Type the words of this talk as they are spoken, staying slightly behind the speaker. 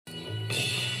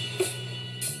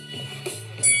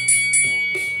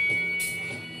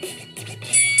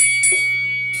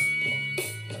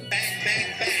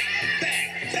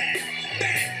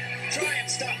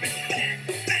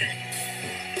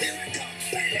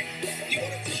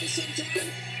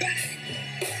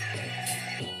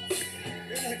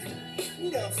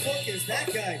is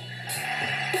that guy?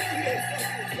 Who the fuck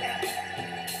is that?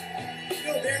 You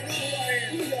know damn well who I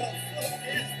am. Who the fuck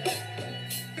is that?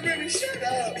 Come here, man, shut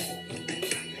up.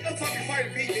 You don't fucking fight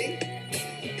to beat me.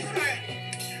 All right.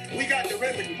 We got the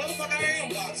remedy. Motherfucker, I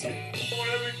am boxing.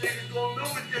 Everything is gonna do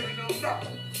is giving them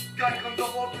nothing. Guy comes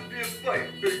up off the damn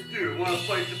fight. Big deal. Wanna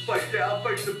fight the fight? Yeah, I'll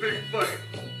fight the big fight.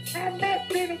 I must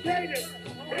be the greatest.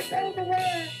 It's on the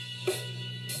way.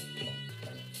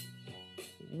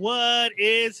 What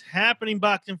is happening,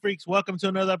 boxing freaks? Welcome to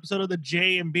another episode of the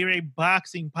J and B Ray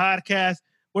Boxing Podcast.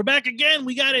 We're back again.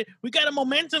 We got it. We got a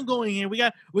momentum going here. We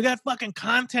got fucking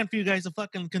content for you guys to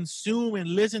fucking consume and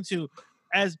listen to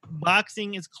as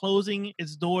boxing is closing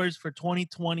its doors for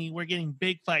 2020. We're getting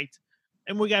big fights,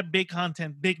 and we got big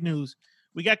content, big news.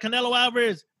 We got Canelo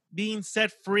Alvarez being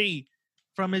set free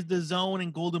from his DAZN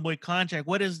and Golden Boy contract.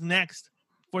 What is next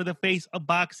for the face of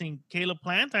boxing? Caleb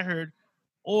Plant, I heard,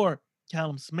 or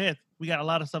Callum Smith. We got a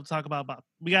lot of stuff to talk about.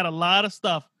 We got a lot of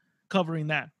stuff covering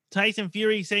that. Tyson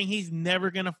Fury saying he's never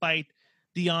going to fight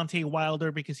Deontay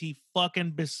Wilder because he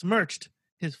fucking besmirched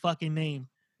his fucking name.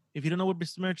 If you don't know what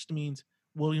besmirched means,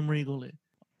 William Regal it.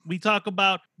 We talk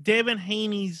about Devin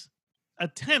Haney's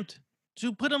attempt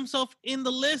to put himself in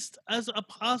the list as a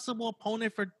possible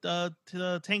opponent for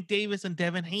Tank Davis and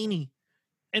Devin Haney,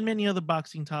 and many other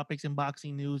boxing topics and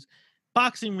boxing news,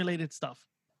 boxing-related stuff.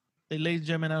 Hey, ladies and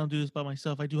gentlemen, I don't do this by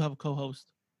myself. I do have a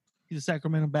co-host. He's a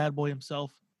Sacramento bad boy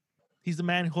himself. He's the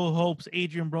man who hopes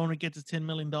Adrian Broner gets his $10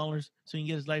 million so he can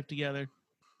get his life together.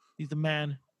 He's the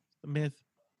man, the myth,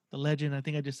 the legend. I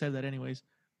think I just said that anyways.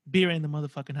 B-Ray in the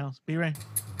motherfucking house. B-Ray.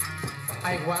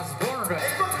 I was born ready.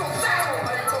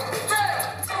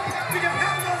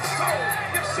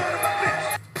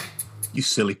 You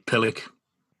silly pillock.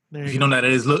 If you go. know what that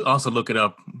is, also look it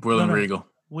up. William Regal.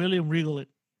 William Regal it.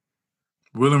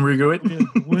 William Regal it?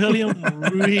 William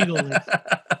Regal it.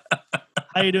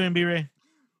 How you doing, B-Ray?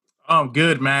 Oh,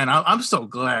 good, man. I'm so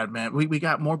glad, man. We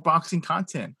got more boxing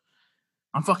content.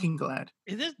 I'm fucking glad.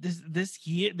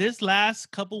 This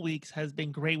last couple weeks has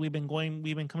been great. We've been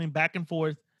coming back and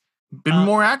forth. Been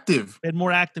more active. Been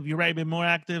more active. You're right. Been more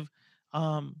active.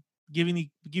 Giving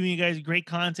you guys great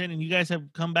content, and you guys have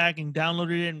come back and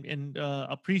downloaded it and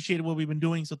appreciated what we've been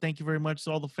doing. So thank you very much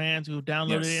to all the fans who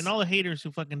downloaded it and all the haters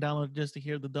who fucking downloaded just to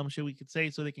hear the dumb shit we could say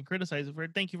so they can criticize it for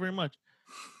it. Thank you very much.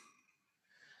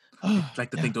 I'd like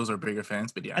to think those are bigger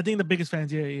fans, but yeah. I think the biggest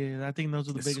fans, yeah. I think those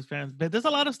are the biggest fans. But there's a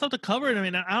lot of stuff to cover. I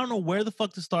mean, I don't know where the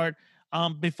fuck to start.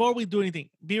 Before we do anything,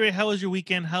 B-Ray, how was your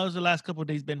weekend? How has the last couple of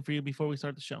days been for you before we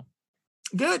start the show?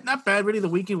 Good, not bad. Really, the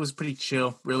weekend was pretty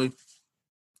chill, really.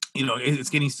 You know, it's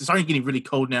starting getting really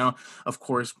cold now. Of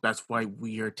course, that's why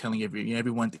we are telling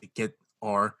everyone to get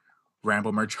our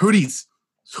Rambo merch hoodies.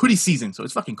 It's hoodie season, so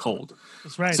it's fucking cold.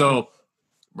 That's right. So,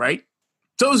 right?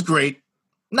 So it was great.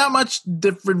 Not much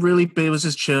different, really, but it was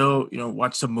just chill. You know,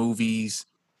 watch some movies,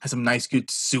 had some nice, good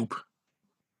soup.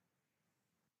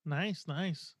 Nice.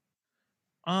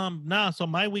 So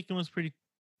my weekend was pretty,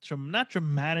 not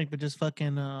dramatic, but just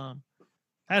fucking,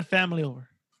 had family over.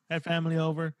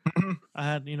 Mm-hmm. I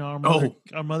had,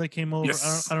 our mother came over.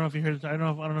 Yes. I don't know if you heard. I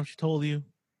don't know if she told you.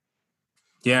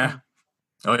 Yeah.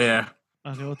 Oh yeah.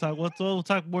 Okay, we'll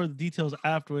talk more of the details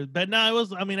afterwards. But no,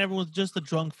 everyone's just a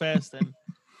drunk fest,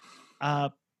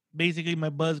 and basically my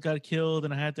buzz got killed,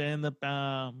 and I had to end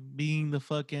up being the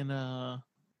fucking the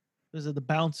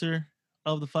bouncer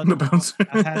of the fucking. The bouncer.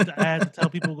 I had to tell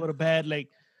people to go to bed. Like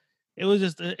it was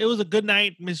a good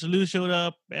night. Mr. Lou showed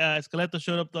up. Esqueleto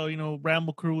showed up though. You know,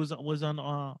 Ramble crew was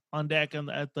on deck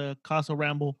at the Casa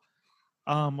Ramble.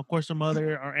 Of course, her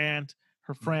mother, our aunt,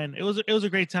 her friend. It was a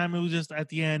great time. It was just at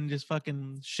the end, just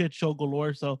fucking shit show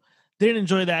galore. So didn't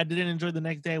enjoy that. Didn't enjoy the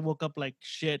next day. I woke up like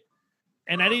shit,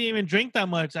 and I didn't even drink that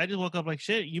much. I just woke up like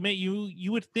shit.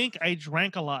 You would think I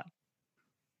drank a lot.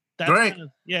 That's right.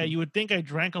 You would think I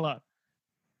drank a lot.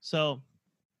 So,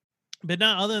 but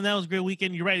now other than that, it was a great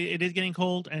weekend. You're right. It is getting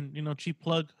cold, and cheap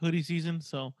plug hoodie season.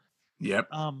 So. Yep.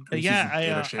 But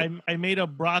yeah, I made a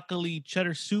broccoli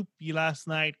cheddar soup last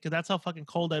night because that's how fucking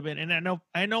cold I've been. And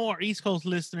I know our East Coast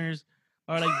listeners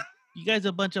are like, you guys are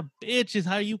a bunch of bitches.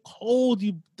 How are you cold,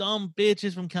 you dumb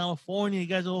bitches from California? You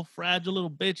guys are all fragile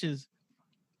little bitches.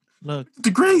 Look.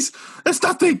 Degrees. That's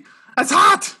nothing. That's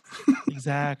hot.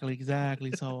 Exactly.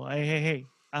 So hey,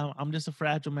 I'm just a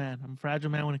fragile man. I'm a fragile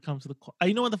man when it comes to the cold.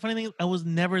 You know what the funny thing is?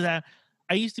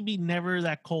 I used to be never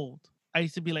that cold. I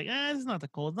used to be like, it's not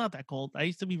that cold. It's not that cold. I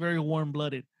used to be very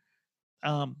warm-blooded.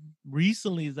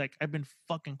 Recently, it's like I've been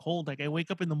fucking cold. Like I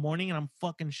wake up in the morning and I'm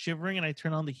fucking shivering, and I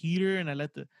turn on the heater and I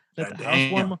let the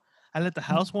house warm up. I let the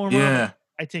house warm up.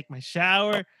 I take my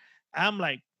shower. I'm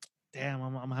like, damn,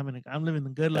 I'm living the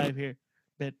good life here.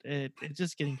 but it's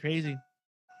just getting crazy.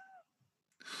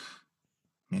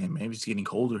 Man, maybe it's getting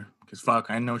colder. Because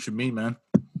fuck, I know what you mean, man.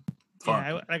 Fuck.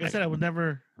 Yeah, like I said, I would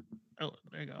never. Oh,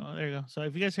 there you go. There you go. So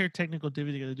if you guys hear technical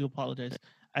difficulty, I do apologize.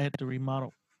 I had to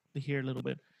remodel here a little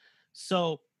bit.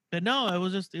 So, but no, it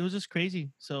was just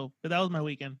crazy. So, but that was my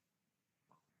weekend.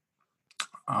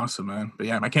 Awesome, man. But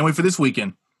yeah, I can't wait for this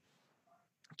weekend.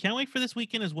 Can't wait for this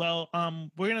weekend as well.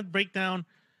 We're gonna break down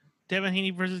Devin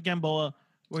Haney versus Gamboa.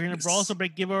 We're gonna also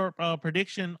give our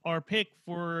prediction, our pick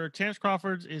for Terrence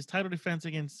Crawford's is title defense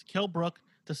against Kell Brook,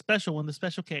 the special one, the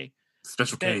Special K.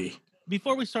 Special K.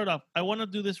 Before we start off, I want to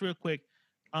do this real quick.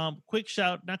 Quick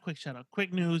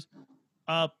news.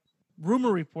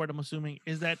 Rumor report, I'm assuming,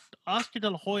 is that Oscar De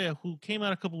La Hoya, who came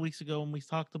out a couple weeks ago and we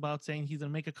talked about saying he's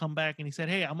gonna make a comeback, and he said,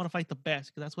 "Hey, I'm gonna fight the best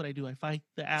because that's what I do. I fight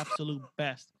the absolute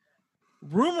best."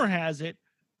 Rumor has it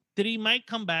that he might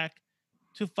come back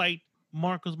to fight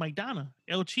Marcos Maidana,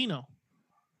 El Chino.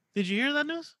 Did you hear that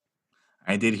news?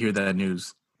 I did hear that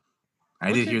news.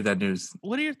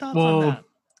 What are your thoughts on that?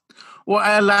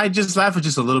 Well, I just laugh at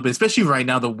just a little bit, especially right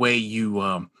now the way you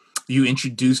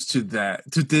introduced to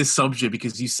this subject,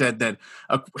 because you said that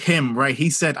him, right? He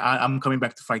said, I'm coming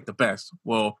back to fight the best.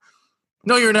 Well,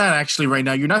 no, you're not actually right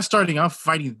now. You're not starting off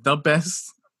fighting the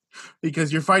best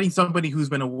because you're fighting somebody who's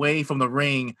been away from the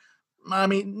ring. I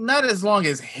mean, not as long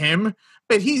as him,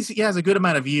 but he has a good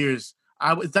amount of years.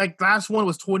 That last one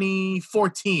was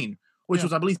 2014, which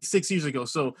was, I believe, 6 years ago.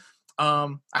 So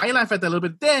I laugh at that a little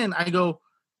bit. Then I go,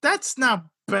 that's not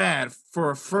bad for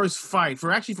a first fight,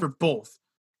 for both,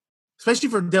 especially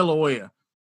for De La Hoya.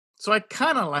 So I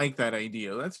kind of like that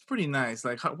idea. That's pretty nice.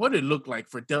 Like, what did it look like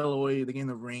for De La Hoya to get in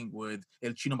the ring with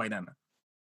El Chino Maidana?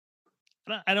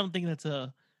 I don't think that's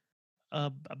a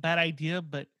bad idea,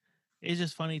 but it's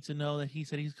just funny to know that he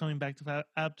said he's coming back to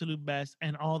absolute best,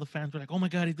 and all the fans were like, "Oh my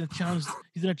god, he's gonna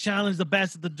challenge the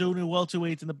best of the junior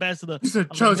welterweights and the best of the." He's gonna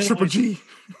challenge Triple G.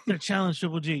 He's gonna challenge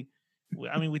Triple G.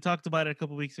 I mean, we talked about it a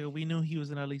couple weeks ago. We knew he was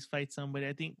gonna at least fight somebody.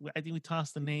 I think we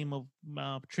tossed the name of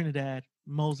Trinidad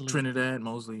Mosley.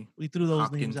 We threw those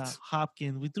names out.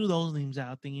 Hopkins. We threw those names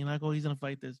out, thinking like, "Oh, he's gonna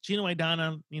fight this." Chino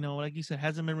Maidana, like you said,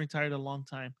 hasn't been retired a long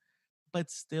time,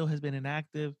 but still has been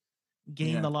inactive.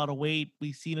 Gained a lot of weight.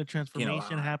 We've seen a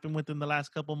transformation happen within the last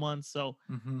couple months. So,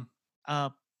 I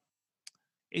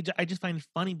just find it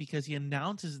funny because he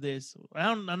announces this.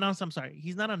 I'm sorry.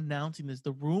 He's not announcing this.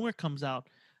 The rumor comes out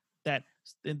that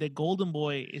the Golden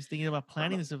Boy is thinking about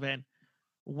planning this event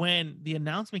when the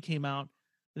announcement came out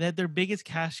that their biggest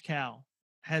cash cow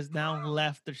has now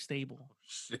left their stable.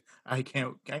 Shit. I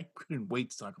couldn't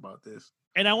wait to talk about this.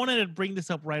 And I wanted to bring this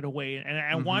up right away. And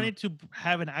I wanted to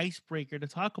have an icebreaker to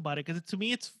talk about it. Because to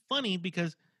me, it's funny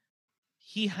because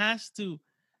he has to,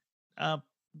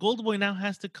 Golden Boy now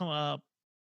has to come up,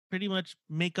 pretty much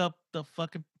make up the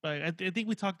fucking, I think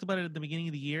we talked about it at the beginning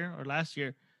of the year or last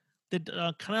year, that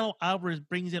Canelo Alvarez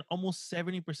brings in almost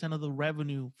 70% of the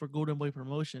revenue for Golden Boy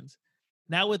Promotions.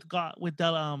 Now with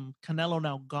Canelo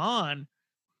now gone,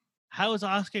 how is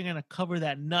Oscar going to cover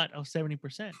that nut of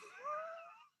 70%?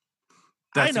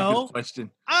 That's a good question.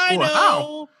 I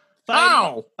know.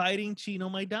 How? Fighting Chino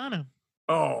Maidana.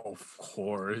 Oh, of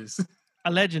course.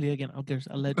 Allegedly, again. Okay,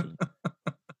 allegedly.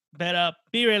 But I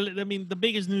mean, the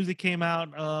biggest news that came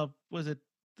out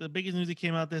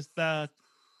this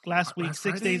last week,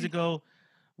 6 days ago,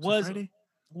 was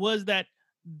that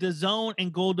DAZN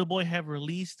and Golden Boy have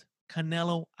released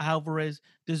Canelo Alvarez.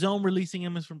 DAZN releasing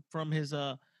him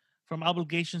from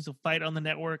obligations to fight on the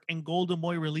network, and Golden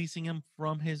Boy releasing him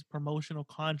from his promotional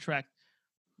contract.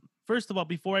 First of all,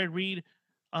 before I read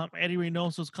Eddie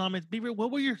Reynoso's comments, Beaver,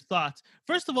 what were your thoughts?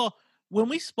 First of all, when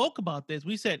we spoke about this,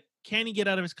 we said, can he get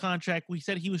out of his contract? We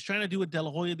said he was trying to do what De La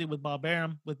Hoya did with Bob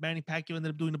Arum, with Manny Pacquiao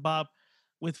ended up doing the Bob,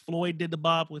 with Floyd did the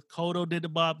Bob, with Cotto did the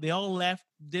Bob. They all left,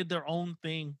 did their own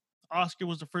thing. Oscar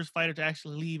was the first fighter to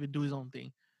actually leave and do his own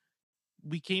thing.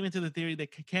 We came into the theory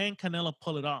that can Canelo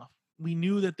pull it off? We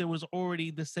knew that there was already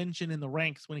dissension in the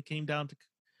ranks when it came down to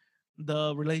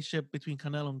the relationship between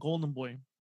Canelo and Golden Boy.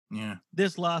 Yeah.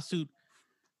 This lawsuit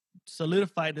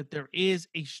solidified that it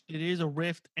is a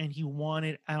rift and he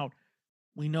wanted out.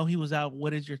 We know he was out.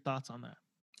 What is your thoughts on that?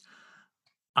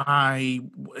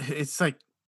 It's like,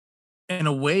 in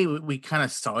a way, we kind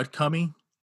of saw it coming.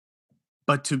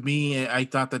 But to me, I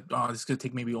thought that this is gonna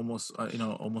take maybe almost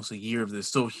a year of this.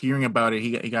 So hearing about it,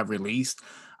 he got released.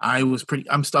 I was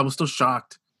still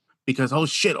shocked because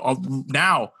shit!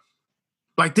 Now,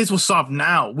 like this was soft.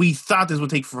 Now we thought this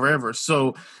would take forever.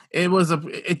 So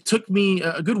it took me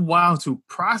a good while to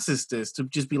process this, to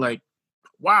just be like,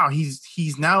 wow,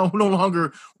 he's now no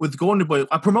longer with Golden Boy,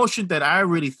 a promotion that I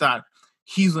really thought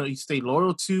he's going to stay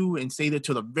loyal to and stay there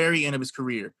till the very end of his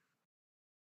career.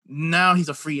 Now he's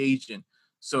a free agent.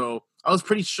 So I was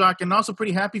pretty shocked and also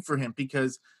pretty happy for him,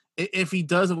 because if he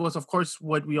does what's of course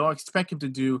what we all expect him to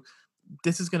do,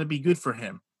 this is going to be good for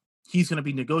him. He's going to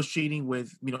be negotiating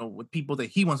with, with people that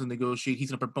he wants to negotiate.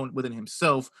 He's going to promote within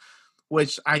himself,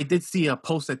 which I did see a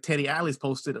post that Teddy Atlas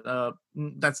posted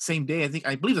that same day.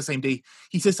 I believe the same day.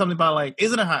 He said something about like,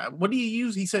 what do you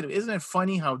use? He said, isn't it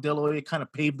funny how De La Hoya kind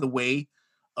of paved the way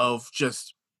of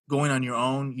just going on your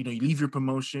own? You leave your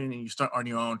promotion and you start on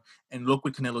your own, and look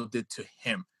what Canelo did to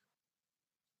him.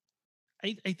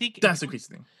 I think that's the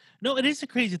crazy thing. No, it is a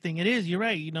crazy thing. It is. You're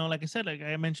right. Like I said, like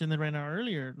I mentioned it right now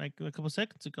earlier, like a couple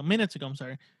minutes ago. I'm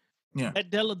sorry. Yeah.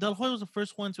 De La Hoya was the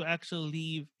first one to actually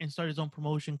leave and start his own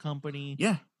promotion company.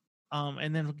 Yeah.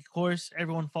 And then of course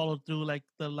everyone followed through, like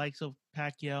the likes of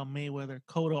Pacquiao, Mayweather,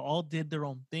 Cotto, all did their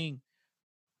own thing.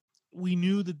 We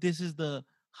knew that this is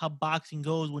how boxing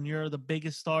goes. When you're the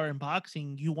biggest star in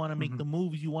boxing, you want to make the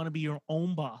moves. You want to be your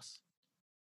own boss.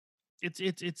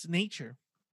 It's nature.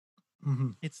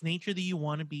 It's nature that you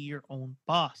want to be your own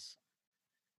boss.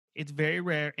 It's very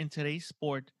rare in today's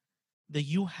sport that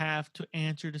you have to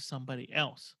answer to somebody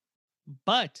else.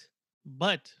 But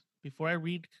before I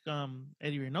read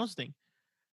Eddie Reynoso's thing,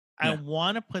 I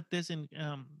want to put this in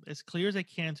as clear as I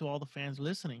can to all the fans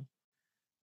listening.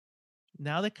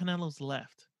 Now that Canelo's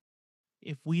left,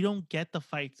 if we don't get the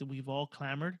fights that we've all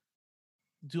clamored,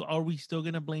 are we still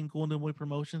gonna blame Golden Boy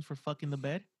Promotions for fucking the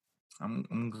bed?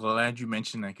 I'm glad you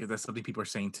mentioned that, because that's something people are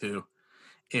saying too.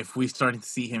 If we started to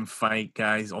see him fight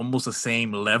guys almost the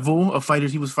same level of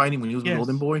fighters he was fighting when he was with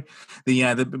Golden Boy,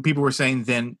 then the people were saying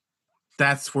then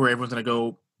that's where everyone's gonna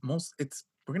go.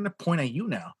 We're gonna point at you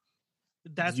now.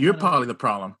 You're probably the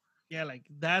problem. Yeah, like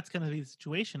that's gonna be the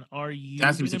situation. Are you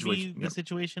gonna be the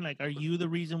situation? Like, are you the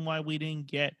reason why we didn't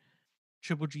get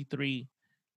Triple G3?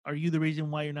 Are you the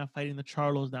reason why you're not fighting the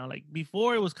Charlos now? Like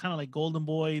before, it was kind of like Golden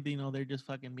Boy. They're just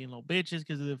fucking being little bitches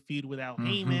because of the feud with Al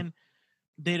Heyman.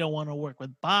 They don't want to work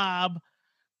with Bob.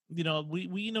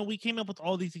 We came up with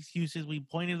all these excuses. We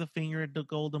pointed the finger at the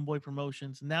Golden Boy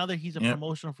Promotions. Now that he's a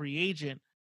promotional free agent,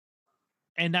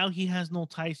 and now he has no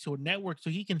ties to a network, so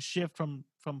he can shift from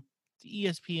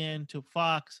ESPN to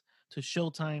Fox to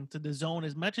Showtime to the Zone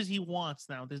as much as he wants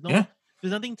now. There's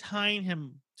nothing tying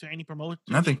him to any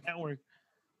network.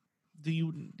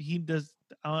 Do the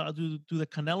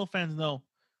Canelo fans know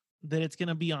that it's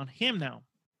gonna be on him now?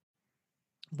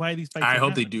 Why these fights? I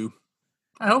hope they do.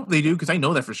 Because I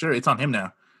know that for sure. It's on him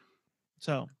now.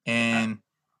 So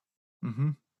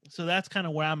so that's kind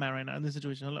of where I'm at right now in this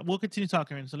situation. We'll continue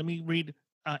talking right now. So let me read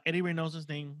Eddie Reynoso's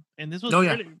thing. And this was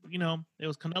really, it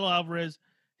was Canelo Alvarez.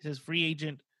 It says free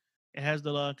agent. It has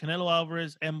the Canelo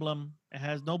Alvarez emblem. It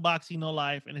has no boxing, no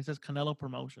life, and it says Canelo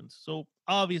Promotions. So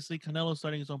obviously Canelo's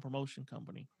starting his own promotion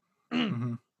company.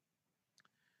 In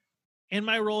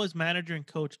my role as manager and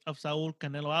coach of Saul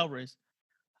Canelo Alvarez,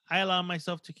 I allow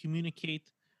myself to communicate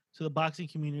to the boxing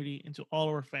community and to all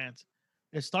our fans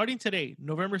that starting today,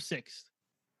 November 6th,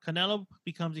 Canelo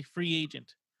becomes a free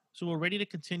agent. So we're ready to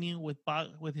continue with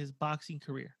his boxing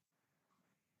career.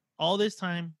 All this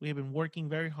time, we have been working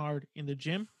very hard in the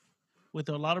gym with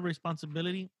a lot of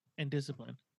responsibility and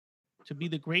discipline to be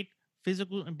in great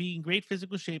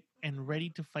physical shape and ready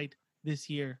to fight this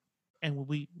year. And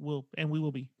we will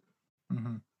be.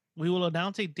 We will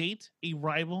announce a date, a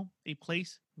rival, a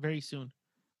place very soon.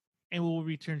 And we will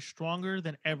return stronger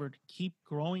than ever to keep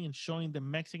growing and showing that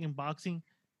Mexican boxing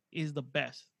is the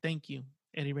best. Thank you,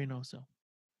 Eddie Reynoso.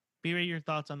 B-Ray, your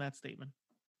thoughts on that statement?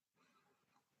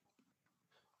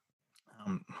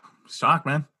 Shocked,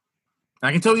 man.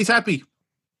 I can tell he's happy.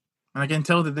 And I can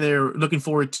tell that they're looking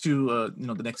forward to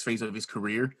the next phase of his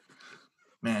career.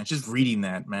 Man, just reading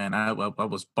that, man, I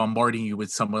was bombarding you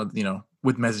with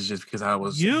with messages because I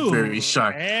was very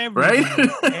shocked. Everybody,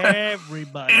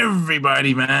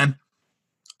 man.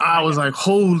 I was like,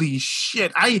 holy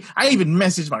shit. I even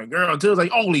messaged my girl too. I was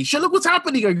like, holy shit, look what's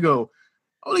happening. I go,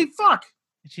 holy fuck.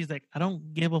 And she's like, I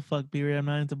don't give a fuck, B-Ray. I'm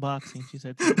not into boxing. She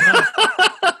said,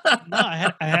 no,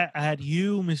 I had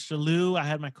you, Mr. Lou. I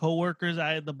had my coworkers.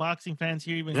 I had the boxing fans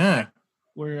here even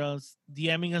were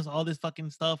DMing us all this fucking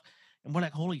stuff. And we're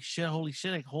like, holy shit.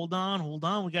 Like, hold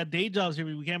on. We got day jobs here.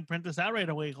 We can't print this out right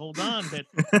away. Hold on. But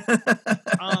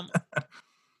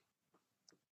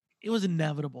it was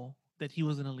inevitable that he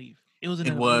was going to leave. It was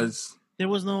inevitable. It was. There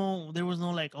was no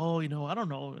like, I don't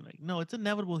know. Like, no, it's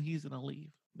inevitable he's going to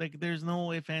leave. Like, there's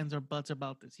no ifs, ands, or buts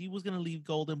about this. He was going to leave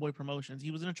Golden Boy Promotions.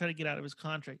 He was going to try to get out of his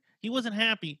contract. He wasn't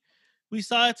happy. We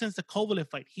saw it since the Kovalev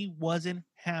fight. He wasn't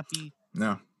happy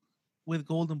with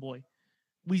Golden Boy.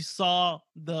 We saw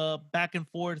the back and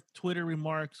forth Twitter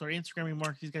remarks or Instagram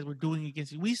remarks these guys were doing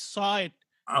against you. We saw it.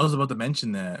 I was about to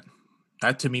mention that.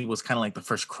 That to me was kind of like the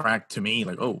first crack to me.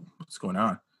 Like, oh, what's going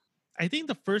on? I think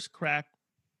the first crack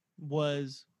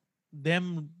was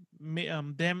them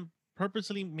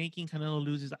purposely making Canelo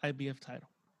lose his IBF title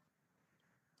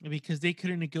because they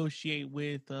couldn't negotiate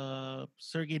with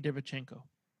Sergey Derevchenko.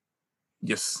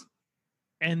 Yes.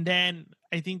 And then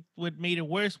I think what made it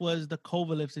worse was the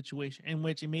Kovalev situation, in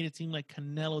which it made it seem like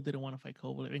Canelo didn't want to fight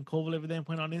Kovalev. And Kovalev then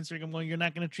went on Instagram going, "You're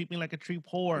not going to treat me like a cheap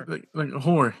whore." Like a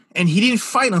whore. And he didn't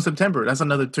fight on September. That's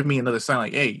another sign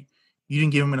like, hey, you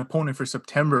didn't give him an opponent for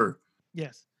September.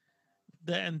 Yes.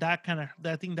 I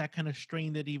think that kind of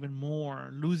strained it even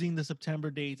more. Losing the September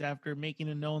dates after making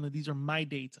it known that these are my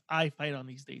dates. I fight on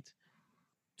these dates.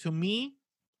 To me,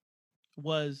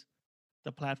 was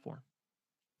the platform.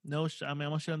 I'm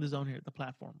gonna shut on the zone here. The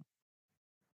platform.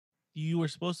 You were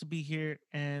supposed to be here,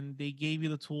 and they gave you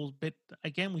the tools. But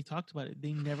again, we talked about it.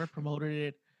 They never promoted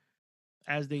it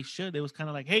as they should. It was kind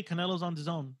of like, "Hey, Canelo's on the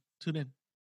zone. Tune in."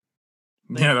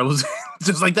 Yeah, that was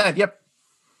just like that. Yep.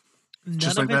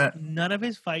 None of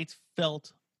his fights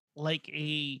felt like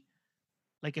a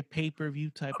pay-per-view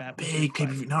type atmosphere. Big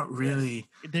pay-per-view, not really. Yes.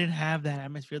 It didn't have that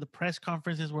atmosphere. The press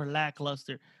conferences were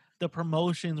lackluster. The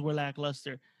promotions were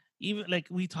lackluster. Even like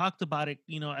we talked about it,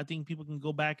 I think people can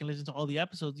go back and listen to all the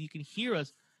episodes. You can hear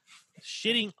us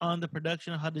shitting on the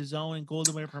production of how the Zone and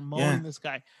Golden Boy are promoting this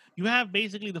guy. You have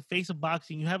basically the face of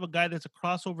boxing. You have a guy that's a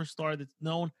crossover star that's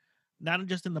known not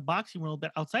just in the boxing world,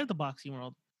 but outside the boxing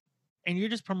world. And you're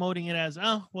just promoting it as,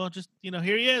 oh, well, just,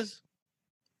 here he is.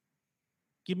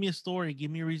 Give me a story. Give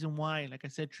me a reason why. Like I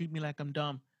said, treat me like I'm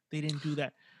dumb. They didn't do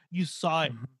that. You saw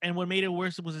it. Mm-hmm. And what made it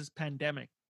worse was his pandemic.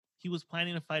 He was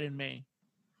planning to fight in May.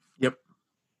 Yep.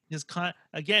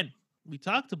 Again, we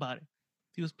talked about it.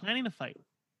 He was planning to fight.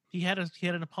 He had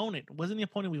an opponent. It wasn't the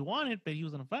opponent we wanted, but he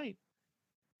was going to fight.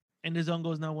 And the Zone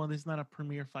goes, no, well, this is not a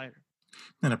premier fighter.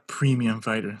 Not a premium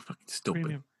fighter. Fucking stupid.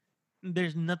 Premium.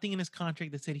 There's nothing in his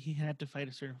contract that said he had to fight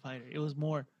a certain fighter. It was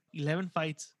more 11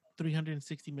 fights,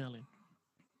 $360 million.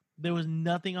 There was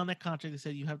nothing on that contract that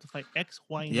said you have to fight X,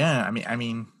 Y, and Z. Yeah, I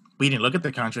mean, we didn't look at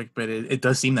the contract, but it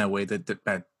does seem that way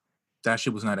that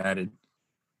shit was not added.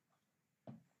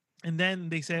 And then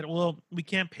they said, well, we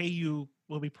can't pay you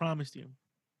what we promised you.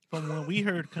 From what we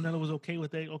heard, Canelo was okay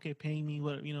with it. Okay, pay me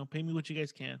what you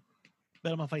guys can.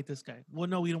 But I'm gonna fight this guy. Well,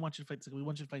 no, we don't want you to fight this guy. We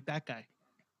want you to fight that guy.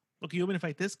 Okay, you're gonna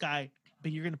fight this guy,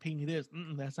 but you're gonna pay me this.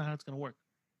 That's not how it's gonna work.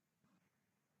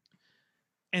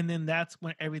 And then that's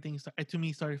when everything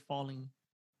started falling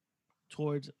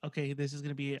towards, okay, this is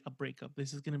gonna be a breakup.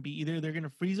 This is gonna be either they're gonna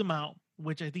freeze him out,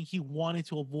 which I think he wanted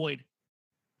to avoid.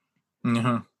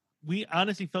 Uh-huh. We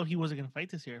honestly felt he wasn't gonna fight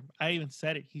this year. I even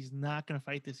said it. He's not gonna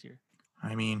fight this year.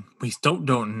 I mean, we still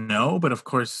don't know, but of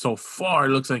course, so far, it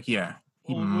looks like, he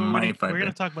might fight. We're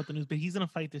gonna talk about the news, but he's gonna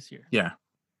fight this year. Yeah.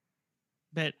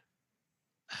 But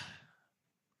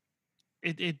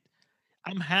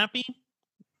I'm happy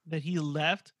that he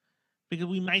left because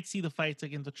we might see the fights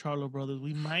against the Charlo brothers.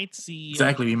 We might see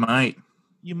we might.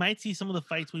 You might see some of the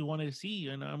fights we wanted to see,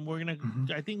 and we're gonna.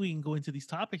 Mm-hmm. I think we can go into these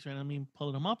topics right now. I mean,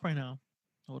 pulling them up right now.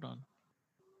 Hold on.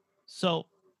 So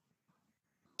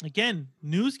again,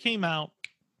 news came out.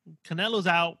 Canelo's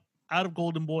out of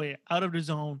Golden Boy, out of the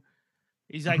Zone.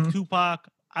 He's like Tupac,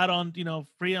 out on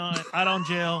out on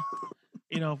jail.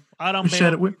 Out on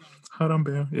bail. Out on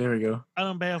bail. There we go. Out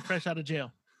on bail, fresh out of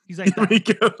jail. He's like that. There we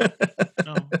go.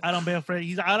 No, out on bail, fresh.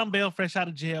 He's out on bail, fresh out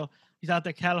of jail. He's out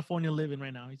there California living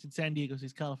right now. He's in San Diego, so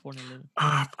he's California living.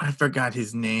 I forgot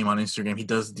his name on Instagram. He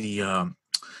does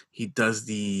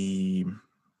the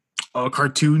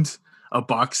cartoons of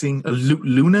boxing.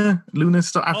 Luna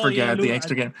stuff. I forgot the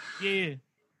Instagram. Yeah.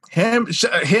 Him,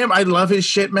 I love his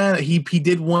shit, man. He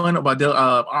did one about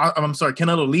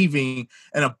Canelo leaving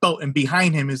and a boat, and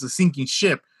behind him is a sinking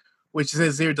ship, which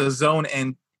says there the Zone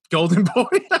and Golden Boy.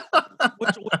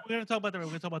 We're gonna talk about that.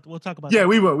 We'll talk about that. Yeah,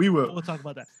 we will. We'll talk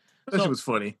about that. That shit was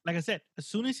funny. Like I said, as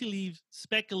soon as he leaves,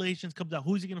 speculations comes out.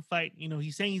 Who's he gonna fight?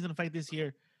 He's saying he's gonna fight this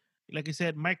year. Like I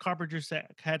said, Mike Carpenter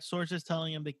had sources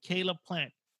telling him that Caleb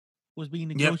Plant was being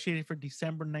negotiated for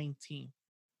December 19th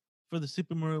for the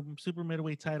super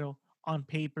middleweight title on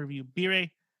pay-per-view.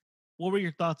 B-Ray, what were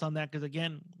your thoughts on that? Because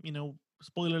again,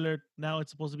 spoiler alert, now it's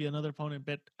supposed to be another opponent.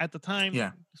 But at the time,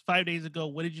 5 days ago,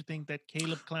 what did you think that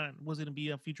Caleb Plant was going to be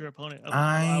a future opponent of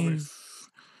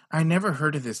I never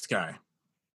heard of this guy.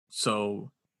 So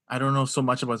I don't know so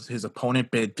much about his opponent,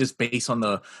 but just based on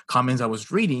the comments I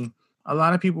was reading, a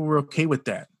lot of people were okay with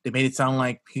that. They made it sound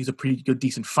like he's a pretty good,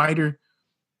 decent fighter.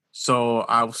 So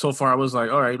far I was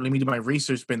like, all right, let me do my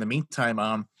research. But in the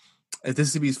meantime, if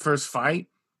this is his first fight,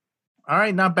 all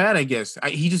right, not bad, I guess.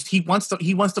 He wants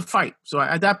to fight. So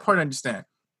at that part, I understand.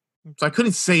 So I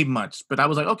couldn't say much, but I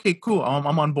was like, okay, cool.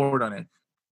 I'm on board on it.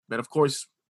 But of course,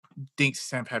 things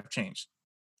have changed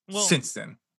since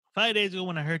then. 5 days ago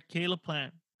when I heard Caleb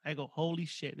Plant, I go, holy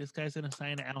shit, this guy's gonna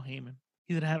sign to Al Heyman.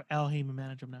 He's gonna have Al Heyman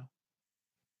manage him now.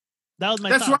 That was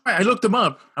my thought. Right. I looked him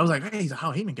up. I was like, hey, he's a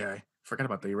Al Heyman guy. Forgot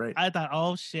about that. You're right. I thought,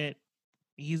 oh shit,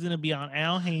 he's gonna be on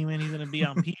Al Heyman. He's gonna be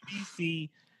on PBC.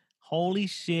 Holy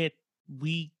shit,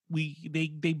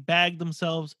 they bagged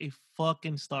themselves a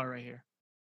fucking star right here.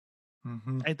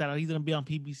 Mm-hmm. I thought, oh, he's gonna be on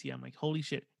PBC. I'm like, holy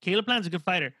shit, Caleb Plant's a good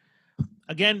fighter.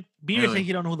 Again, Beer saying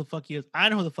he don't know who the fuck he is. I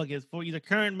know who the fuck he is. He's a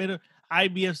current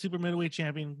IBF super middleweight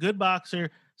champion, good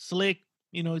boxer, slick.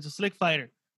 You know, he's a slick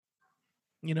fighter.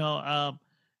 You know,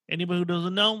 anybody who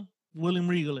doesn't know, William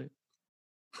Regal it.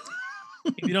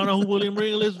 If you don't know who William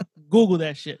Regal is, Google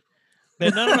that shit.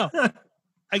 But no.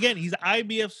 Again, he's an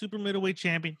IBF super middleweight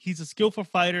champion. He's a skillful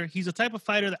fighter. He's the type of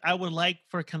fighter that I would like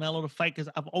for Canelo to fight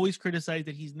because I've always criticized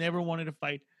that he's never wanted to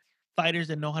fight fighters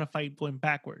that know how to fight going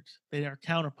backwards. They are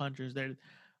counter punchers.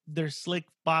 They're slick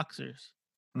boxers.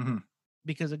 Mm-hmm.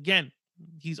 Because again,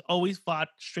 he's always fought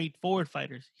straightforward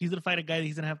fighters. He's gonna fight a guy that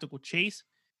he's gonna have to go chase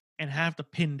and have to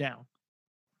pin down.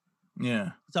 Yeah.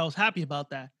 So I was happy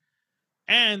about that.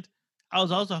 And I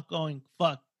was also going,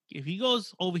 fuck, if he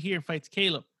goes over here and fights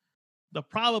Caleb, the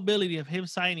probability of him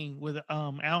signing with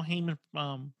Al Heyman,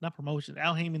 not promotion,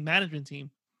 Al Heyman management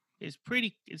team is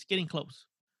it's getting close.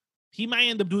 He might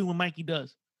end up doing what Mikey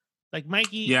does. Like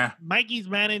Mikey is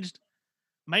managed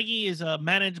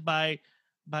by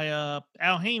Al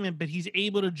Heyman, but he's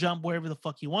able to jump wherever the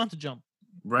fuck he wants to jump.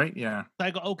 Right, yeah. So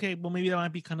I go, okay, well, maybe that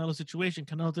might be Canelo's situation.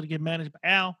 Canelo's going to get managed by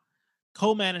Al,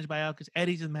 co-managed by Al, because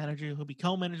Eddie's his manager. He'll be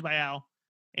co-managed by Al,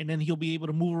 and then he'll be able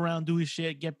to move around, do his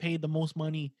shit, get paid the most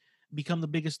money, become the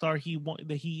biggest star he can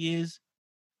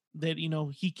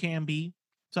be.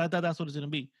 So I thought that's what it's going to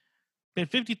be. But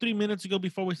 53 minutes ago,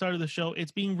 before we started the show,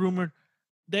 it's being rumored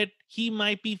that he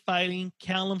might be fighting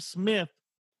Callum Smith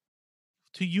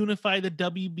to unify the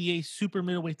WBA super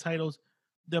middleweight titles.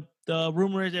 The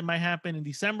rumor is it might happen in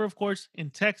December, of course, in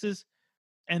Texas.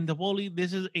 And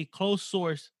this is a close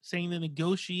source saying the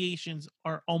negotiations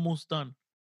are almost done.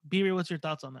 Beery, what's your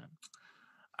thoughts on that?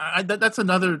 That's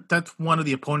one of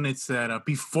the opponents that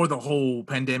before the whole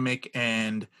pandemic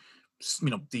and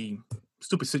the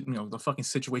stupid the fucking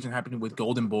situation happening with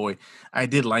Golden Boy, I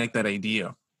did like that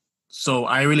idea. So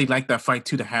I really like that fight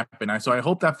too to happen. So I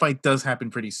hope that fight does happen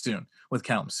pretty soon with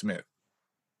Callum Smith.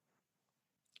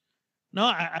 No,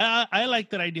 I like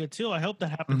that idea too. I hope that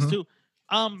happens too.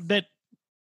 That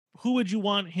who would you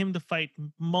want him to fight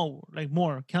more?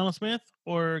 Callum Smith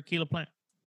or Caleb Plant?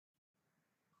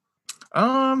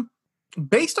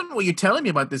 Based on what you're telling me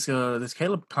about this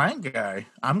Caleb Plant guy,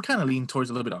 I'm kind of leaning towards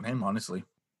a little bit on him, honestly.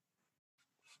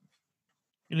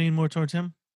 You lean more towards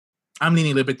him? I'm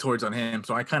leaning a little bit towards on him,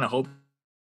 so I kind of hope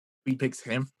he picks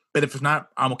him. But if it's not,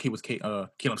 I'm okay with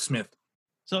Caleb Smith.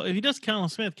 So if he does Callum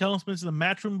Smith is a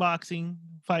matchroom boxing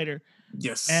fighter.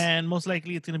 Yes. And most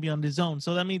likely it's going to be on the zone.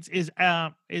 So that means is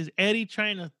Eddie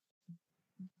trying to,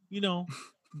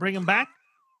 bring him back?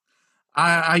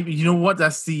 I you know what?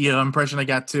 That's the impression I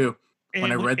got too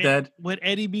when I read that. Would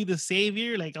Eddie be the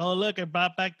savior? Like, oh look, I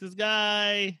brought back this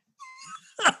guy.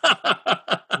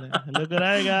 Look what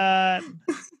I got.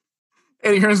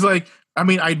 Eddie Hearn's like, I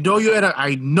mean, I know you had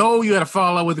a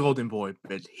fallout with Golden Boy,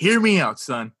 but hear me out,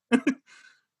 son.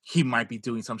 He might be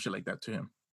doing some shit like that to him.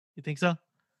 You think so?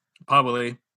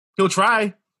 Probably. He'll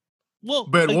try. Well,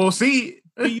 but we'll see.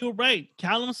 But you're right.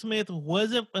 Callum Smith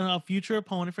was a future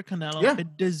opponent for Canelo. Yeah.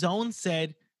 But DAZN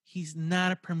said he's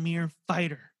not a premier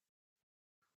fighter.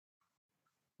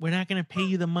 We're not going to pay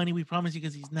you the money we promised you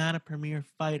because he's not a premier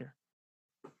fighter.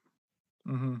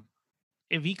 Mm-hmm.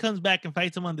 If he comes back and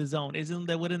fights him on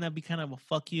DAZN, wouldn't that be kind of a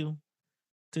fuck you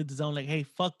to DAZN? Like, hey,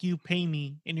 fuck you, pay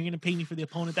me, and you're gonna pay me for the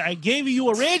opponent that I gave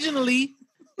you originally.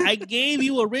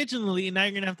 And now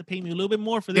you're gonna have to pay me a little bit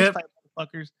more for this fight,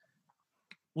 motherfuckers.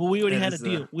 Well, we already had a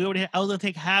deal. I was gonna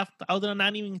take half. I was gonna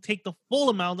not even take the full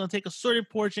amount. I was gonna take a certain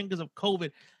portion because of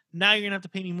COVID. Now you're gonna have to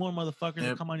pay me more, motherfuckers,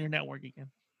 to come on your network again.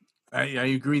 I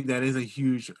agree. That is a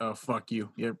huge fuck you.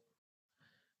 Yep.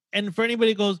 And for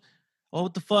anybody who goes, oh,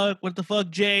 what the fuck,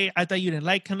 Jay? I thought you didn't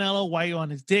like Canelo. Why are you on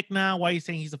his dick now? Why are you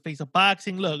saying he's the face of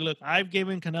boxing? Look, I've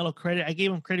given Canelo credit. I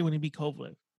gave him credit when he beat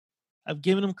Kovalev. I've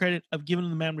given him credit. I've given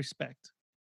the man respect.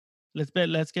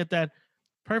 Let's get that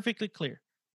perfectly clear.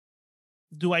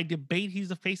 Do I debate he's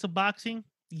the face of boxing?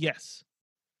 Yes.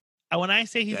 When I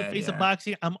say he's the face of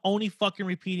boxing, I'm only fucking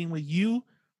repeating with you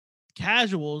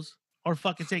casuals or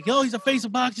fucking saying, yo, he's the face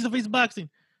of boxing. He's the face of boxing.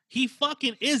 He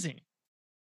fucking isn't.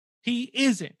 He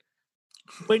isn't.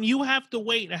 When you have to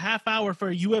wait a half hour for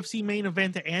a UFC main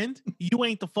event to end, you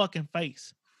ain't the fucking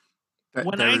face.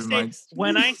 When I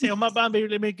say, oh my bad, baby,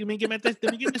 let me get this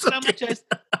shit on my chest.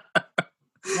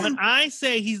 When I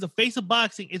say he's the face of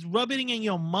boxing, it's rubbing in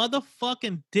your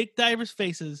motherfucking dick divers'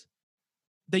 faces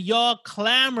that y'all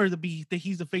clamor to be that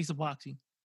he's the face of boxing.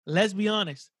 Let's be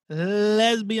honest.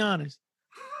 There's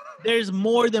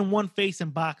more than one face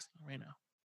in boxing right now.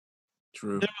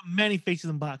 True. There are many faces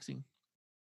in boxing.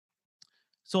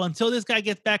 So until this guy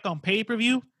gets back on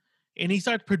pay-per-view and he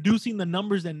starts producing the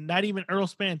numbers that not even Earl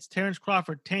Spence, Terrence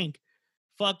Crawford, Tank,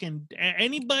 fucking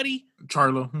anybody,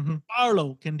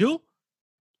 Charlo can do,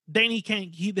 then he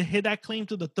can't. That claim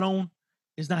to the throne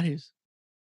is not his.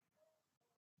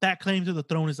 That claim to the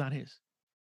throne is not his.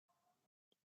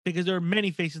 Because there are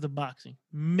many faces of boxing.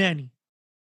 Many.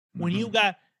 When you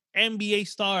got NBA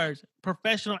stars,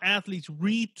 professional athletes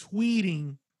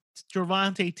retweeting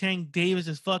Gervonta Tank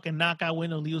Davis's fucking knockout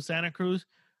win on Leo Santa Cruz,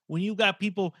 when you got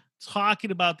people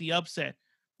talking about the upset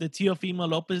that Teofimo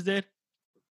Lopez did,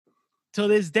 till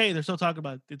this day, they're still talking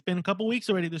about it. It's been a couple weeks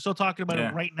already. They're still talking about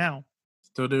it right now.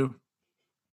 Still do.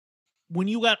 When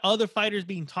you got other fighters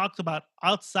being talked about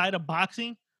outside of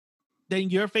boxing, then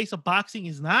your face of boxing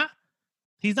is not.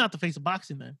 He's not the face of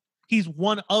boxing then. He's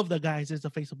one of the guys that's the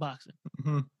face of boxing.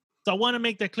 Mm-hmm. So I want to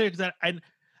make that clear because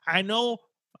I know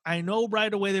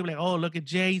right away they were like, oh, look at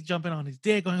Jay, he's jumping on his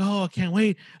dick, going, oh, I can't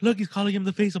wait. Look, he's calling him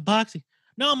the face of boxing.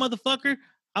 No, motherfucker,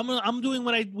 I'm doing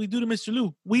what we do to Mr.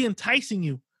 Lou. We enticing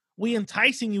you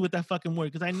with that fucking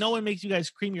word because I know it makes you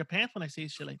guys cream your pants when I say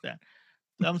shit like that.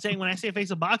 I'm saying when I say face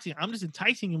of boxing, I'm just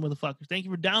enticing you motherfuckers. Thank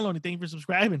you for downloading. Thank you for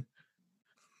subscribing.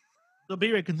 So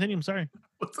be right, continue. I'm sorry.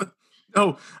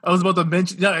 Oh, I was about to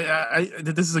mention. Yeah,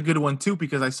 this is a good one too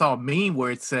because I saw a meme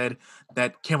where it said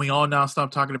that can we all now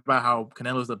stop talking about how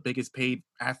Canelo's the biggest paid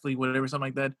athlete, whatever, something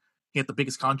like that. He had the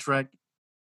biggest contract,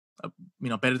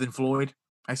 better than Floyd.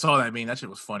 I saw that meme. That shit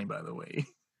was funny, by the way.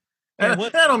 Yeah,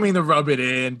 I don't mean to rub it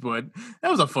in, but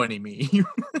that was a funny meme.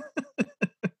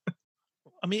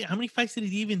 I mean, how many fights did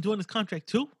he even do on his contract?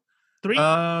 2? 3?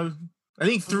 I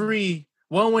think 3.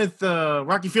 One with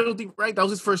Rocky Fielding, right? That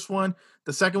was his first one.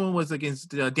 The second one was against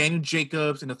Daniel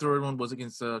Jacobs, and the third one was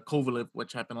against Kovalev,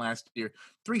 which happened last year.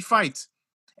 3 fights.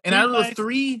 And out of the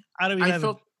 3, out of 11. I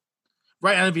felt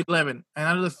right out of 11. And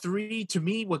out of the 3, to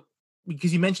me,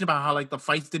 because you mentioned about how like the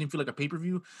fights didn't feel like a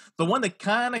pay-per-view, the one that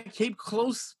kind of came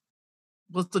close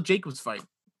was the Jacobs fight.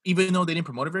 Even though they didn't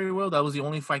promote it very well, that was the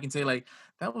only fight I can say like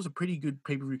that was a pretty good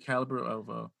pay-per-view caliber of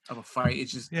a fight.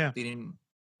 It's just they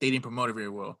didn't promote it very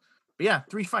well. But yeah,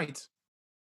 3 fights.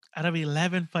 Out of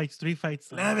 11 fights, 3 fights.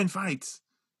 Though. 11 fights.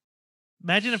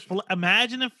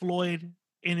 Imagine if Floyd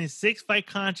in his 6-fight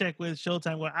contract with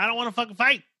Showtime went, I don't want to fucking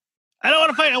fight. I don't want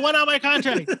to fight. I want out my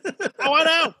contract. I want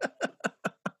out.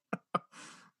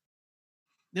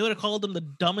 They would have called him the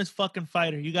dumbest fucking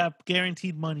fighter. You got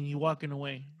guaranteed money. You walking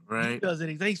away. Right. He does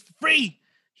it. He's free.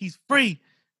 He's free.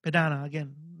 Pedana,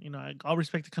 again, I'll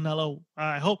respect the Canelo.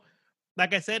 I hope,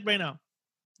 like I said right now,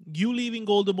 you leaving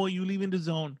Golden Boy, you leaving the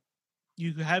zone,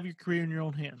 you have your career in your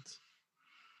own hands.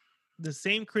 The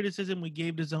same criticism we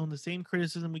gave the zone, the same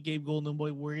criticism we gave Golden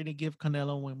Boy, we're going to give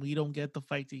Canelo when we don't get the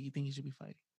fight that you think he should be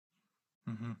fighting.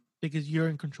 Mm-hmm. Because you're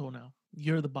in control now.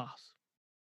 You're the boss.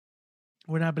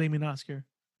 We're not blaming Oscar.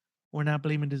 We're not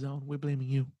blaming the zone. We're blaming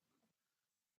you.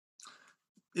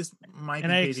 This might be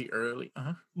maybe early.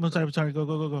 I'm sorry. Go.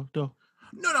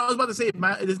 No, I was about to say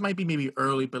this might be maybe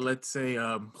early, but let's say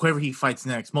whoever he fights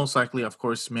next, most likely, of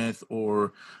course, Smith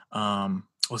or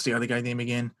what's the other guy's name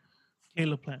again?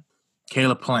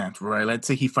 Caleb Plant, right? Let's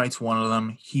say he fights one of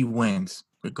them. He wins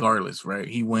regardless, right?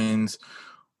 He wins.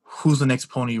 Who's the next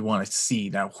opponent you want to see?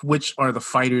 Now, which are the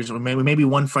fighters, or maybe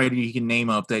one fighter you can name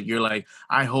up that you're like,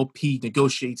 I hope he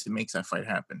negotiates and makes that fight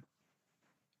happen.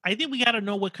 I think we got to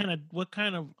know what kind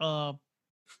of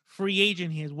free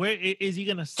agent he is. Where is he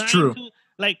going to sign to?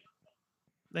 Like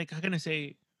how can I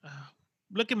say?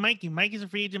 Look at Mikey. Mikey's a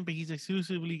free agent, but he's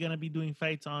exclusively going to be doing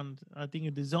fights on, I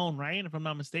think, the zone, right? If I'm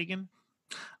not mistaken.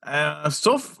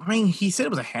 He said it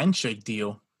was a handshake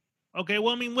deal. Okay,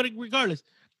 well, I mean, regardless,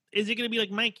 is it going to be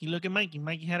like Mikey? Look at Mikey.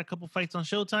 Mikey had a couple fights on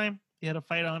Showtime. He had a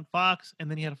fight on Fox, and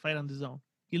then he had a fight on the zone.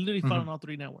 He literally fought on all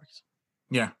 3 networks.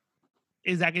 Yeah.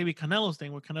 Is that going to be Canelo's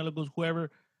thing where Canelo goes,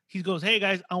 he goes, hey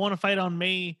guys, I want to fight on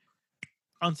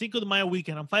Cinco de Mayo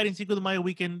weekend. I'm fighting Cinco de Mayo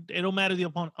weekend. It don't matter the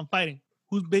opponent. I'm fighting.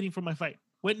 Who's bidding for my fight?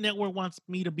 What network wants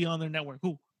me to be on their network?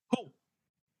 Who?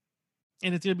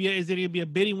 And is it going to be a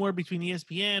bidding war between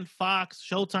ESPN, Fox,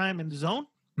 Showtime, and the zone?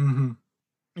 Mm-hmm.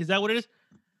 Is that what it is?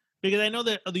 Because I know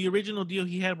that the original deal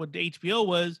he had with the HBO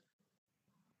was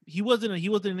he wasn't an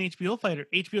HBO fighter.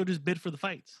 HBO just bid for the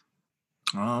fights.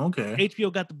 Oh, okay.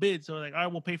 HBO got the bid, so like, all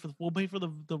right, we'll pay for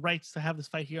the rights to have this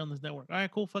fight here on this network. All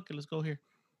right, cool, fuck it, let's go here.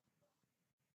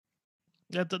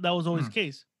 That was always the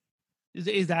case.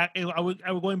 Is that are we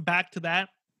going back to that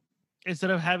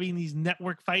instead of having these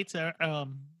network fights,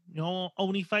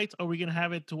 Oni fights? Are we gonna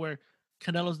have it to where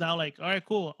Canelo's now like, all right,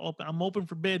 cool, I'm open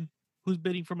for bid. Who's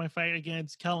bidding for my fight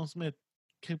against Callum Smith,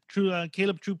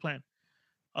 Caleb Trueplan,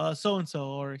 so and so,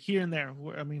 or here and there?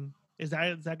 I mean, is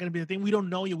that going to be the thing? We don't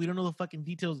know yet. We don't know the fucking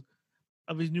details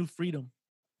of his new freedom.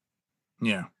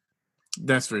 Yeah,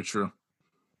 that's very true.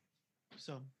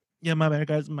 So yeah, my bad,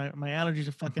 guys. My allergies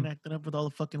are fucking acting up with all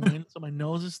the fucking wind, so my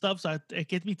nose and stuff. So it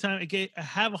gets me time. I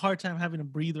have a hard time having to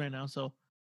breathe right now. So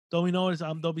don't we notice?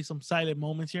 There'll be some silent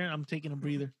moments here. I'm taking a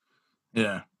breather.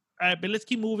 Yeah. All right, but let's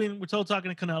keep moving. We're still talking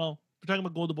to Canelo. We're talking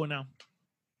about Golden Boy now.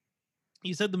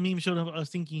 You said the meme showed a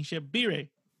sinking ship.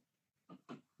 B-Ray,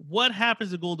 what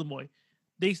happens to Golden Boy?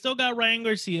 They still got Ryan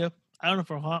Garcia. I don't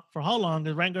know for how long,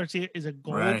 because Ryan Garcia is a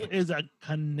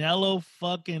Canelo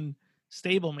fucking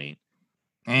stablemate.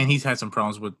 And he's had some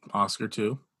problems with Oscar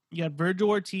too. You got Virgil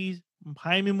Ortiz,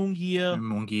 Jaime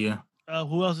Munguia.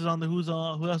 Who else is on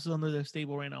their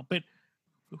stable right now? But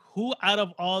who out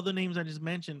of all the names I just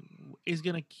mentioned is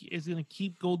gonna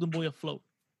keep Golden Boy afloat?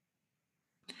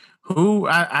 Who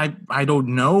I don't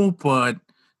know, but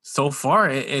so far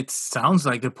it sounds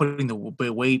like they're putting the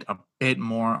weight a bit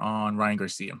more on Ryan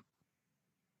Garcia.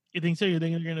 You think so? You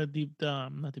think they're gonna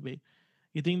not debate?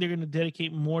 You think they're gonna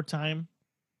dedicate more time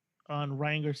on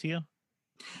Ryan Garcia?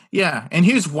 Yeah, and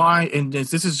here's why. And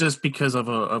this is just because of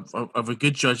a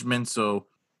good judgment. So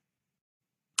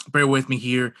bear with me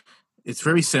here. It's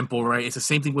very simple, right? It's the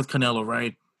same thing with Canelo,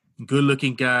 right?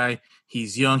 Good-looking guy.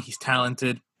 He's young. He's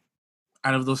talented.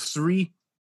 Out of those three,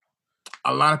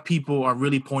 a lot of people are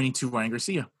really pointing to Ryan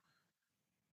Garcia.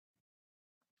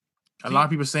 A lot of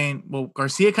people saying, well,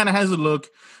 Garcia kind of has the look,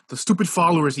 the stupid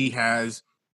followers he has.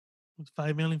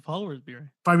 5 million followers, B-Ray.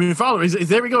 5 million followers.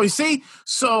 There we go. You see?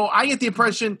 So I get the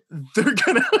impression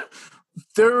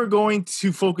they're going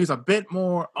to focus a bit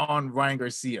more on Ryan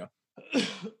Garcia.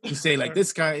 To say, like,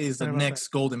 this guy is the next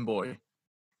Golden Boy.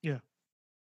 Yeah.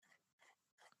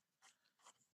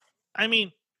 I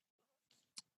mean,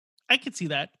 I could see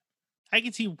that. I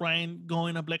could see Ryan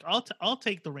going up like, I'll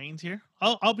take the reins here.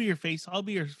 I'll be your face. I'll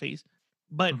be your face.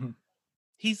 But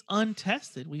he's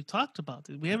untested. We've talked about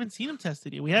it. We haven't seen him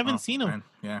tested yet. We haven't seen him. Man.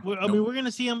 Yeah. I mean, we're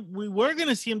gonna see him. We were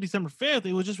gonna see him December 5th.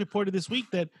 It was just reported this week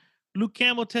that Luke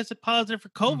Campbell tested positive for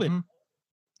COVID.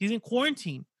 He's in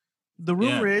quarantine. The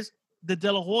rumor is that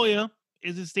De La Hoya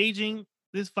is staging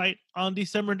this fight on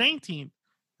December 19th.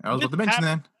 I was about to mention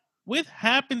that. Which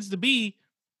happens to be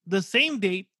the same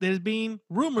date that is being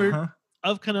rumored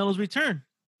of Canelo's return.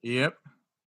 Yep.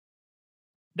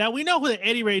 Now, we know that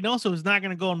Eddie Reynoso is not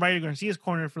going to go in Ryan Garcia's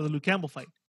corner for the Luke Campbell fight.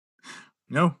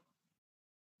 No.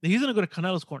 He's going to go to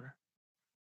Canelo's corner.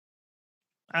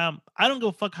 I don't give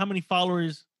a fuck how many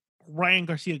followers Ryan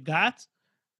Garcia got.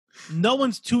 No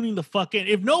one's tuning the fuck in.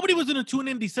 If nobody was going to tune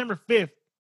in December 5th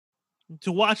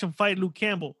to watch him fight Luke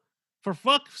Campbell,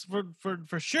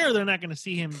 for sure they're not going to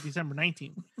see him December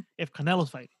 19th if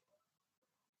Canelo's fighting.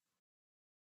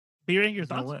 B-Ray, your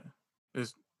thoughts?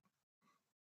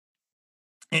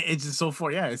 It's just so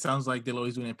far, yeah. It sounds like they're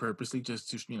always doing it purposely just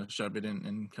to shove it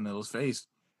in Canelo's face,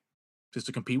 just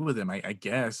to compete with him, I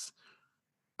guess.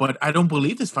 But I don't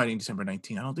believe this fighting December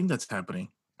 19th. I don't think that's happening.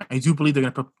 I do believe they're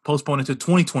going to postpone it to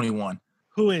 2021.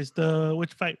 Who is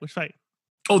which fight? Which fight?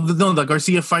 Oh, the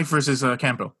Garcia fight versus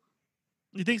Campo.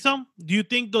 You think so? Do you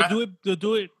think they'll do it? They'll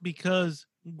do it because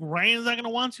Ryan's not going to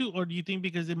want to, or do you think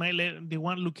because they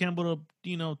want Luke Campbell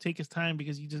to take his time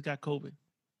because he just got COVID?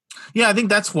 Yeah, I think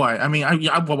that's why. I mean,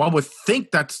 I would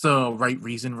think that's the right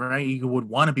reason, right? You would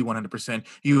want to be 100%.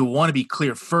 You would want to be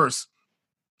clear first,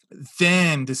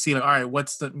 then to see, like, all right,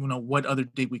 what's what other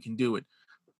date we can do it.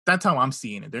 That's how I'm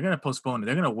seeing it. They're going to postpone it.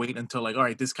 They're going to wait until, like, all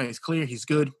right, this guy is clear. He's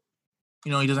good.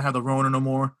 He doesn't have the Rona no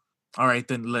more. All right,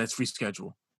 then let's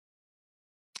reschedule.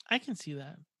 I can see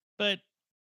that. But,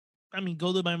 I mean,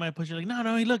 Golden Boy might push it like, no,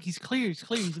 look, he's clear. He's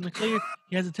clear. He's in the clear.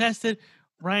 He has it tested.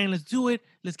 Ryan, let's do it.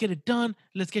 Let's get it done.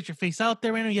 Let's get your face out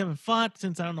there right now. You haven't fought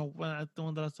since, I don't know, the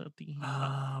one that I was thinking.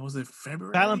 Was it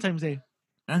February? Valentine's Day.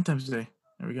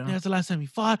 There we go. Yeah, that's the last time you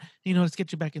fought. Let's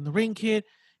get you back in the ring, kid.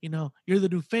 You're the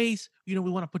new face. We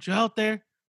want to put you out there.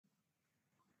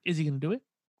 Is he going to do it?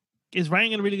 Is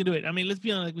Ryan really going to do it? I mean, let's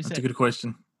be honest, like we said. That's a good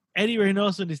question. Eddie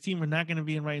Reynoso and his team are not going to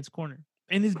be in Ryan's corner.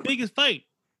 In his biggest fight,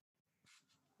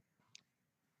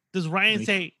 does Ryan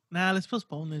say, nah, let's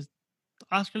postpone this?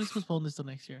 Oscar, let's postpone this till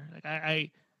next year. Like,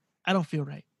 I don't feel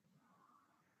right.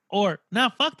 Or, nah,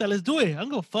 fuck that. Let's do it. I'm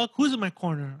going to fuck. Who's in my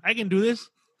corner? I can do this.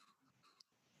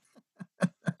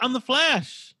 I'm the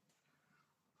Flash.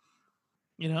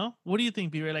 You know? What do you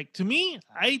think, B-Ray? Like, to me,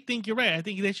 I think you're right. I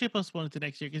think they should postpone it to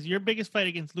next year because your biggest fight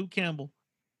against Luke Campbell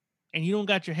and you don't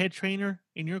got your head trainer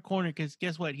in your corner because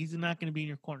guess what? He's not going to be in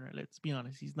your corner. Let's be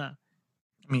honest. He's not.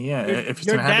 I mean, yeah, if it's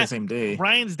going to happen the same day.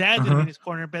 Ryan's dad's going to be in his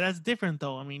corner, but that's different,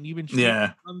 though. I mean, you've been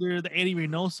training under the Eddie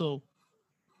Reynoso,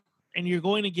 and you're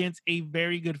going against a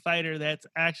very good fighter that's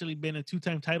actually been a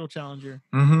 2-time title challenger.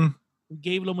 Mm-hmm. Who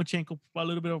gave Lomachenko a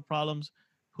little bit of problems,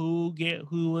 who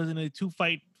was in a two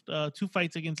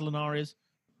fights against Linares.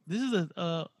 This is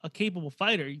a capable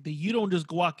fighter that you don't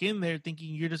just walk in there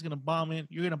thinking you're just going to bomb it.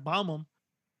 You're going to bomb him.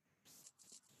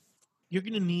 You're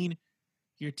going to need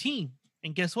your team.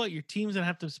 And guess what? Your team's going to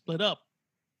have to split up.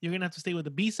 You're going to have to stay with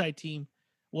the B-side team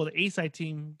while the A-side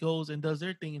team goes and does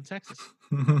their thing in Texas.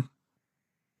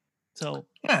 So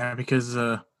yeah, because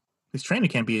his trainer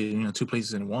can't be two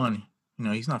places in one.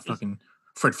 He's not fucking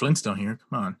Fred Flintstone here.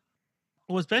 Come on.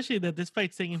 Well, especially that this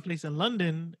fight's taking place in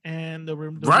London and the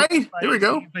right there we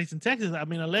go. Taking place in Texas. I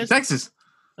mean, unless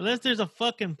there's a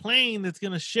fucking plane that's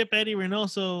gonna ship Eddie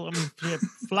Reynoso.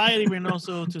 Fly Eddie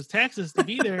Reynoso to Texas to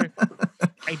be there.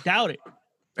 I doubt it.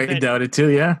 I doubt it too.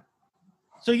 Yeah.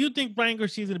 So you think Brian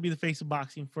Garcia's gonna be the face of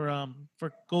boxing for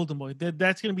Golden Boy?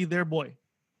 That's gonna be their boy.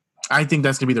 I think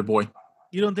that's gonna be their boy.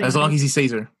 You don't think? As long as he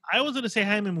stays there. I was gonna say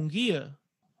Jaime Munguia.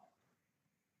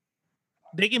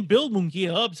 They can build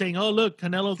Munguia up, saying, "Oh, look,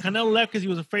 Canelo left because he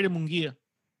was afraid of Munguia."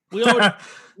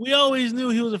 We always knew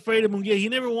he was afraid of Munguia. He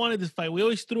never wanted this fight. We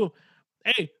always threw him.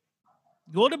 Hey,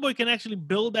 Golden Boy can actually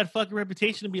build that fucking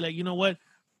reputation and be like, you know what?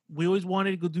 We always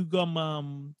wanted to go do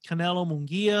Canelo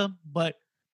Munguia, but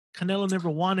Canelo never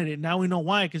wanted it. Now we know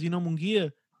why, because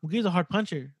Munguia's a hard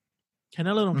puncher.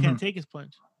 Canelo can't take his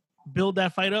punch. Build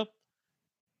that fight up.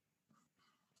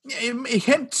 Yeah,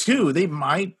 him too. They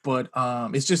might, but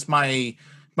it's just my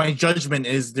judgment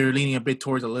is they're leaning a bit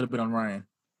towards a little bit on Ryan.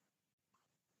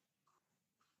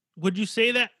 Would you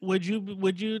say that? Would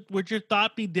your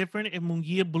thought be different if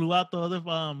Munguia blew out the other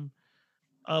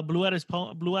blew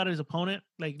out his opponent,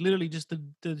 like literally just to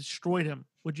destroyed him?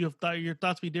 Would you have thought your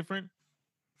thoughts be different?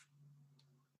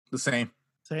 The same.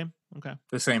 Same. Okay.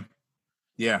 The same.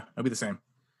 Yeah, it'll be the same.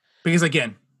 Because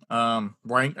again,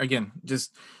 Ryan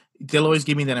just. They'll always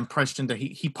give me that impression that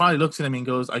he probably looks at him and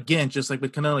goes, again, just like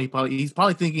with Canelo, he's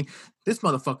probably thinking, this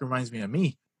motherfucker reminds me of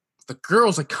me. The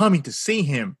girls are coming to see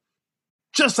him,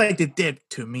 just like they did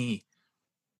to me.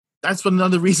 That's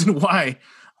another reason why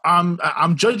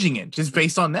I'm judging it, just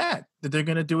based on that they're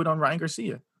gonna do it on Ryan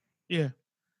Garcia. Yeah,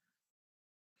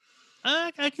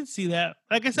 I can see that.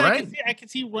 Like I said, right? I can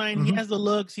see Ryan. Mm-hmm. He has the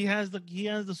looks, he has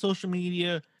the social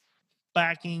media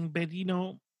backing, but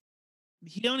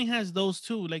he only has those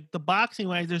two. Like the boxing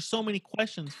wise, there's so many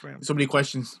questions for him. So many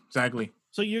questions, exactly.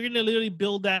 So you're gonna literally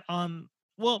build that on.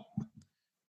 Well,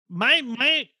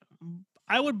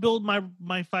 I would build my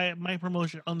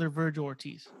promotion under Virgil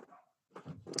Ortiz.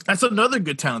 That's another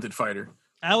good talented fighter.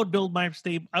 I would build my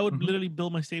stable. I would literally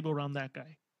build my stable around that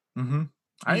guy. Mm-hmm.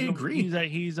 I agree.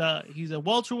 He's a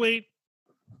welterweight.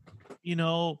 In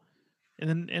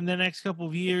the next couple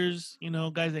of years,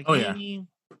 guys like Haney,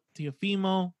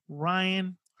 Teofimo,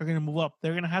 Ryan are going to move up.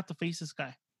 They're going to have to face this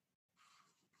guy.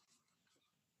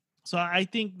 So I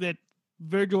think that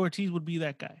Virgil Ortiz would be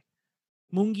that guy.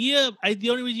 Munguia, the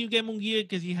only reason you get Munguia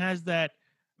because he has that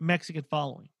Mexican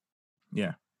following.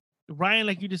 Yeah. Ryan,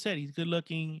 like you just said, he's good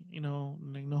looking,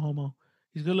 like no homo.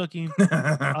 He's good looking.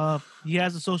 He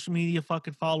has the social media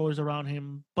fucking followers around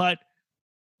him. But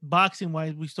boxing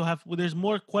wise, there's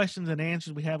more questions than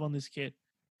answers we have on this kid.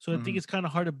 So I think it's kind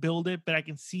of hard to build it, but I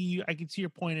can see your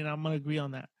point, and I'm gonna agree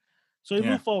on that. So we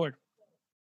move forward.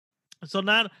 So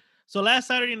last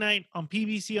Saturday night on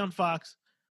PBC on Fox,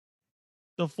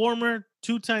 the former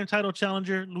 2-time title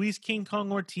challenger Luis King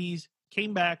Kong Ortiz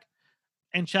came back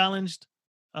and challenged.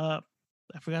 I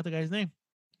forgot the guy's name.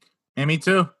 And me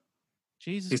too.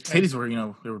 Jesus, his titties were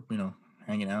they were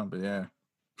hanging out, but yeah,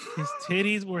 his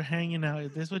titties were hanging out.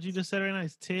 Is this what you just said right now?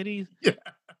 His titties. Yeah.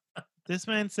 This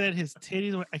man said his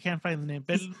titties were, I can't find the name,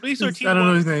 but Luis Ortiz. I don't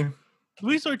know his name.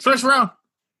 Luis Ortiz. First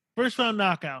round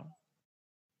knockout.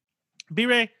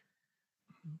 B-Ray,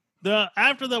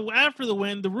 after the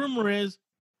win, the rumor is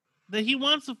that he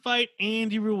wants to fight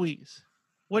Andy Ruiz.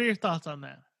 What are your thoughts on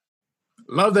that?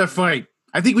 Love that fight.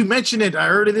 I think we mentioned it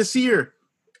earlier this year.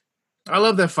 I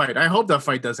love that fight. I hope that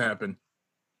fight does happen.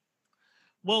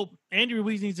 Well, Andy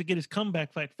Ruiz needs to get his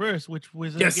comeback fight first, which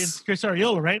was against Chris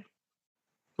Arreola, right?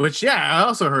 Which, I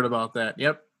also heard about that.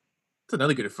 Yep. It's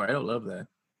another good fight. I love that.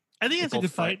 I think it's a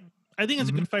good fight. I think it's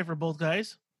a good fight for both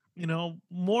guys.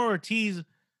 more Ortiz.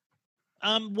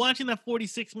 I'm watching that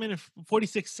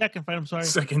 46-second fight. I'm sorry.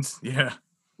 Seconds. Yeah.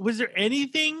 Was there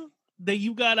anything that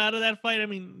you got out of that fight? I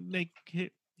mean, like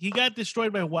he got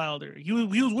destroyed by Wilder. He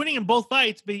was winning in both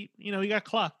fights, but he got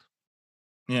clocked.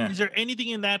 Yeah. Is there anything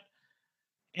in that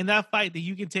fight that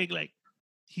you can take like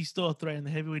he's still a threat in the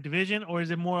heavyweight division, or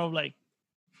is it more of like,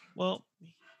 well,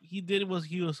 he did what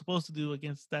he was supposed to do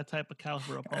against that type of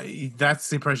caliber opponent? That's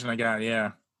the impression I got.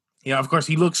 Yeah. Yeah. Of course,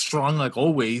 he looks strong like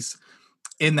always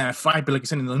in that fight, but like I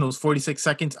said, in those 46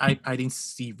 seconds, I didn't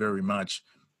see very much.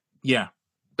 Yeah.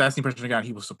 That's the impression I got.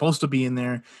 He was supposed to be in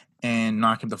there and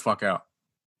knock him the fuck out.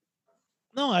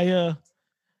 No, I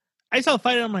saw the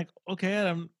fight and I'm like,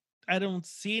 okay, I don't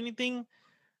see anything.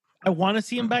 I want to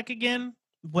see him back again.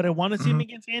 Would I want to see him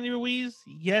against Andy Ruiz?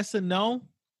 Yes and no.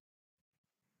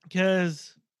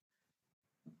 Because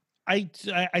I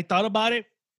thought about it.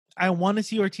 I want to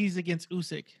see Ortiz against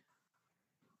Usyk.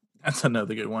 That's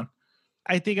another good one.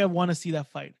 I think I want to see that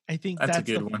fight. I think that's a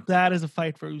good one. That is a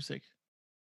fight for Usyk.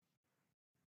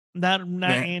 Not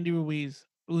Andy Ruiz.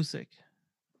 Usyk.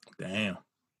 Damn.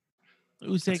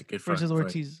 Usyk versus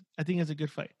Ortiz. Fight. I think it's a good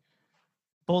fight.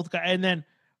 Both guys, and then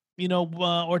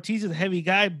Ortiz is a heavy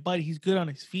guy, but he's good on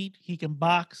his feet. He can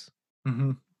box.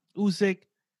 Mm-hmm. Usyk,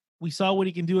 we saw what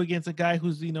he can do against a guy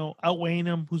who's outweighing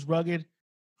him, who's rugged.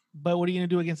 But what are you gonna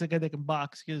do against a guy that can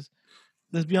box? Because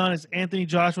let's be honest, Anthony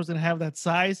Joshua's gonna have that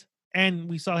size, and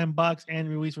we saw him box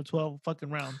Andy Ruiz for 12 fucking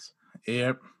rounds.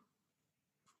 Yep.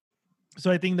 So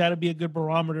I think that'd be a good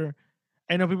barometer.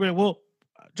 I know people are like, well,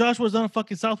 Joshua's not a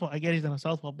fucking southpaw. I get he's not a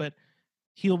southpaw, but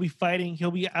he'll be fighting.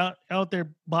 He'll be out there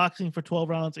boxing for 12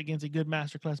 rounds against a good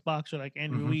masterclass boxer like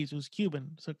Andy Ruiz, who's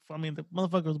Cuban. So I mean, the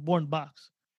motherfucker was born to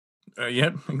box.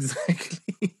 Yep,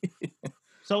 exactly.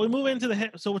 So we move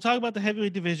into so we'll talk about the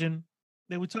heavyweight division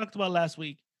that we talked about last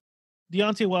week.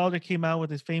 Deontay Wilder came out with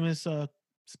his famous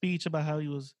speech about how he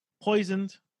was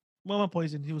poisoned. Well, not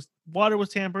poisoned. Water was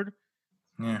tampered.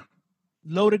 Yeah.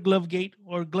 Loaded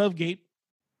Glovegate.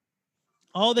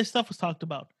 All this stuff was talked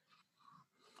about.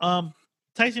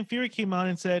 Tyson Fury came out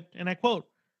and said, and I quote,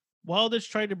 "Wilder's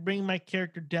tried to bring my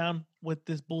character down with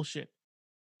this bullshit.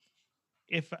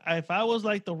 If I was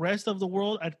like the rest of the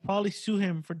world, I'd probably sue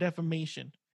him for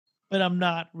defamation. But I'm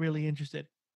not really interested.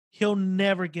 He'll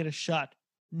never get a shot.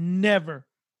 Never,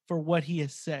 for what he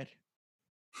has said."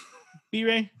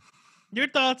 B-Ray, your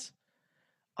thoughts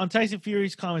on Tyson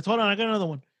Fury's comments? Hold on, I got another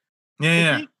one.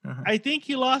 I think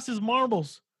he lost his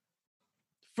marbles.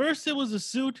 First it was a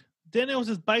suit, then it was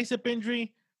his bicep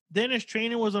injury, then his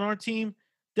trainer was on our team,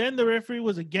 then the referee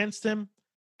was against him,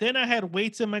 then I had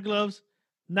weights in my gloves,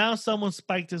 now someone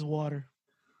spiked his water.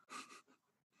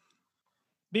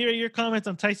 B-Ray, your comments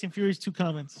on Tyson Fury's 2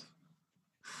 comments.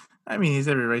 I mean, he's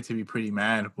every right to be pretty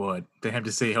mad, but they have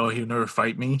to say, oh, he'll never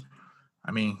fight me.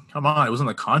 I mean, come on, it wasn't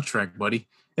the contract, buddy.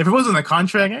 If it wasn't the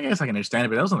contract, I guess I can understand it,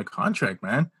 but that wasn't the contract,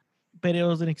 man. But it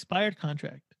was an expired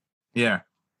contract. Yeah.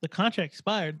 The contract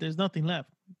expired. There's nothing left.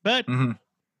 But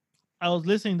I was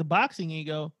listening to Boxing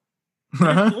Ego.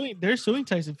 They're suing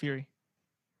Tyson Fury.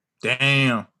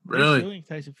 Damn. Really? They're suing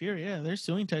Tyson Fury. Yeah, they're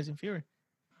suing Tyson Fury.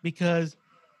 Because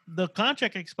the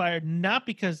contract expired not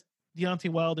because Deontay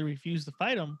Wilder refused to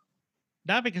fight him,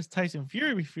 not because Tyson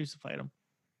Fury refused to fight him.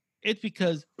 It's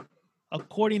because,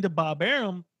 according to Bob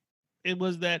Arum, it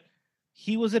was that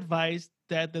he was advised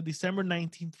that the December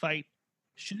 19th fight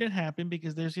shouldn't happen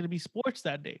because there's going to be sports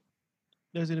that day.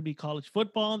 There's going to be college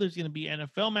football. There's going to be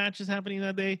NFL matches happening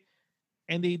that day.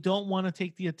 And they don't want to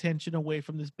take the attention away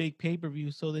from this big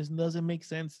pay-per-view. So this doesn't make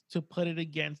sense to put it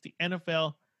against the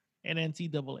NFL and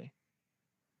NCAA.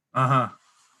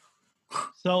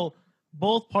 So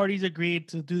both parties agreed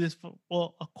to do this.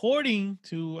 Well, according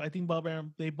to, I think, Bob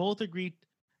Arum, they both agreed.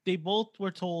 They both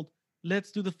were told,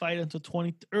 let's do the fight until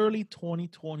early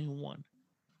 2021.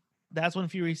 That's when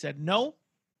Fury said no,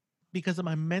 because of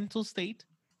my mental state,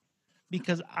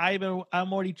 because I'm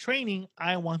already training.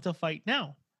 I want to fight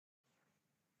now.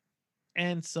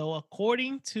 And so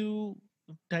according to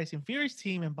Tyson Fury's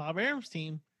team and Bob Arum's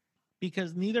team,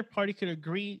 because neither party could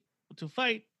agree to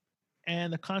fight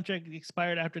and the contract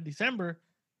expired after December,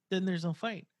 then there's no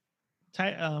fight.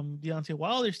 Deontay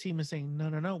Wilder's team is saying,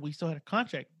 no, we still had a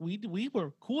contract. We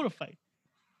were cool to fight.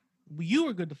 You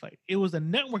were good to fight. It was the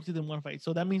network that didn't want to fight.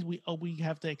 So that means we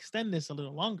have to extend this a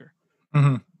little longer.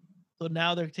 So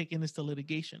now they're taking this to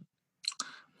litigation.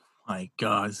 My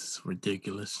God, it's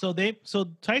ridiculous. So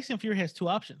Tyson Fury has 2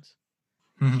 options.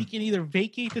 He can either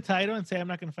vacate the title and say, I'm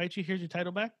not going to fight you. Here's your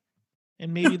title back.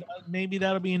 And maybe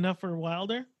that'll be enough for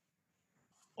Wilder.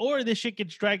 Or this shit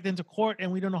gets dragged into court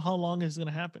and we don't know how long this is going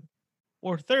to happen.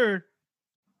 Or third,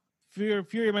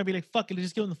 Fury might be like, fuck it, let's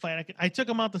just give him the fight. I took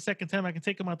him out the second time. I can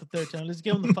take him out the third time. Let's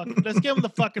give him the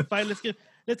fucking fight. Let's get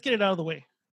it out of the way.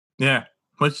 Yeah.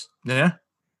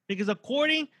 Because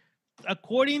according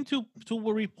to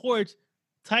reports,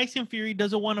 Tyson Fury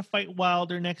doesn't want to fight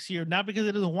Wilder next year. Not because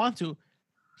he doesn't want to.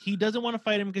 He doesn't want to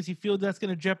fight him because he feels that's going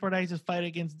to jeopardize his fight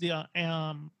against the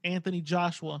Anthony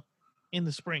Joshua in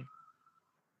the spring.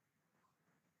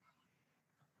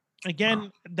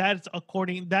 Again, that's of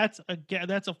course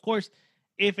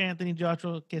if Anthony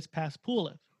Joshua gets past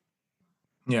Pulev.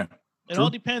 Yeah. It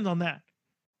all depends on that.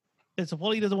 And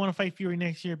supposedly he doesn't want to fight Fury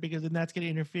next year because then that's going to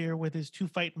interfere with his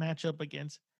 2-fight matchup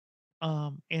against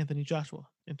Anthony Joshua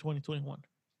in 2021.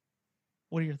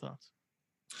 What are your thoughts?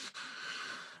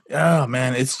 Oh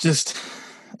man,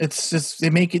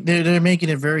 they're making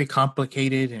it very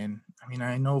complicated, and I mean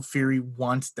I know Fury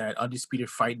wants that undisputed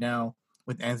fight now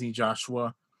with Anthony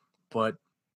Joshua, but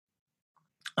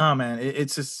oh man,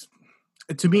 it's just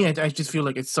to me I just feel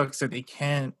like it sucks that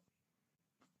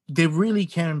they really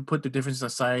can put the differences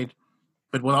aside,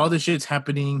 but when all this shit's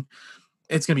happening,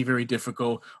 it's gonna be very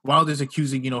difficult. Wilder's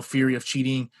accusing Fury of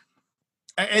cheating.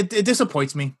 It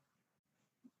disappoints me.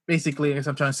 Basically, as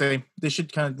I'm trying to say, this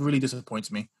shit kind of really disappoints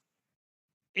me.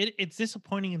 It's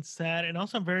disappointing and sad, and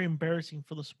also very embarrassing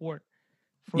for the sport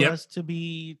for us to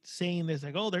be saying this,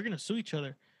 like, oh, they're gonna sue each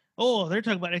other. Oh, they're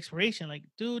talking about expiration. Like,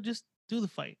 dude, just do the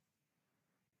fight.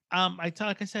 Like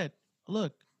I said,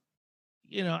 look,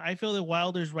 I feel that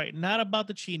Wilder's right. Not about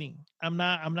the cheating. I'm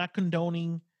not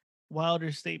condoning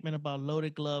Wilder's statement about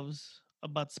loaded gloves,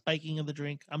 about spiking of the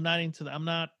drink. I'm not into that. I'm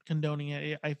not condoning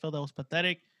it. I felt that was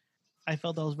pathetic. I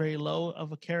felt that was very low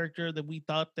of a character that we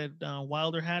thought that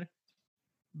Wilder had.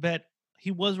 But he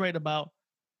was right about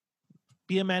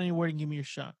be a man in your word and give me your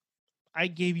shot. I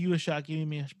gave you a shot. Give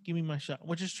me my shot,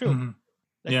 which is true. Mm-hmm.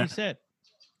 Like we said,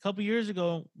 a couple years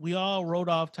ago, we all wrote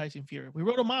off Tyson Fury. We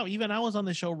wrote him off. Even I was on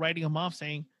the show writing him off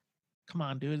saying, come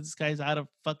on, dude, this guy's out of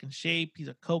fucking shape. He's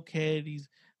a cokehead. He's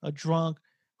a drunk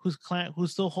who's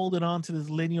still holding on to this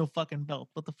lineal fucking belt.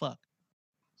 What the fuck?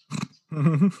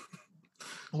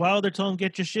 Wilder told him,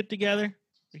 get your shit together.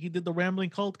 He did the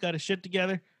rambling cult, got his shit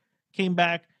together, came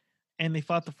back, and they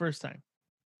fought the first time.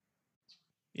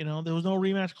 There was no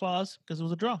rematch clause because it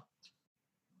was a draw.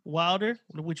 Wilder,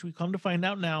 which we come to find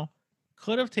out now,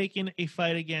 could have taken a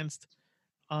fight against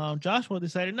Joshua,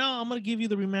 decided, no, I'm going to give you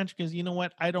the rematch because you know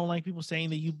what? I don't like people saying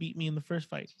that you beat me in the first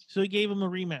fight. So he gave him a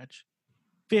rematch.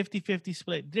 50-50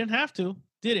 split. Didn't have to.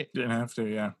 Did it. Didn't have to,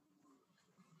 yeah.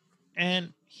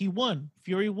 And he won.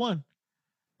 Fury won.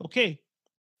 Okay.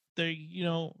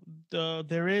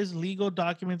 There is legal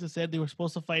documents that said they were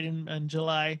supposed to fight in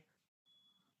July.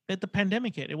 But the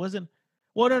pandemic hit. It wasn't...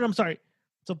 Well, no, I'm sorry.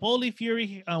 Supposedly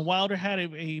Fury, Wilder had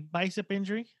a bicep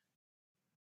injury.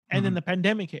 And then the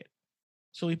pandemic hit.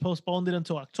 So he postponed it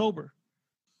until October.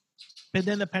 But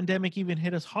then the pandemic even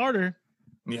hit us harder.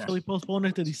 Yeah. So we postponed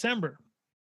it to December.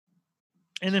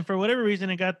 And then for whatever reason,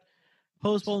 it got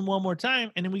postponed one more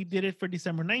time. And then we did it for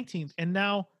December 19th. And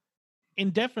now,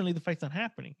 indefinitely, the fight's not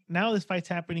happening. Now this fight's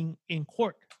happening in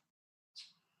court.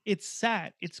 It's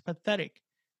sad. It's pathetic.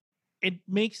 It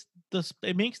makes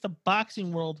the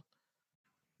boxing world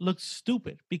look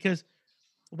stupid because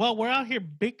while we're out here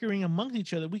bickering amongst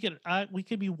each other, we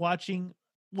could be watching.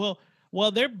 Well,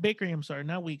 while they're bickering, I'm sorry,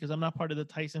 not we, because I'm not part of the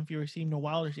Tyson Fury team, no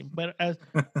Wilder team. But as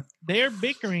they're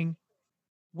bickering,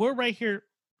 we're right here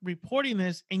reporting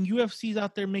this, and UFC's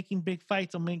out there making big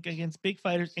fights against big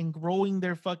fighters and growing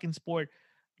their fucking sport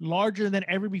larger than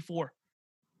ever before.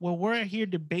 Well, we're out here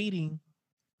debating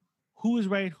who is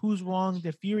right, who's wrong.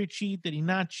 Did Fury cheat? Did he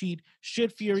not cheat?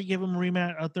 Should Fury give him a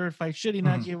rematch, a third fight? Should he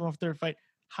not give him a third fight?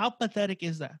 How pathetic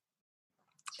is that?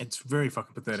 It's very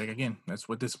fucking pathetic. Again, that's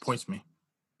what disappoints me.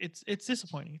 It's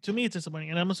disappointing. To me, it's disappointing.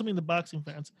 And I'm assuming the boxing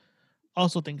fans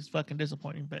also think it's fucking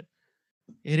disappointing. But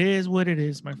it is what it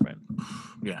is, my friend.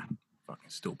 Yeah. Fucking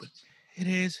stupid. It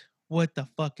is what the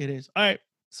fuck it is. All right.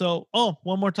 So,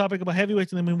 one more topic about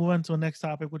heavyweights, and then we move on to the next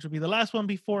topic, which will be the last one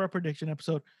before our prediction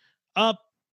episode.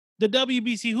 The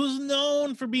WBC, who's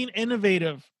known for being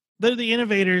innovative. They're the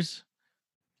innovators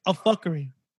of fuckery.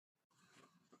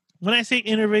 When I say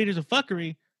innovators of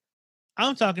fuckery,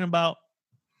 I'm talking about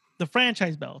the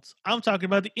franchise belts. I'm talking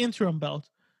about the interim belt.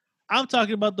 I'm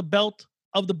talking about the belt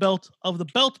of the belt of the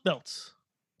belts.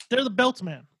 They're the belts,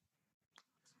 man.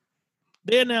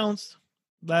 They announced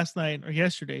last night or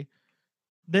yesterday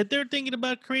that they're thinking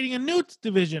about creating a new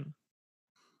division.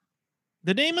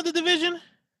 The name of the division?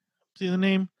 See the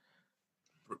name?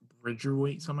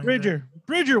 Bridgerweight, something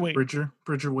Bridgerweight.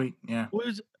 Bridgerweight, yeah.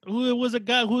 Who was a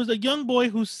guy who was a young boy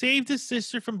who saved his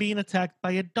sister from being attacked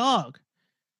by a dog.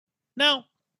 Now,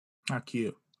 how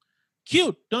cute.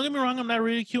 cute. Don't get me wrong. I'm not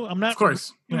ridiculing. I'm not Of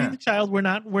course. ridiculing the child. We're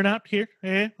not here.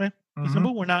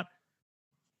 Simple. We're not.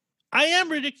 I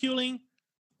am ridiculing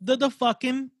the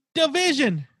fucking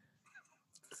division.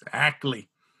 Exactly.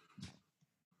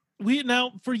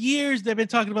 Now for years they've been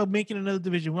talking about making another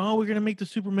division. Oh, we're gonna make the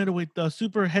super middleweight, the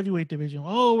super heavyweight division.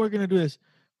 Oh, we're gonna do this.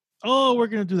 Oh, we're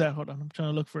gonna do that. Hold on, I'm trying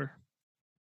to look for.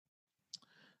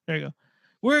 There you go.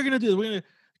 We're gonna do it.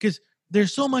 Because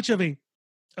there's so much of a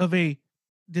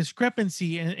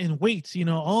discrepancy in weights. You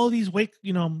know, all these weight.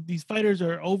 You know, these fighters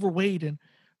are overweight, and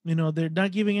you know they're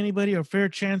not giving anybody a fair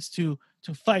chance to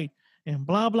fight, and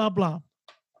blah blah blah.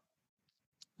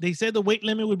 They said the weight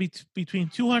limit would be between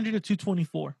 200 to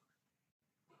 224.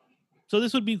 So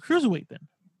this would be cruiserweight then.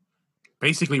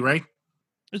 Basically, right?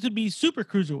 This would be super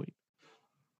cruiserweight.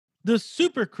 The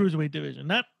super cruiserweight division,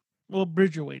 not,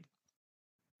 bridgerweight.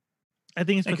 I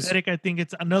think it's pathetic. I think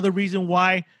it's another reason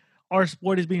why our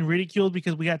sport is being ridiculed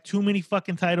because we got too many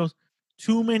fucking titles,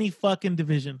 too many fucking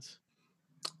divisions.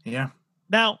 Yeah.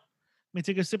 Now, let me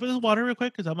take a sip of this water real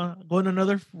quick because I'm going to go on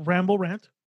another ramble rant.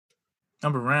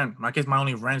 I guess my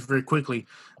only rant very quickly.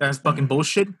 That's fucking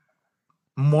bullshit.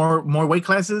 More weight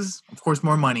classes, of course,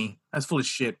 more money. That's full of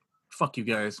shit. Fuck you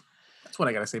guys. That's what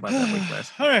I gotta say about that weight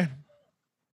class. All right.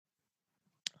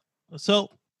 So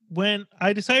when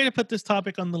I decided to put this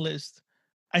topic on the list,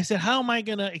 I said, how am I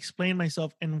gonna explain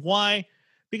myself and why?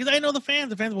 Because I know the fans.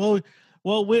 The fans, well,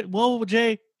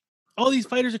 Jay, all these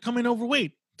fighters are coming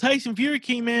overweight. Tyson Fury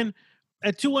came in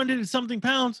at 200 and something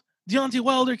pounds. Deontay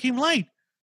Wilder came light.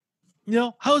 You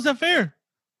know, how is that fair?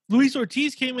 Luis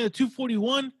Ortiz came in at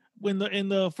 241 in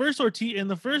the first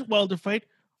Wilder fight.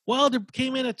 Wilder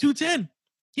came in at 210.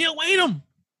 He outweighed him.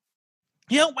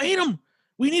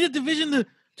 We need a division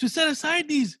to set aside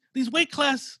these weight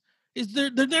class. They're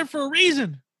there for a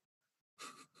reason.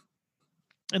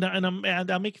 And I'm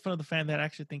making fun of the fan that I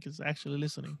actually think is actually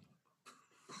listening.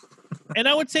 And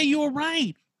I would say you were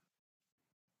right.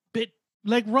 But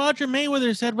like Roger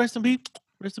Mayweather said, rest in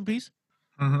peace.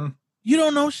 Mm-hmm. You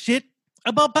don't know shit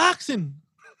about boxing.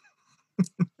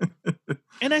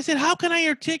 And I said, how can I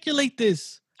articulate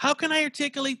this? How can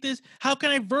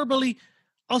I verbally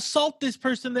assault this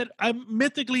person that I'm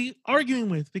mythically arguing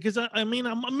with? Because I'm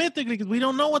mythically, because we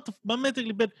don't know what I'm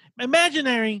mythically, but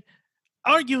imaginary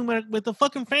arguing with the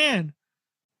fucking fan.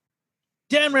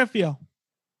 Dan Raphael.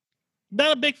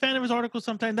 Not a big fan of his articles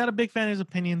sometimes, not a big fan of his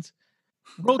opinions.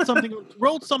 Wrote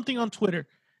something on Twitter.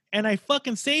 And I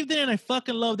fucking saved it and I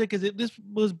fucking loved it because this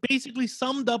was basically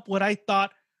summed up what I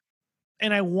thought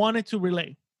and I wanted to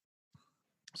relay.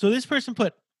 So this person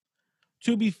put,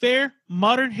 to be fair,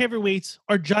 modern heavyweights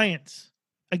are giants.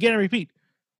 Again, I repeat,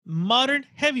 modern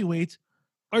heavyweights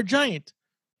are giant.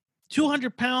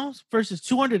 200 pounds versus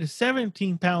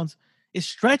 217 pounds is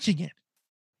stretching it.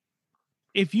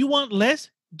 If you want less,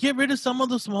 get rid of some of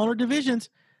the smaller divisions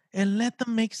and let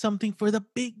them make something for the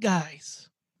big guys.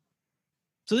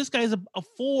 So this guy is a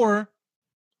for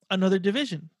another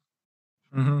division.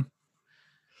 Mm-hmm.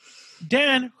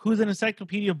 Dan, who's an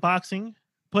encyclopedia of boxing,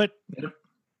 put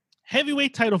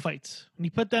heavyweight title fights. And he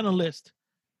put down a list.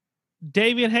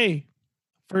 David Haye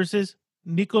versus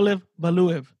Nikolaev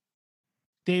Valuev.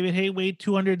 David Haye weighed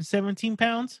 217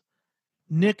 pounds.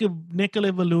 Nikolaev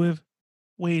Valuev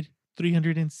weighed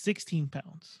 316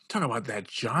 pounds. Talk about that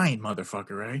giant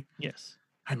motherfucker, right? Yes.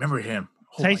 I remember him.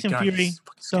 Oh Tyson Fury.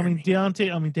 So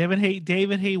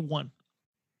David Haye won.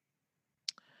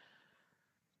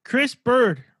 Chris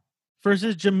Bird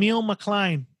versus Jameel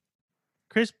McCline.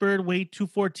 Chris Bird weighed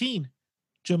 214.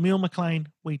 Jameel McCline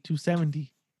weighed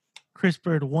 270. Chris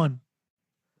Bird won.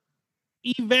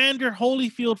 Evander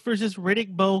Holyfield versus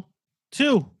Riddick Bowe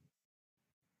 2.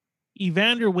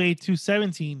 Evander weighed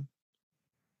 217.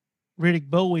 Riddick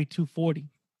Bowe weighed 240.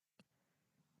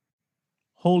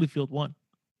 Holyfield won.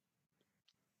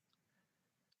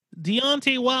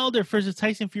 Deontay Wilder versus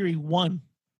Tyson Fury 1.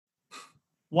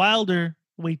 Wilder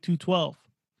weighed 212.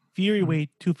 Fury weighed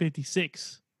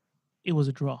 256. It was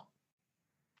a draw.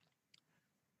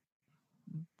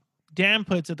 Dan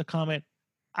puts at the comment,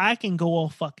 I can go all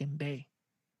fucking day.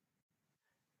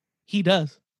 He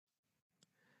does.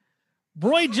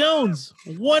 Roy Jones,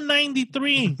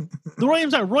 193.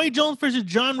 Roy Jones versus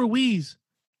John Ruiz.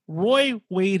 Roy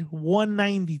weighed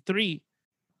 193.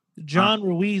 John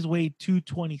Ruiz weighed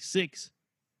 226.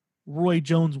 Roy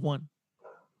Jones won.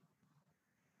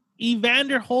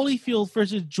 Evander Holyfield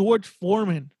versus George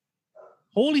Foreman.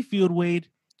 Holyfield weighed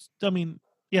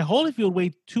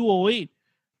 208.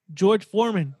 George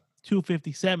Foreman,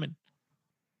 257.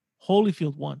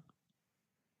 Holyfield won.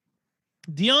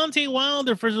 Deontay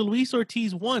Wilder versus Luis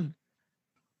Ortiz won.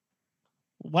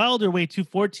 Wilder weighed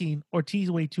 214.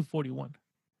 Ortiz weighed 241.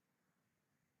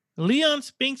 Leon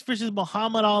Spinks versus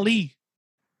Muhammad Ali.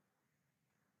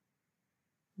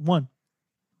 1.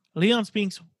 Leon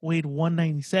Spinks weighed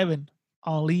 197.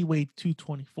 Ali weighed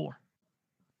 224.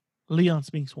 Leon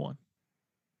Spinks won.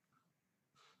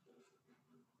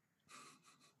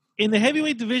 In the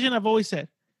heavyweight division, I've always said,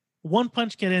 one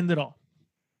punch can end it all.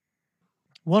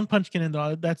 One punch can end it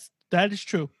all. That is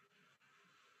true.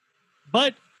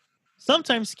 But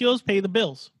sometimes skills pay the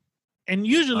bills. And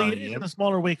usually it is in the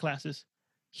smaller weight classes.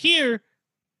 Here,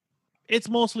 it's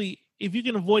mostly if you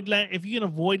can avoid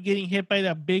getting hit by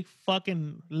that big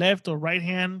fucking left or right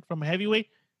hand from a heavyweight,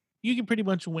 you can pretty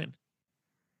much win.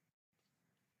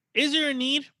 Is there a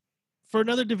need for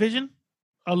another division?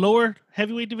 A lower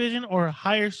heavyweight division or a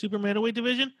higher super middleweight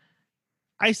division?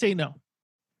 I say no.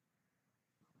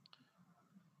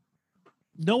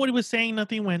 Nobody was saying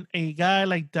nothing when a guy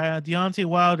like Deontay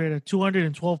Wilder at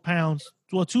 212 pounds,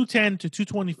 210 to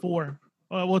 224,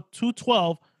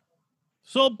 212.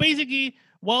 So basically,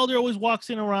 Wilder always walks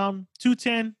in around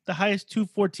 210, the highest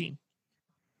 214.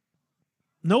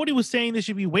 Nobody was saying there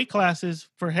should be weight classes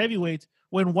for heavyweights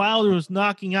when Wilder was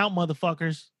knocking out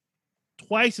motherfuckers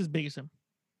twice as big as him.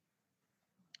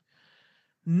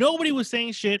 Nobody was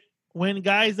saying shit when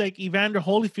guys like Evander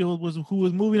Holyfield who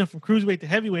was moving up from cruiserweight to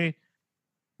heavyweight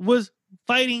was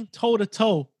fighting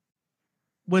toe-to-toe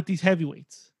with these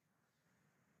heavyweights.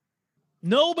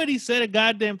 Nobody said a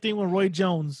goddamn thing when Roy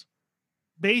Jones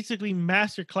basically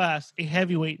masterclass a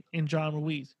heavyweight in John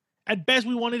Ruiz. At best,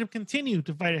 we wanted him to continue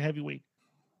to fight a heavyweight.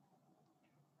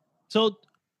 So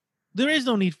there is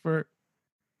no need for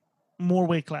more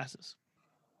weight classes.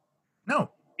 No.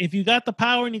 If you got the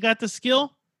power and you got the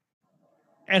skill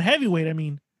at heavyweight, I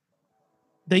mean,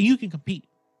 then you can compete.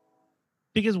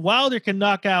 Because Wilder can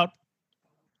knock out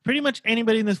pretty much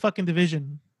anybody in this fucking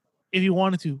division if he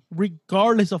wanted to,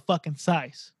 regardless of fucking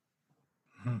size.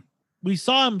 Mm-hmm. We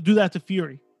saw him do that to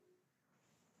Fury.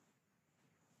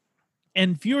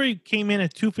 And Fury came in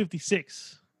at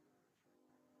 256.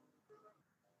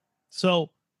 So,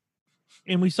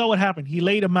 and we saw what happened. He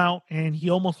laid him out and he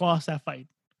almost lost that fight.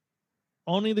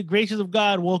 Only the graces of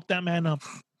God woke that man up.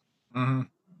 Mm-hmm.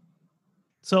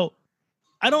 So,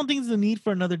 I don't think there's a need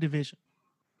for another division.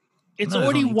 It's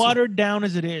already watered down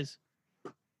as it is.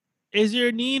 Is there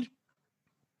a need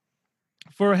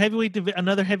for a heavyweight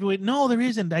another heavyweight? No, there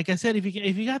isn't. Like I said, if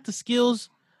you got the skills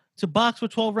to box for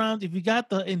 12 rounds, if you got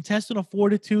the intestinal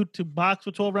fortitude to box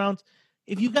for 12 rounds,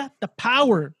 if you got the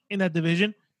power in that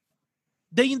division,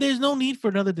 then there's no need for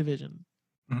another division.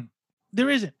 Mm-hmm.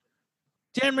 There isn't.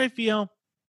 Dan Rafael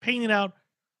painted out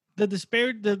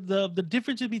the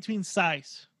differences between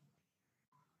size.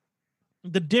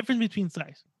 The difference between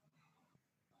size.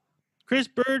 Chris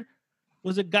Bird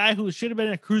was a guy who should have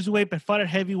been a cruiserweight but fought at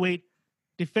heavyweight,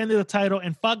 defended the title,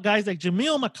 and fought guys like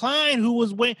Jameel McCline, who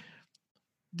was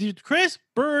Chris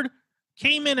Bird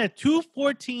came in at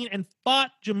 214 and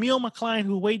fought Jameel McCline,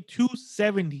 who weighed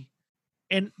 270,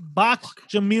 and boxed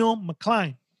Jameel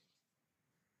McCline.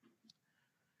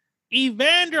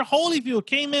 Evander Holyfield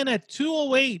came in at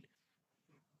 208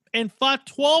 and fought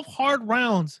 12 hard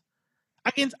rounds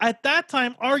against, at that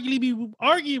time,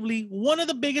 arguably one of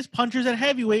the biggest punchers at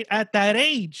heavyweight at that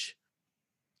age,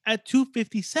 at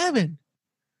 257.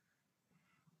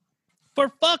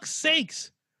 For fuck's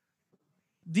sakes,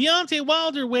 Deontay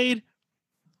Wilder weighed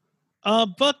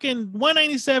fucking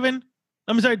 197.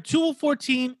 I'm sorry,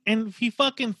 214, and he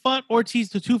fucking fought Ortiz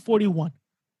to 241.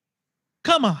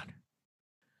 Come on.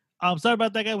 I'm sorry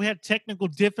about that guy. We had technical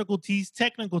difficulties,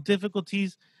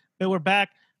 but we're back.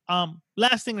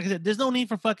 Last thing, like I said, there's no need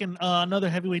for fucking another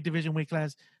heavyweight division weight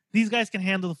class. These guys can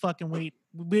handle the fucking weight.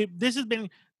 This has been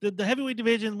the heavyweight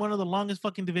division, one of the longest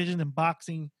fucking divisions in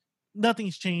boxing.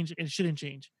 Nothing's changed. It shouldn't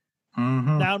change.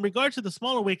 Mm-hmm. Now, in regards to the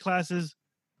smaller weight classes,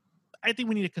 I think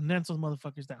we need to condense those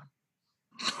motherfuckers down.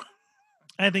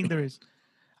 I think there is.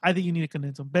 I think you need to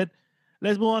condense them. But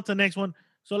let's move on to the next one.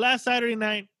 So last Saturday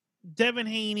night, Devin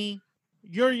Haney,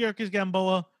 Yuriorkis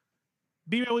Gamboa.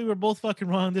 B-Ray, we were both fucking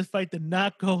wrong. This fight did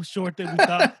not go short that we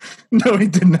thought. No,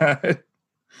 it did not.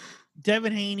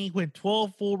 Devin Haney went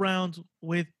 12 full rounds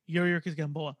with Yuriorkis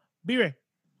Gamboa. B-Ray,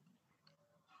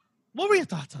 what were your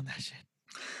thoughts on that shit?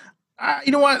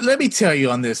 You know what? Let me tell you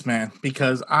on this, man,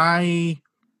 because I'm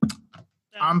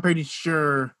pretty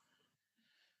sure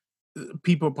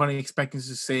people are probably expecting us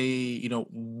to say, you know,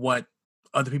 what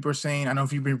other people are saying. I don't know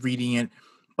if you've been reading it,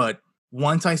 but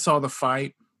once I saw the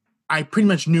fight, I pretty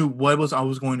much knew what I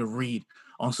was going to read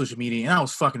on social media, and I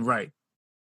was fucking right.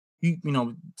 You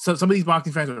know, so some of these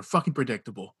boxing fans are fucking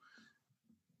predictable.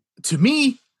 To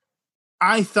me,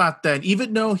 I thought that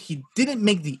even though he didn't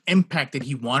make the impact that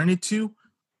he wanted it to,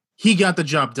 he got the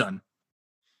job done.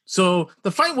 So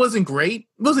the fight wasn't great.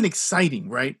 It wasn't exciting,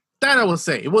 right? That I will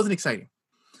say. It wasn't exciting.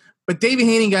 But David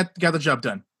Haney got the job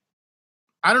done.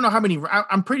 I don't know how many.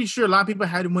 I'm pretty sure a lot of people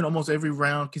had him win almost every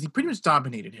round because he pretty much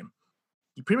dominated him.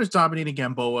 He pretty much dominated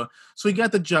Gamboa. So he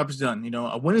got the jobs done. You know,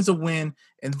 a win is a win.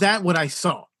 And that's what I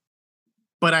saw.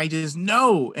 But I just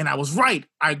know, and I was right.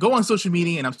 I go on social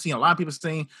media and I'm seeing a lot of people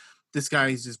saying this guy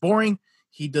is just boring.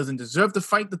 He doesn't deserve to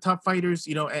fight the top fighters,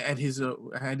 you know, at his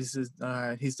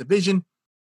division.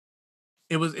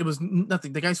 It was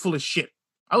nothing. The guy's full of shit.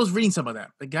 I was reading some of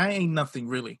that. The guy ain't nothing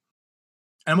really.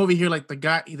 And I'm over here like the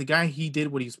guy he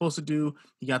did what he was supposed to do.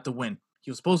 He got the win.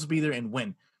 He was supposed to be there and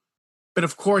win. But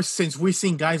of course, since we're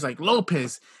seeing guys like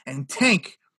Lopez and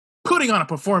Tank putting on a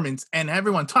performance and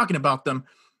everyone talking about them,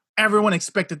 everyone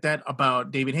expected that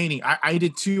about David Haney. I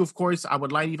did too, of course. I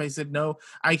would lie to you if I said no.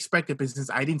 I expected, but since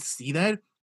I didn't see that,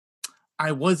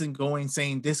 I wasn't going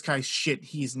saying this guy's shit.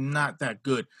 He's not that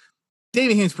good.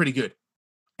 David Haney's pretty good.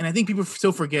 And I think people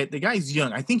still forget the guy's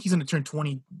young. I think he's going to turn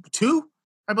 22,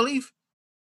 I believe,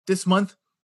 this month.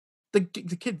 The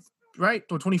kid, right?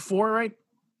 Or 24, right?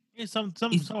 Yeah, some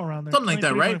around there. Something like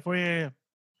that, right?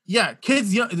 Yeah,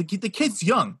 kid's young. The kid's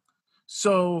young.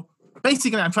 So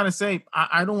basically, I'm trying to say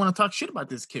I don't want to talk shit about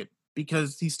this kid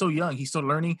because he's still young. He's still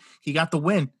learning. He got the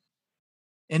win.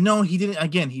 And no, he didn't.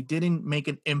 Again, he didn't make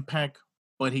an impact,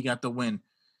 but he got the win.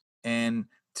 And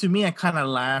to me, I kind of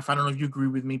laugh. I don't know if you agree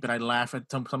with me, but I laugh at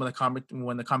some of the comment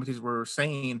when the commentators were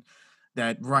saying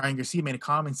that Ryan Garcia made a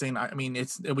comment saying, I mean,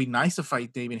 it'll be nice to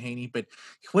fight David Haney, but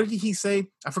what did he say?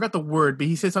 I forgot the word, but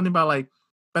he said something about like,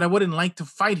 but I wouldn't like to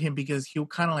fight him because he'll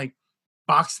kind of like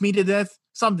box me to death,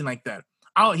 something like that.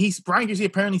 Ryan Garcia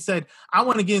apparently said, I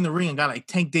want to get in the ring and got like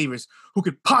Tank Davis who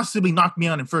could possibly knock me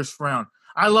out in first round.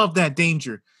 I love that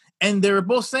danger. And they were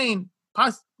both saying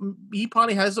he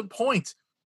probably has a point.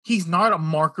 He's not a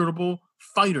marketable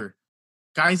fighter.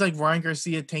 Guys like Ryan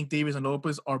Garcia, Tank Davis, and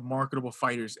Lopez are marketable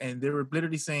fighters. And they were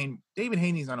literally saying, David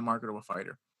Haney's not a marketable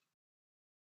fighter.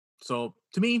 So,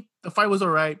 to me, the fight was all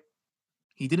right.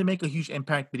 He didn't make a huge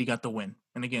impact, but he got the win.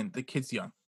 And again, the kid's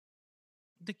young.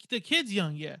 The kid's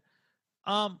young, yeah.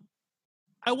 I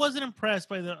wasn't impressed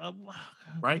by the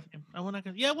right. I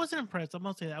wasn't impressed. I'm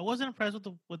gonna say that I wasn't impressed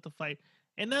with the fight,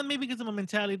 and then maybe because of my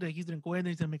mentality that he's gonna go in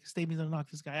there, he's gonna make a statement, he's gonna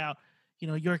knock this guy out. You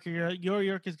know,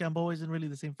 Yorkis Gamboa isn't really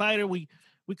the same fighter. We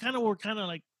were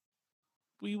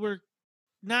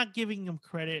not giving him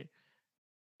credit,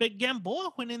 but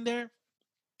Gamboa went in there,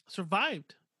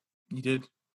 survived. He did.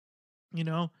 You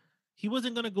know, he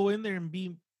wasn't gonna go in there and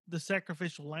be the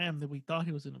sacrificial lamb that we thought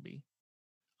he was gonna be.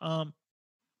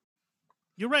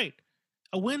 You're right.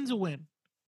 A win's a win.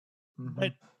 Mm-hmm.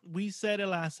 But we said it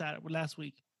last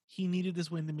week. He needed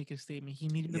this win to make a statement. He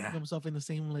needed to put himself in the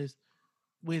same list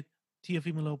with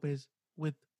Teofimo Lopez,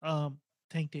 with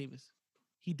Tank Davis.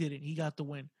 He did it. He got the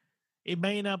win. It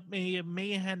may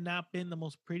have not been the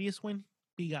most prettiest win,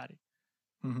 but he got it.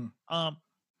 Mm-hmm.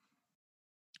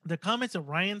 The comments that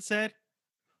Ryan said,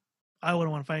 I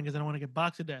wouldn't want to fight him because I don't want to get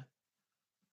boxed to death.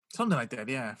 Something like that,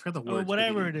 yeah. I forgot the word. Or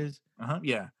whatever it is.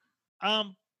 Yeah.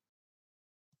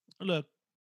 Look,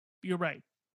 you're right.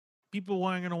 People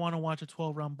aren't going to want to watch a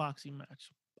 12-round boxing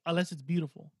match unless it's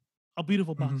beautiful. A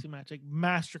beautiful boxing match, like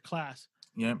master class.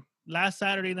 Yeah. Last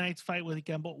Saturday night's fight with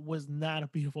Gamboa was not a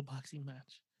beautiful boxing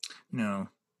match. No.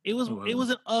 It was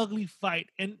an ugly fight.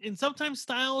 And sometimes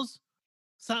styles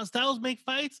make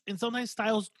fights, and sometimes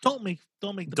styles don't make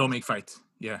fights.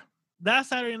 Yeah. Last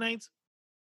Saturday night's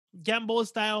Gamboa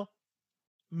style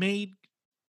made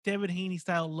David Haney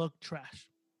style look trash.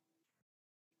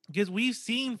 Because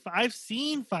I've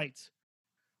seen fights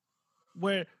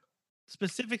where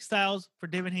specific styles for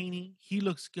David Haney, he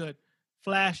looks good.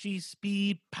 Flashy,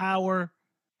 speed, power.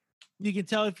 You can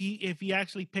tell if he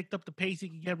actually picked up the pace, he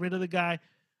can get rid of the guy.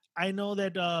 I know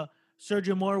that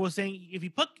Sergio Mora was saying if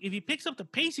he picks up the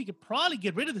pace, he could probably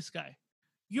get rid of this guy.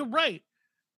 You're right.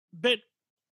 But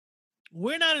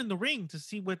we're not in the ring to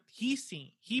see what he's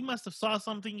seen. He must have saw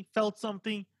something, felt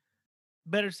something.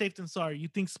 Better safe than sorry. You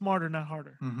think smarter, not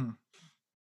harder. Mm-hmm.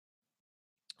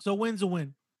 So win's a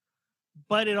win.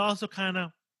 But it also kind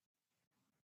of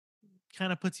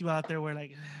puts you out there where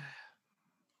like,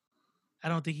 I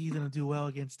don't think he's going to do well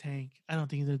against Tank. I don't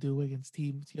think he's going to do well against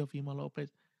Teofimo Lopez.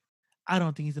 I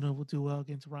don't think he's going to do well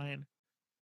against Ryan.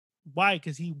 Why?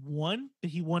 Because he won,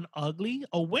 but he won ugly.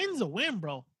 A win's a win,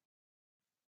 bro.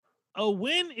 A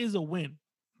win is a win.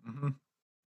 Mm-hmm.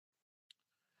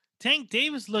 Tank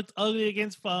Davis looked ugly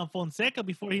against Fonseca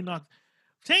before he knocked.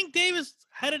 Tank Davis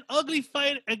had an ugly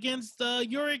fight against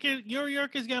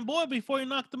Yuriorkis Gamboa before he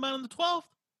knocked him out on the 12th.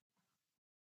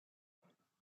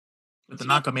 But the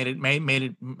knockout made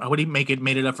it. What did he make it?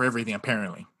 Made it up for everything.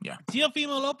 Apparently, yeah.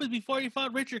 Teofimo Lopez, before he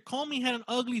fought Richard Comey, had an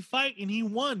ugly fight and he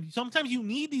won. Sometimes you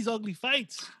need these ugly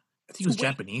fights. I think he was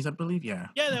Japanese, I believe. Yeah.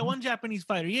 Yeah, that one Japanese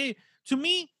fighter. Yeah, to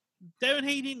me, Devin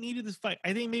Haney needed this fight.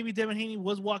 I think maybe Devin Haney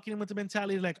was walking in with the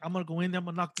mentality like, I'm gonna go in there, I'm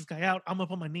gonna knock this guy out. I'm gonna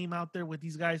put my name out there with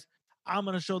these guys. I'm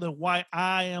gonna show them why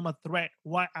I am a threat,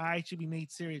 why I should be made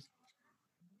serious.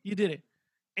 You did it.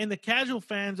 And the casual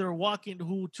fans that are walking,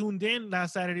 who tuned in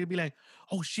last Saturday, be like,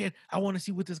 "Oh shit, I want to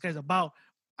see what this guy's about.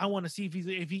 I want to see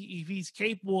if he's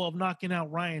capable of knocking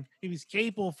out Ryan, if he's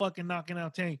capable of fucking knocking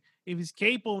out Tank, if he's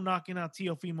capable of knocking out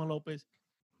Teofimo Lopez."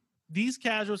 These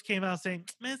casuals came out saying,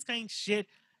 "Man, this guy ain't shit.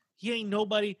 He ain't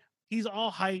nobody. He's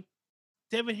all hype.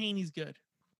 Devin Haney's good.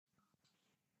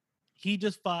 He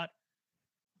just fought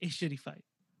a shitty fight,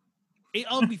 a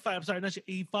ugly fight. I'm sorry, not shit.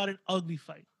 He fought an ugly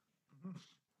fight."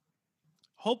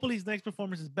 Hopefully his next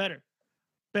performance is better.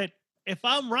 But if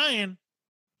I'm Ryan,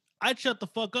 I'd shut the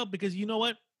fuck up because you know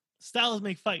what? Styles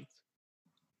make fights.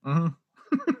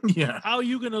 Yeah. How are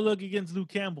you going to look against Luke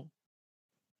Campbell?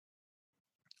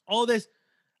 All this,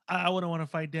 I wouldn't want to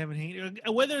fight Devin Haney.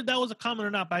 Whether that was a comment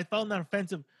or not, but I found that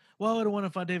offensive. Well, I don't want to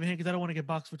fight Devin Haney because I don't want to get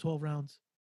boxed for 12 rounds.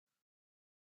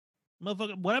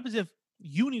 Motherfucker, what happens if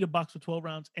you need a box for 12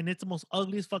 rounds and it's the most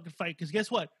ugliest fucking fight? Because guess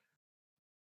what?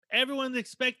 Everyone's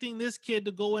expecting this kid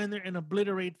to go in there and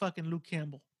obliterate fucking Luke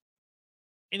Campbell.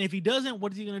 And if he doesn't,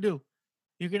 what is he going to do?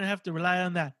 You're going to have to rely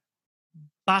on that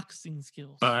boxing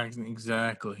skills.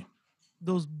 Exactly.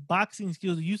 Those boxing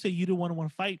skills. You say you don't want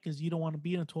to fight because you don't want to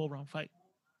be in a 12-round fight.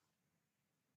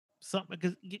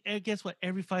 Because guess what?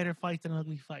 Every fighter fights an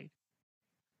ugly fight.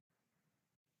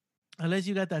 Unless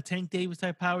you got that Tank Davis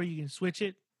type power, you can switch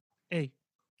it. Hey,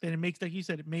 then it makes, like you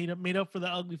said, it made up for the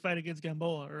ugly fight against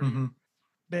Gamboa earlier.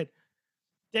 But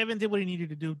Devin did what he needed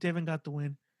to do. Devin got the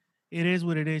win. It is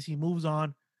what it is. He moves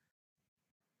on.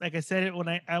 Like I said it when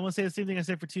I want to say the same thing I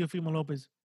said for Teofimo Lopez.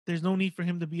 There's no need for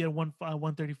him to be at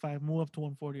 135. Move up to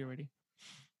 140 already.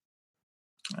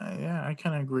 Yeah, I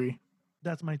kind of agree.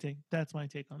 That's my take. That's my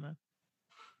take on that.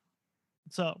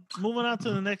 So moving on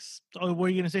to the next. Oh, were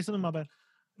you gonna say something? My bad.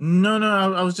 No.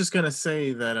 I was just gonna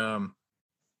say that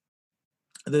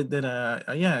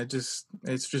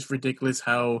it's just ridiculous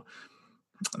how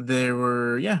they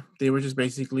were just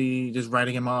basically just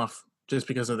writing him off just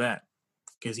because of that,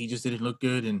 because he just didn't look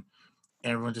good, and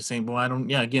everyone just saying, well, I don't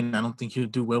think he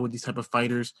would do well with these type of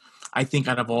fighters. I think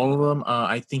out of all of them,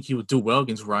 I think he would do well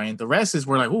against Ryan. The rest is,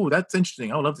 we're like, oh, that's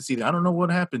interesting. I would love to see that. I don't know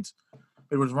what happens.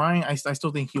 But with Ryan, I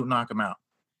still think he would knock him out,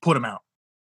 put him out.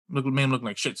 Made him look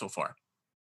like shit so far.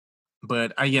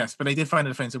 But I did find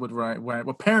it offensive with Ryan.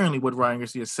 Apparently, what Ryan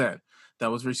Garcia said, that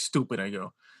was very stupid.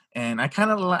 And I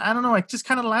kind of, I don't know, I just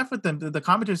kind of laugh at them. The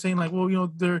commentators saying like,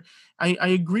 well, I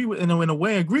agree with, in a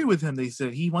way, I agree with him. They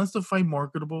said he wants to fight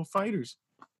marketable fighters.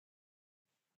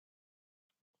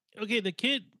 Okay, the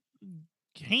kid,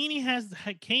 Haney has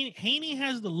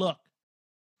the look.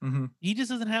 Mm-hmm. He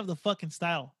just doesn't have the fucking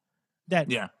style that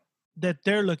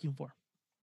they're looking for.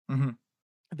 Mm-hmm.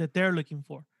 That they're looking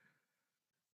for.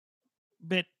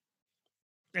 But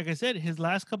like I said, his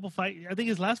last couple fights, I think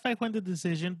his last fight went to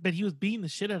decision, but he was beating the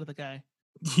shit out of the guy.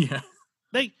 Yeah.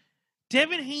 Like,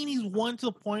 Devin Haney's won to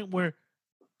the point where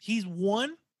he's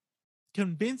won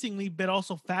convincingly, but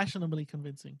also fashionably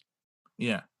convincing.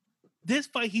 Yeah. This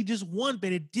fight, he just won,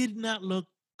 but it did not look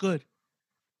good.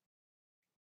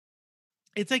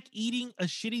 It's like eating a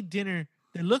shitty dinner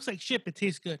that looks like shit, but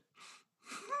tastes good.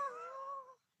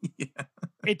 Yeah.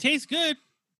 It tastes good,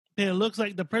 but it looks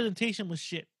like the presentation was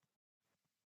shit.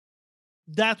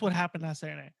 That's what happened last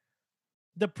Saturday night.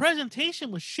 The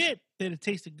presentation was shit, but it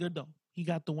tasted good though. He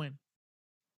got the win.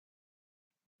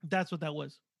 That's what that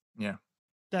was. Yeah.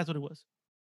 That's what it was.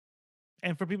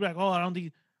 And for people like, oh, I don't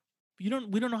think we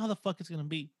don't know how the fuck it's gonna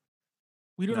be.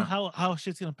 We don't know how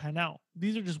shit's gonna pan out.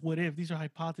 These are just what if. These are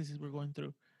hypotheses we're going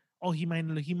through. Oh, he might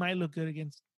look good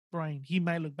against Brian. He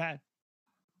might look bad.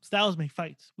 Styles make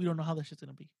fights. We don't know how that shit's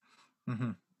gonna be.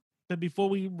 Mm-hmm. But before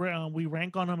we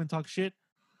rank on him and talk shit,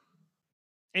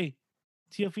 hey,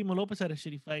 Teofimo Lopez had a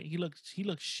shitty fight. He looks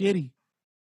shitty.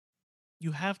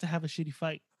 You have to have a shitty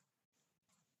fight.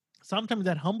 Sometimes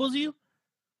that humbles you.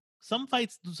 Some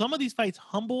of these fights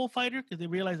humble a fighter because they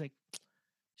realize like,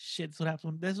 shit,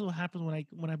 this is what happens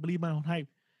when I believe my own hype.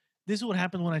 This is what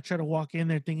happens when I try to walk in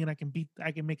there thinking I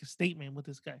can make a statement with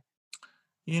this guy.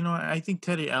 I think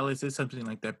Teddy Ellis did something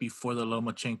like that before the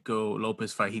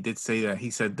Lomachenko-Lopez fight. He did say that. He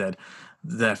said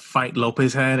that fight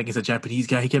Lopez had against a Japanese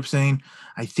guy, he kept saying,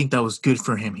 I think that was good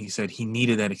for him. He said he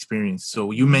needed that experience.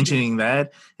 So you mentioning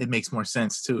that, it makes more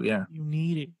sense too, yeah. You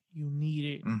need it. You need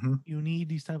it. Mm-hmm. You need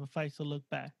these type of fights to look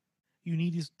back. You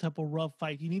need these type of rough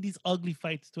fights. You need these ugly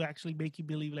fights to actually make you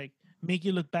believe, like, make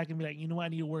you look back and be like, you know what, I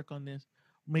need to work on this.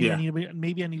 Maybe I need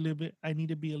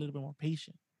to be a little bit more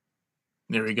patient.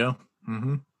 There we go.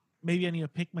 Mm-hmm. Maybe I need to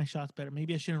pick my shots better.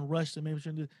 Maybe I shouldn't rush them. Maybe I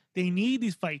shouldn't do. They need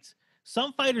these fights.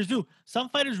 Some fighters do. Some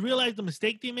fighters realize the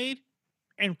mistake they made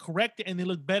and correct it, and they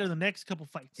look better the next couple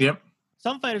fights. Yep.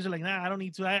 Some fighters are like, nah, I don't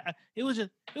need to. It was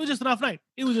just an off night.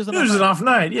 It was just an off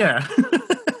night. Yeah.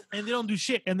 And they don't do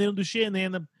shit. And they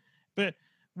end up. But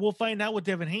we'll find out with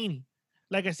Devin Haney.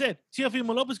 Like I said,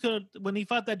 Teofimo Lopez could, when he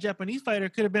fought that Japanese fighter,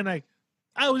 could have been like,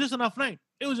 it was just an off night.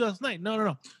 It was just a night.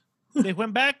 No. They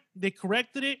went back, they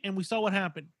corrected it, and we saw what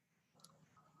happened.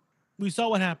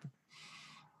 Gervonta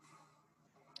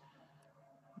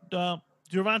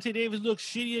Davis looked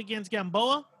shitty against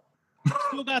Gamboa.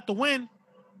 Still got the win.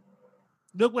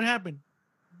 Look what happened.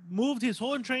 Moved his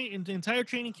whole entire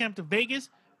training camp to Vegas.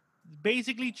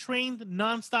 Basically trained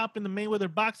nonstop in the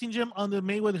Mayweather boxing gym under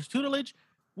Mayweather's tutelage.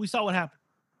 We saw what happened.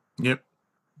 Yep.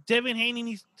 Devin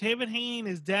Haney and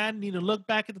his dad need to look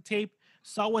back at the tape,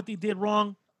 saw what they did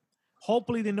wrong.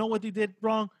 Hopefully they know what they did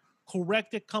wrong,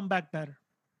 correct it, come back better.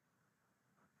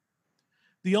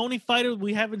 The only fighter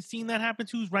we haven't seen that happen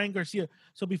to is Ryan Garcia.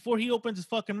 So before he opens his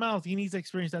fucking mouth, he needs to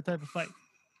experience that type of fight.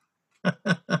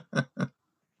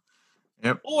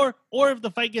 Yep. Or if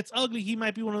the fight gets ugly, he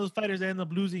might be one of those fighters that end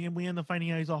up losing and we end up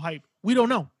finding out he's all hype. We don't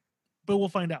know, but we'll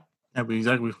find out. Yeah, but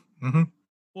exactly. Mm-hmm.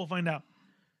 We'll find out.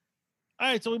 All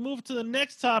right, so we move to the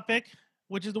next topic,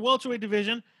 which is the welterweight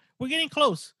division. We're getting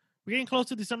close. We're getting close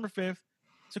to December 5th.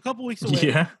 It's a couple weeks away.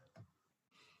 Yeah.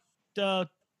 But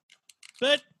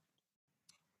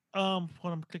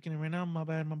what I'm clicking in right now. My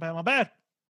bad.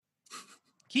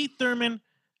 Keith Thurman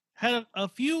had a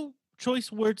few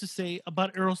choice words to say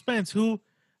about Errol Spence, who,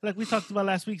 like we talked about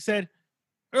last week, said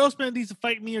Errol Spence needs to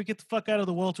fight me or get the fuck out of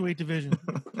the welterweight division.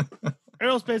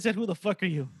 Errol Spence said, "Who the fuck are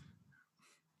you?"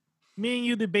 Me and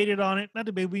you debated on it. Not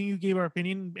debated. We gave our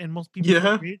opinion, and most people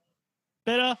agreed.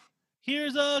 But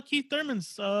here's Keith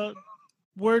Thurman's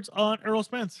words on Errol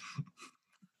Spence.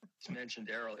 You mentioned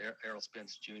Errol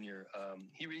Spence Jr.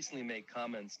 He recently made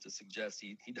comments to suggest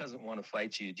he doesn't want to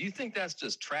fight you. Do you think that's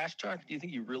just trash talk? Do you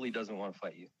think he really doesn't want to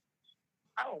fight you?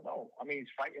 I don't know. I mean, he's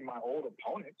fighting my old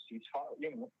opponents. He's fought, I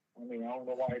don't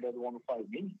know why he doesn't want to fight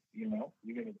me.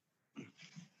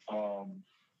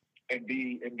 And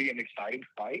be an exciting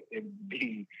fight and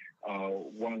be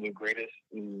one of the greatest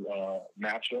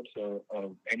matchups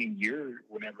of any year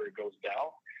whenever it goes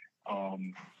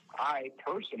down. I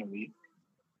personally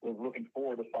was looking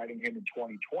forward to fighting him in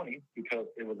 2020 because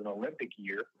it was an Olympic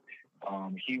year.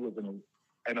 He was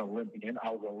an Olympian. I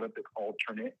was an Olympic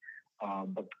alternate.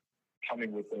 But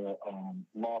coming with a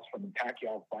loss from the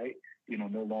Pacquiao fight,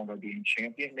 no longer being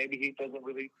champion, maybe he doesn't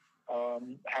really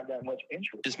have that much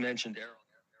interest. Just mentioned Errol.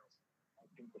 I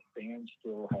think the fans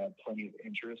still have plenty of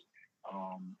interest.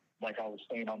 Like I was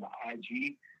saying on the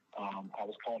IG, I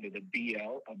was calling it a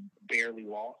BL, a barely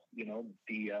lost,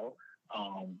 BL.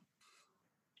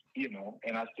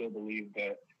 And I still believe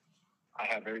that I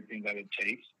have everything that it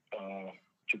takes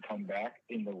to come back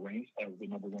in the ranks as the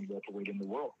number one welterweight in the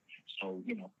world. So,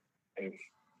 if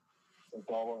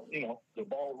all, the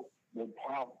ball will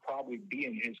probably be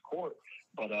in his court,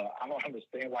 but I don't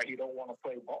understand why he don't want to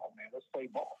play ball, man. Let's play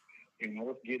ball.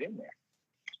 Let's get in there.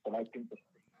 But I think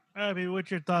I mean,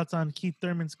 what's your thoughts on Keith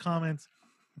Thurman's comments?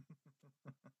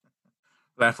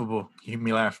 Laughable. You made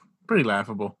me laugh. Pretty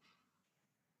laughable.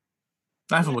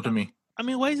 Laughable to me. I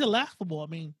mean, why is it laughable? I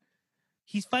mean,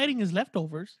 he's fighting his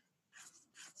leftovers.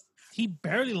 He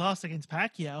barely lost against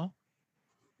Pacquiao.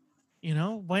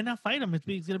 Why not fight him? It's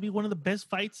going to be one of the best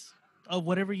fights of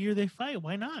whatever year they fight.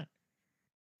 Why not?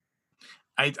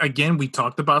 Again, we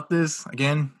talked about this.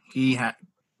 Again, he had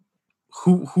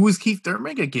who is Keith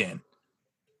Thurman again?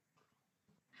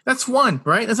 That's one,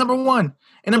 right? That's number one.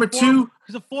 And number two,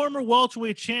 he's a former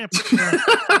welterweight champ.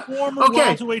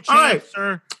 Welterweight champ,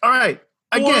 sir. All right.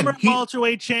 Again,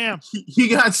 welterweight champ. He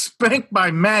got spanked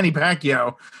by Manny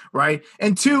Pacquiao, right?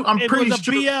 And two,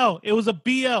 it was a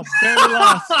BL. Barely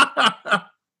lost.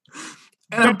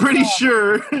 And I'm pretty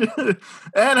sure, and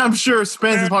I'm sure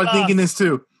Spence is probably thinking this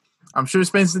too. I'm sure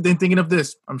Spence is thinking of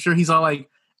this. I'm sure he's all like,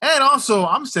 and also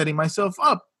I'm setting myself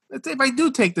up. Let's say if I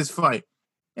do take this fight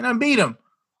and I beat him,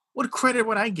 what credit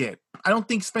would I get? I don't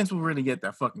think Spence will really get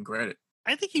that fucking credit.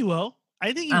 I think he will.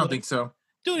 I don't think so.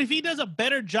 Dude, if he does a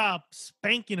better job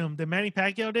spanking him than Manny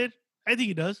Pacquiao did, I think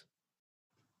he does.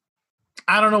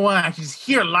 I don't know why. I just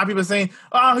hear a lot of people saying,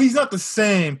 "Oh, he's not the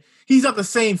same. He's not the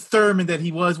same Thurman that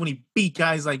he was when he beat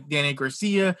guys like Danny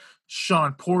Garcia,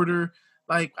 Sean Porter."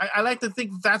 Like, I like to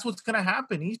think that's what's gonna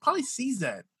happen. He probably sees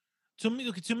that. To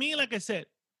me, like I said,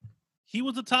 he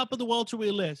was the top of the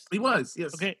welterweight list. He was,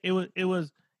 yes. Okay, it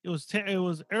was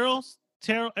Errol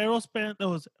Spence.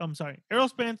 Errol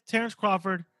Spence, Terrence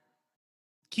Crawford,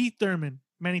 Keith Thurman,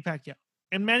 Manny Pacquiao,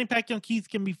 and Manny Pacquiao and Keith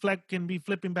can be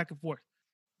flipping back and forth.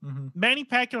 Mm-hmm. Manny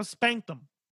Pacquiao spanked him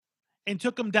and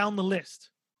took him down the list.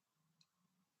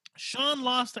 Sean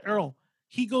lost to Errol.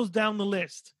 He goes down the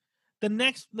list. The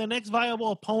next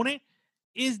viable opponent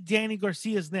is Danny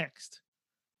Garcia's next.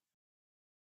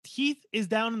 Keith is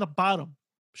down in the bottom.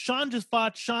 Sean just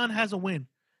fought. Sean has a win.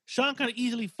 Sean kind of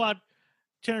easily fought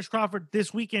Terrence Crawford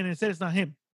this weekend and said it's not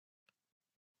him.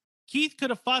 Keith could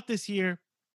have fought this year,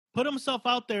 put himself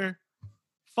out there,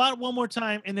 fought one more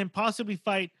time, and then possibly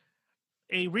fight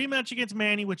a rematch against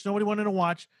Manny, which nobody wanted to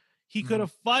watch. He could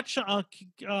have fought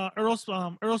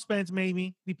Earl Spence,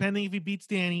 maybe, depending if he beats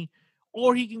Danny,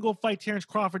 or he can go fight Terrence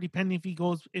Crawford, depending if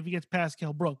he gets past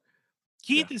Kell Brook.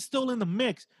 Keith is still in the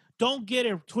mix. Don't get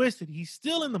it twisted. He's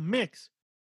still in the mix.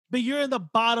 But you're in the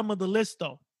bottom of the list,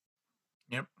 though.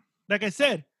 Yep. Like I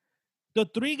said, the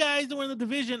three guys that were in the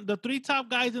division, the three top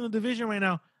guys in the division right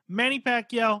now, Manny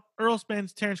Pacquiao, Earl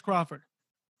Spence, Terrence Crawford.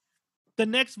 The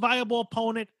next viable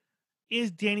opponent is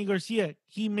Danny Garcia.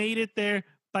 He made it there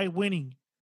by winning.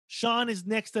 Sean is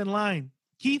next in line.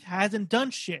 Keith hasn't done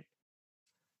shit.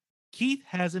 Keith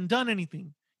hasn't done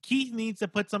anything. Keith needs to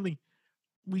put something.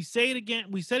 We say it again.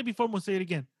 We said it before, and we'll say it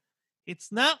again.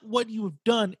 It's not what you've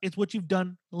done, it's what you've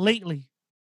done lately.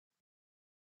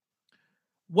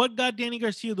 What got Danny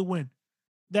Garcia the win?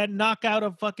 That knockout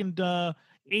of fucking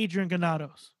Adrian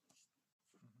Granados.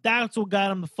 That's what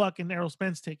got him the fucking Errol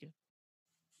Spence ticket.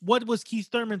 What was Keith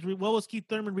Thurman's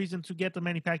reason to get the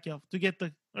Manny Pacquiao, to get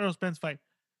the Errol Spence fight?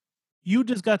 You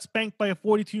just got spanked by a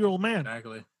 42-year-old man.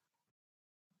 Exactly.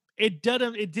 It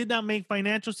did not make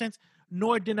financial sense,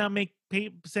 nor did not make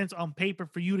sense on paper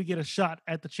for you to get a shot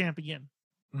at the champ again.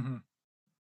 Mm-hmm.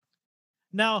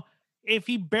 Now, if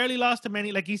he barely lost to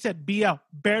Manny, like he said, BL,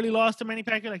 barely lost to Manny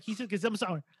Pacquiao, like he said, because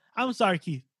I'm sorry,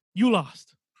 Keith, you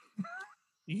lost.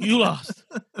 You lost.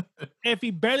 If he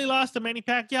barely lost to Manny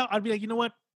Pacquiao, I'd be like, you know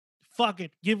what? Fuck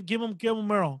it. Give him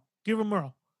Merle. Give him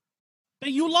Merle.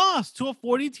 But you lost to a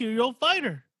 42-year-old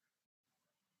fighter.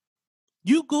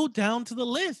 You go down to the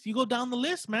list. You go down the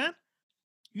list, man.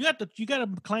 You got to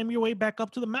climb your way back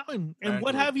up to the mountain. And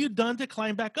what have you done to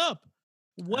climb back up?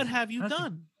 What have you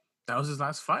done? That was his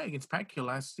last fight against Pacquiao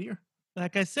last year.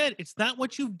 Like I said, it's not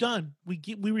what you've done.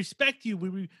 We respect you.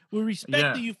 We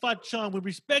respect that you fought Sean. We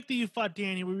respect that you fought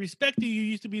Danny. We respect that you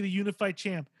used to be the unified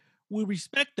champ. We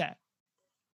respect that.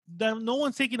 No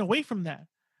one's taking away from that.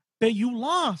 But you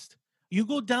lost. You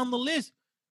go down the list.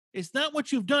 It's not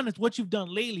what you've done. It's what you've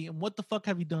done lately. And what the fuck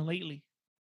have you done lately?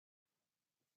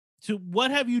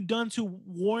 What have you done to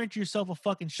warrant yourself a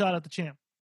fucking shot at the champ?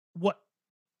 What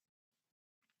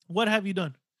have you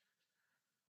done?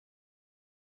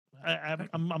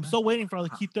 I'm still waiting for all the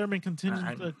Keith Thurman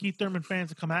Keith Thurman fans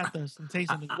to come at us and say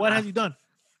something. What has he done?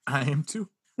 I am too.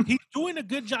 He's doing a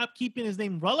good job keeping his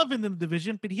name relevant in the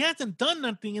division, but he hasn't done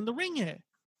nothing in the ring yet.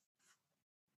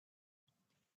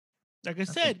 Like I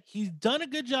said, he's done a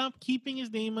good job keeping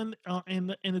his name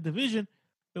in the division,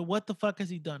 but what the fuck has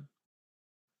he done?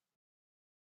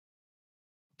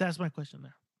 That's my question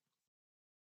there.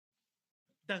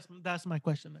 That's my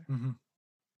question there. Mm-hmm.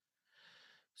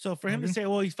 So for him to say,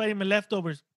 well, he's fighting my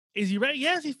leftovers. Is he right?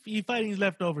 Yes, he's fighting his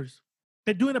leftovers.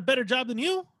 They're doing a better job than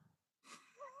you.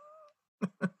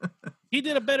 He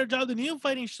did a better job than you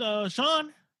fighting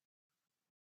Sean.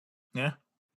 Yeah.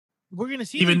 We're gonna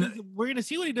see. We're gonna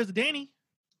see what he does to Danny.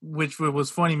 Which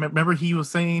was funny. Remember, he was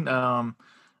saying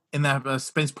in that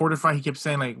Spence Porter fight, he kept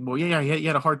saying like, "Well, yeah, he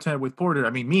had a hard time with Porter."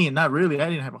 I mean, not really. I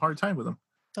didn't have a hard time with him.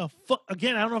 Oh fuck!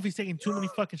 Again, I don't know if he's taking too many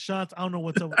fucking shots. I don't know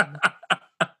what's up with him.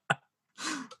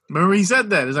 Remember, he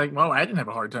said that. It's like, well, I didn't have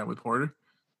a hard time with Porter.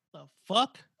 The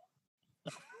fuck?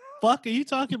 The fuck are you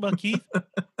talking about, Keith?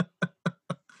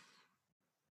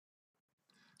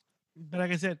 But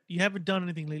like I said, you haven't done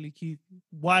anything lately, Keith.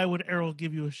 Why would Errol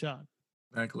give you a shot?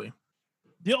 Exactly.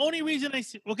 The only reason I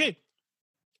see, okay,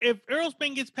 if Errol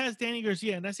Spence gets past Danny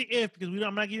Garcia, and I say if because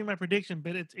I'm not giving my prediction,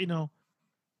 but it's the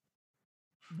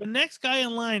next guy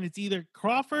in line, it's either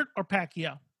Crawford or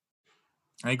Pacquiao.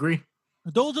 I agree.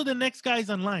 Those are the next guys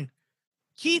in line.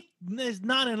 Keith is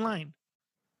not in line.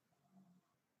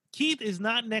 Keith is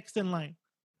not next in line.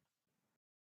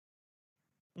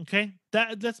 Okay,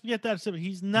 let's get that simple.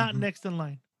 He's not next in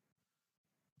line.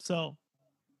 So,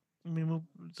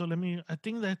 let me. I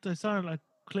think that I saw a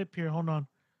clip here. Hold on.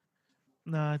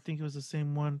 No, I think it was the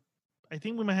same one. I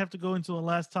think we might have to go into the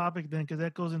last topic then, because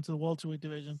that goes into the welterweight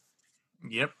division.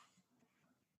 Yep.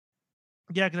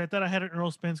 Yeah, because I thought I had an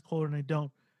Earl Spence quote and I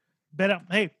don't. But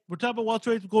hey, we're talking about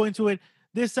welterweights. We'll go into it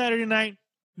this Saturday night.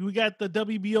 We got the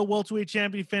WBO welterweight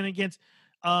champion defending against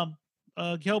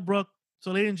Kell Brook.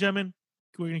 So, ladies and gentlemen,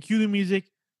 we're gonna cue the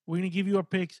music. We're gonna give you our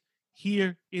picks.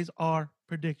 Here is our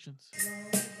predictions.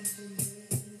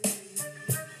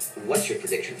 What's your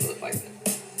prediction for the fight then?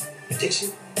 Prediction?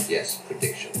 Yes,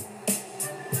 prediction.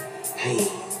 Pain.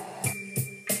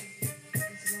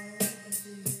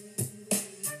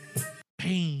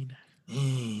 Pain.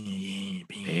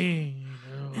 Pain.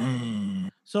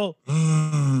 Mm. So,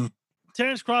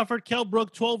 Terrence Crawford, Kell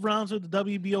Brook, 12 rounds of the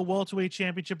WBO welterweight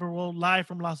championship are live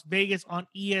from Las Vegas on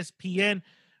ESPN.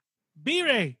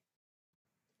 B-Ray,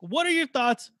 what are your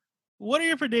thoughts? What are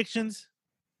your predictions?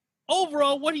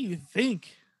 Overall, what do you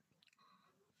think?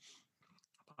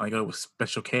 I go with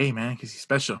Special K, man, because he's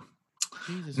special.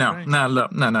 Jesus No, Christ.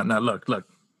 look.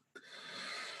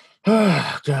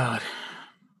 Oh, God.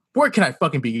 Where can I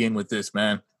fucking begin with this,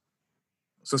 man?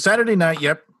 So Saturday night,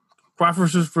 yep. Crawford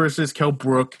versus Kell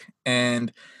Brook.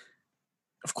 And,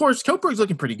 of course, Kell Brook's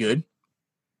looking pretty good.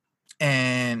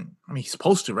 And, I mean, he's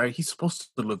supposed to, right? He's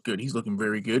supposed to look good. He's looking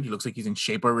very good. He looks like he's in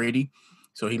shape already.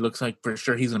 So he looks like, for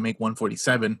sure, he's going to make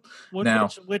 147.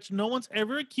 Which no one's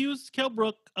ever accused Kell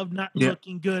Brook of not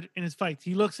looking good in his fights.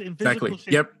 He looks in physical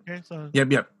shape. Yep. Okay, so.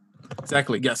 Yep.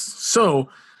 Exactly, yes. So,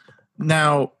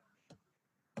 now,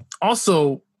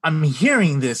 also, I'm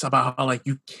hearing this about how, like,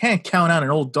 you can't count out an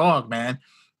old dog, man.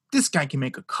 This guy can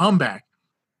make a comeback.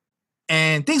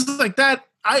 And things like that,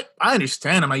 I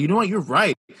understand. I'm like, you know what? You're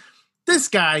right. This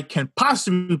guy can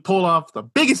possibly pull off the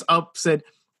biggest upset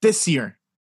this year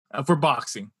for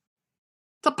boxing.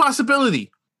 It's a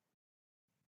possibility.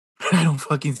 But I don't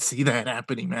fucking see that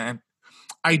happening, man.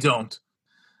 I don't.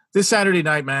 This Saturday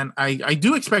night, man, I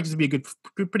do expect it to be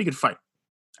a pretty good fight.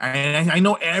 And I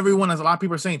know everyone, as a lot of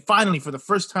people are saying, finally, for the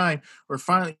first time,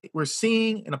 we're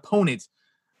seeing an opponent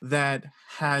that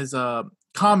has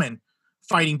common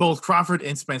fighting both Crawford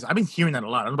and Spence. I've been hearing that a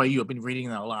lot. I don't know about you. I've been reading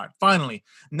that a lot. Finally,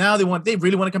 now they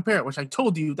really want to compare it, which I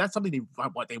told you that's something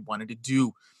what they wanted to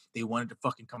do. They wanted to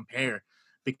fucking compare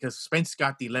because Spence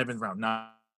got the 11th round.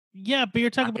 Yeah, but you're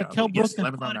talking about Kell Brook.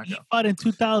 He fought in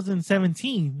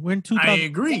 2017. We're in 2020. I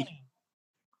agree.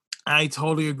 I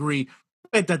totally agree.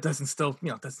 But that doesn't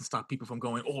stop people from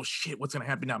going, oh shit, what's gonna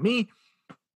happen now?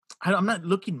 I'm not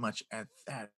looking much at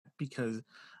that because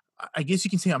I guess you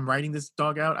can say I'm writing this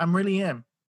dog out. I really am.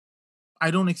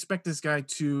 I don't expect this guy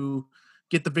to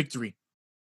get the victory.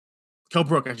 Kell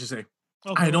Brook, I should say.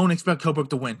 Okay. I don't expect Kell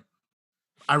Brook to win.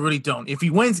 I really don't. If he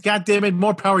wins, goddammit,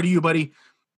 more power to you, buddy.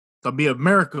 That'll be a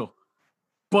miracle.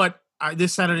 But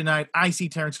this Saturday night, I see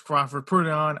Terrence Crawford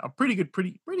putting on a pretty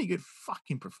good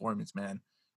fucking performance, man.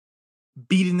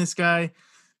 Beating this guy.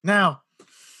 Now,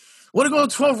 want to go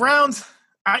 12 rounds?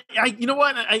 You know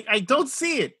what? I don't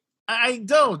see it. I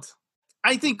don't.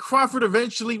 I think Crawford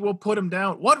eventually will put him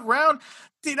down. What round?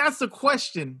 See, that's the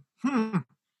question. Now,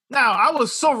 I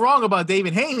was so wrong about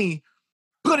David Haney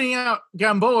putting out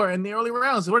Gamboa in the early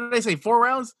rounds. What did they say? 4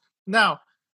 rounds? Now,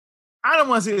 I don't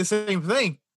want to say the same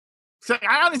thing. So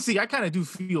I kind of do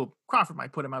feel Crawford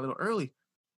might put him out a little early.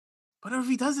 But what if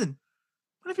he doesn't?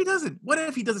 What if he doesn't? What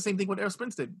if he does the same thing what Errol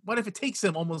Spence did? What if it takes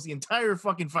him almost the entire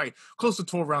fucking fight, close to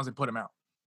 12 rounds, and put him out?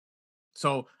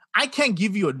 So I can't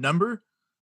give you a number.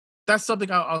 That's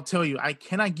something I'll tell you. I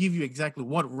cannot give you exactly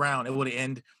what round it would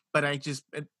end, but I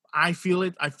feel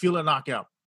it. I feel a knockout.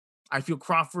 I feel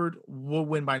Crawford will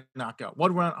win by knockout.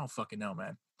 What round? I don't fucking know,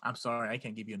 man. I'm sorry. I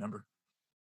can't give you a number.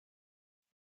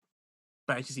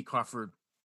 But I just see Crawford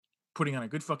putting on a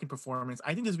good fucking performance.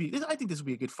 I think this will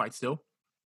be a good fight still.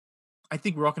 I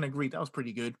think we're all going to agree that was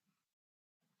pretty good.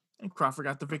 And Crawford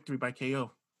got the victory by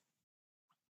KO.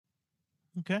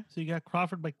 Okay, so you got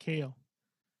Crawford by KO.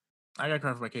 I got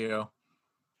Crawford by KO.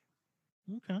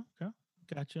 Okay.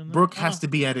 Gotcha. Brook has to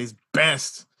be at his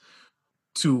best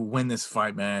to win this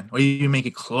fight, man. Or you make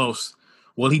it close.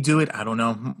 Will he do it? I don't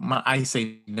know. I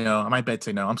say no. My bet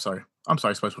say no. I'm sorry,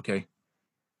 Special K.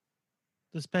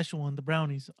 The special one, the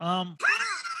brownies. The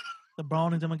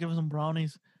brownies. I'm gonna give him some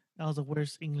brownies. That was the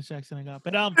worst English accent I got.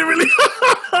 But really?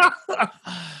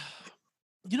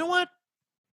 You know what?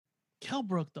 Kell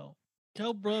Brook though.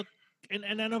 Kell Brook,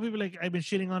 and I know people like I've been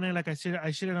shitting on it. Like I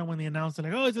shitted on when they announced it.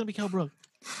 Like, oh, it's gonna be Kell Brook.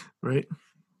 Right.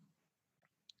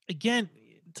 Again,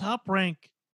 Top Rank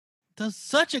does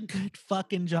such a good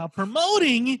fucking job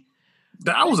promoting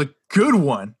That was a good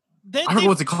one. Then I forgot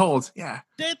what's it called. Yeah.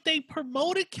 That they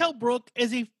promoted Kell Brook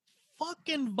as a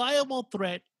fucking viable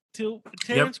threat to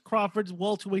Terrence Crawford's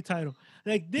welterweight title.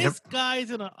 Like, this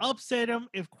guy's gonna upset him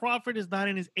if Crawford is not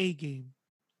in his A game.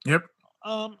 Yep.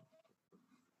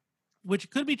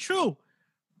 Which could be true,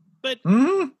 but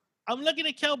I'm looking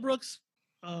at Kell Brook's.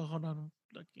 Hold on, I'm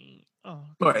looking.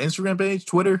 What, Instagram page,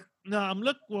 Twitter? No, on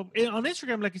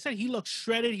Instagram. Like I said, he looks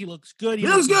shredded. He looks good. He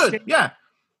looks good. Yeah,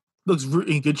 looks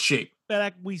in good shape. But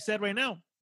like we said right now,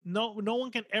 no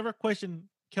one can ever question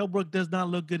Kell Brook does not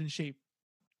look good in shape.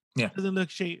 Yeah,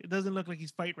 it doesn't look like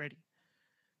he's fight ready.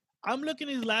 I'm looking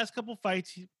at his last couple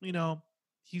fights.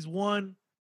 He's won.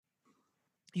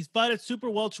 He's fought at super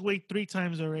welterweight 3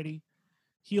 times already.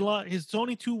 He lost his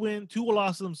only 2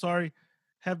 losses. I'm sorry,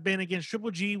 have been against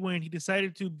Triple G when he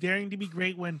decided to daring to be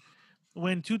great. When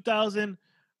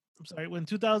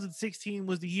 2016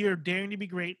 was the year of daring to be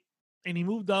great, and he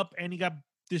moved up and he got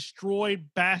destroyed,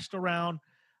 bashed around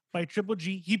by Triple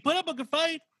G. He put up a good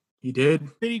fight. He did.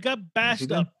 But he got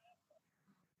bashed up.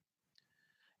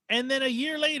 And then a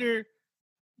year later,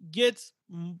 gets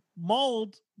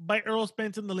mauled by Errol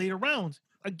Spence in the later rounds.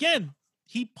 Again,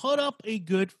 he put up a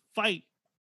good fight.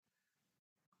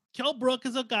 Kell Brook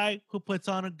is a guy who puts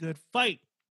on a good fight.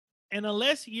 And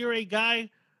unless you're a guy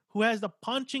who has the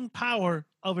punching power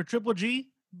of a Triple G,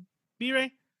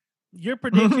 B-Ray, your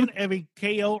prediction of a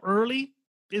KO early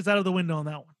is out of the window on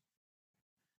that one.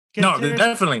 No,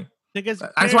 definitely. Because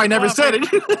that's why I never said it.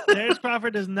 Terrence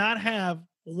Crawford does not have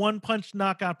one-punch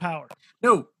knockout power.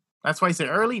 No. That's why I said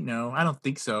early? No, I don't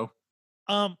think so.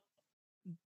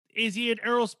 Is he an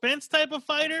Errol Spence type of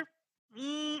fighter?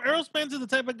 Errol Spence is the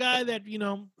type of guy that,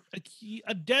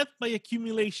 a death by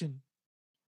accumulation.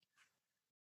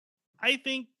 I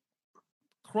think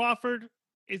Crawford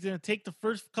is going to take the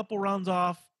first couple rounds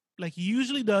off like he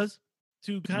usually does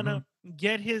to kind of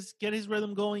get his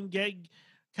rhythm going,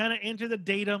 kind of enter the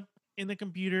data in the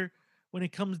computer when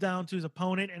it comes down to his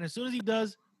opponent. And as soon as he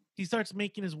does, he starts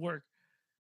making his work.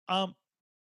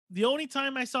 The only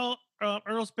time I saw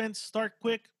Errol Spence start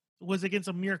quick was against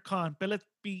Amir Khan. But let's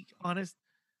be honest,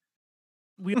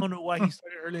 we don't know why he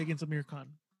started early against Amir Khan.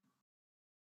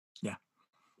 Yeah.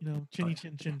 Chinny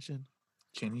chin chin chin.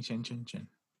 Chinny chin chin chin.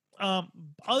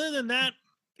 Other than that,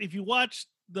 if you watch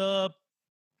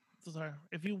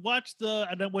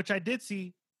which I did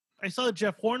see, I saw the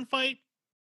Jeff Horn fight.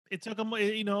 It took him,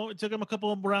 a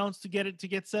couple of rounds to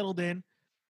get settled in.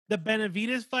 The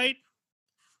Benavidez fight.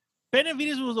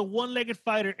 Benavidez was a one-legged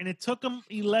fighter, and it took him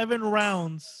 11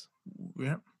 rounds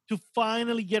to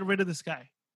finally get rid of this guy.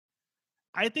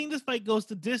 I think this fight goes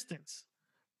to distance.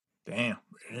 Damn.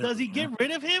 Really? Does he get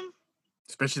rid of him?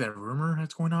 Especially that rumor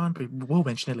that's going on, but we'll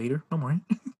mention it later. Don't worry.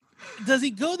 Does he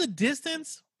go the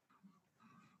distance?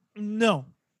 No.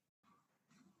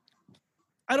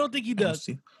 I don't think he does.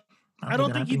 I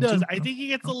don't think he does. I think he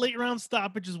gets a late round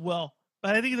stoppage as well,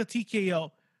 but I think it's a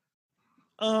TKO.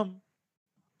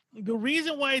 The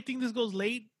reason why I think this goes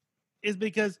late is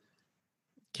because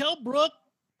Kell Brook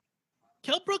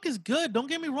is good. Don't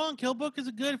get me wrong. Kell Brook is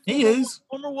a good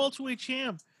former welterweight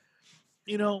champ.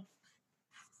 And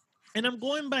I'm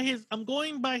going by his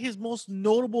most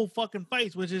notable fucking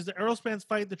fights, which is the Errol Spence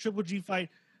fight, the Triple G fight,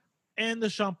 and the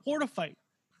Sean Porter fight.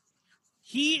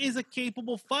 He is a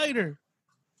capable fighter.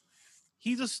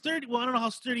 He's a sturdy. Well, I don't know how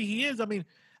sturdy he is. I mean,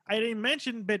 I didn't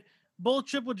mention, but both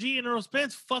Triple G and Errol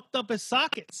Spence fucked up his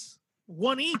sockets.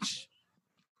 One each.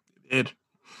 They did.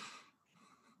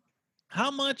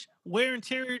 How much wear and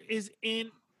tear is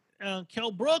in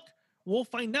Kell Brook? We'll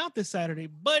find out this Saturday.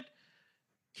 But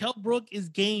Kell Brook is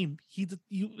game.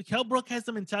 Kell Brook has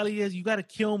the mentality as you got to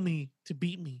kill me to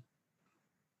beat me,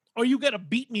 or you got to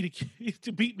beat me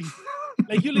to beat me.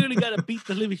 Like, you literally got to beat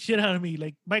the living shit out of me.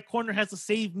 Like, my corner has to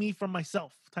save me from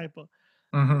myself type of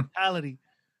mentality.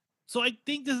 So I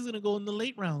think this is going to go in the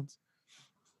late rounds.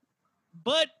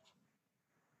 But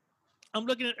I'm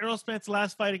looking at Errol Spence's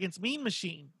last fight against Mean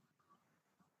Machine.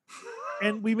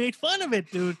 And we made fun of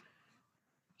it, dude.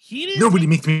 Nobody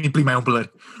makes me bleed my own blood.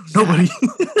 Nobody.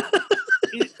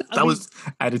 That was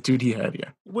attitude he had, yeah.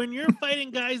 When you're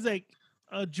fighting guys like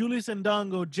Julius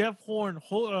Ndongo, Jeff Horn,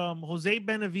 Jose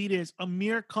Benavidez,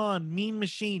 Amir Khan, Mean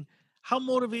Machine, how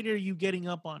motivated are you getting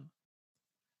up on?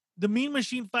 The Mean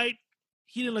Machine fight,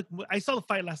 he didn't look. I saw the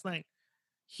fight last night.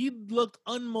 He looked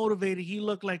unmotivated. He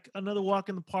looked like another walk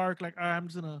in the park. Like, all right, I'm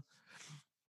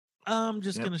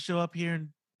just gonna show up here and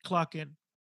clock in.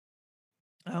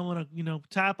 I want to,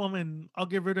 tap him, and I'll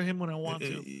get rid of him when I want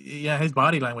to. Yeah, his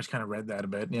body language kind of read that a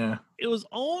bit. Yeah. It was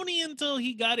only until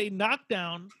he got a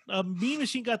knockdown. Mean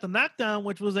Machine got the knockdown,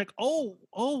 which was like, oh,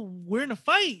 we're in a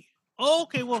fight.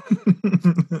 Okay, well,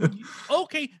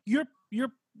 okay, you're.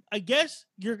 I guess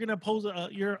you're gonna pose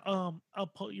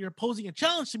you're posing a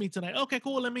challenge to me tonight. Okay,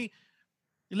 cool. Let me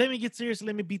get serious.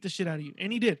 Let me beat the shit out of you,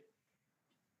 and he did.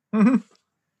 Mhm.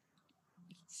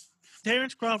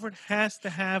 Terrence Crawford has to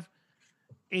have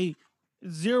a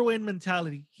zero-in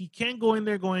mentality. He can't go in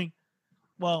there going,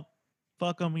 well,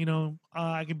 fuck him,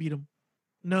 I can beat him.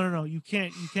 No. You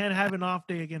can't. You can't have an off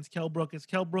day against Kell Brook, as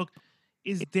Kell Brook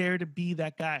is there to be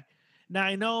that guy. Now,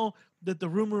 I know that the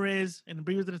rumor is, and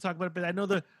Bree was going to talk about it, but I know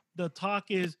the talk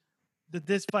is that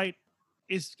this fight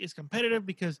is competitive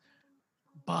because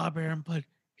Bob Arum put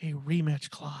a rematch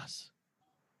clause.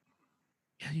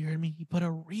 Yeah, you heard me? He put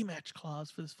a rematch clause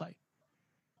for this fight.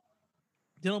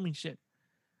 They don't mean shit.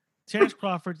 Terrence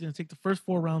Crawford's going to take the first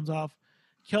 4 rounds off.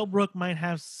 Kell Brook might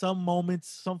have some moments,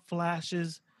 some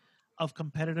flashes of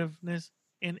competitiveness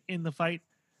in the fight.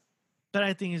 But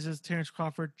I think it's just Terrence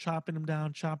Crawford chopping him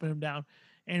down.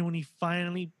 And when he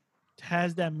finally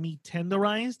has that meat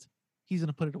tenderized, he's going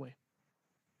to put it away.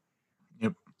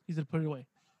 Yep. He's going to put it away.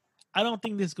 I don't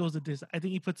think this goes to this. I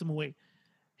think he puts him away.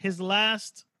 His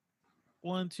last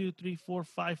 1, 2, 3, 4,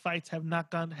 5 fights have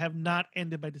not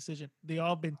ended by decision. They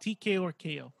all been TKO or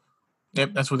KO.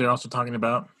 Yep, that's what they're also talking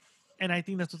about. And I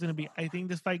think that's what's going to be. I think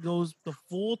this fight goes the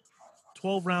full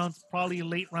 12 rounds, probably a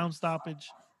late round stoppage.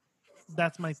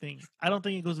 That's my thing. I don't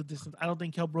think it goes a distance. I don't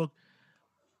think Kell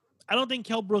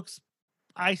Brook's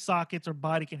eye sockets or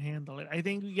body can handle it. I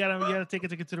think we gotta take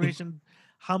into consideration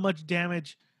how much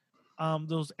damage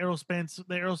the Errol Spence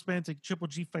and Triple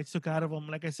G fights took out of him.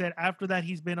 Like I said, after that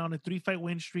he's been on a 3-fight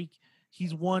win streak.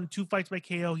 He's won 2 fights by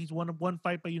KO. He's won 1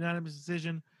 fight by unanimous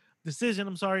decision.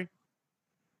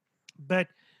 But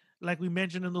like we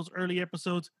mentioned in those early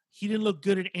episodes, he didn't look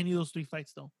good in any of those 3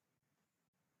 fights though.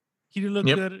 He didn't look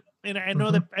good, and I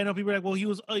know I know people are like, well, he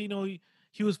was,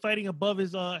 he was fighting above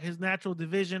his natural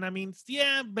division. I mean,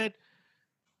 yeah, but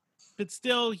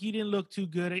still, he didn't look too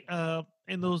good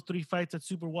in those 3 fights at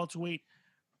super welterweight.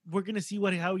 We're gonna see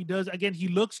how he does. Again, he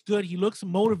looks good. He looks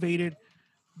motivated.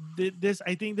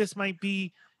 I think this might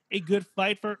be a good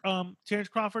fight for Terrence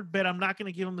Crawford, but I'm not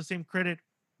gonna give him the same credit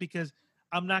because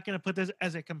I'm not gonna put this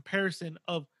as a comparison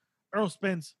of Errol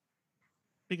Spence,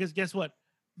 because guess what?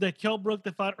 The Kell Brook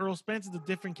that fought Errol Spence is a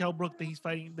different Kell Brook that he's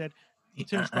fighting, that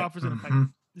Terrence Crawford's going to fight.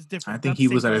 It's different. I think he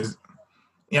was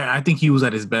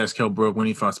at his best, Kell Brook, when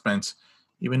he fought Spence.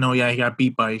 Even though, he got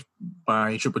beat by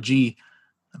Triple G,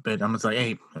 but I'm just like,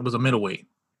 hey, it was a middleweight.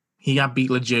 He got beat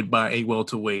legit by a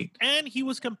welterweight. And he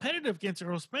was competitive against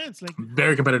Errol Spence. Like,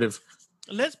 very competitive.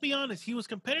 Let's be honest. He was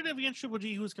competitive against Triple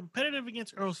G. He was competitive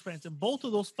against Errol Spence in both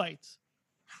of those fights.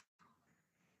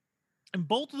 In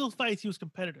both of those fights, he was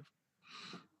competitive.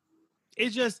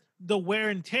 It's just the wear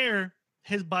and tear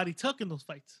his body took in those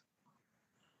fights.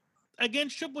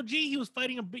 Against Triple G, he was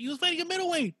fighting a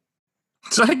middleweight.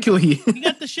 Exactly. He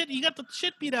got the shit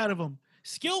beat out of him.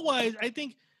 Skill wise, I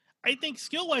think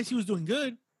skill wise he was doing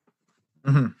good.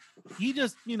 Mm-hmm. He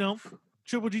just,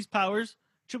 Triple G's power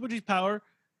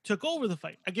took over the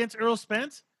fight. Against Errol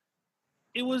Spence,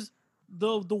 it was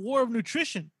the war of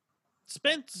nutrition.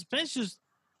 Spence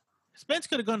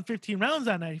could have gone 15 rounds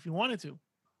that night if he wanted to.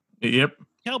 Yep.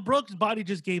 Kell Brook's body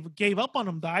just gave up on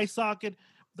him. The eye socket,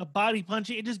 the body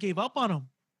punching, it just gave up on him.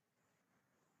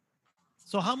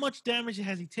 So how much damage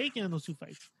has he taken in those 2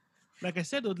 fights? Like I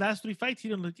said, the last 3 fights, he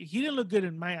didn't look good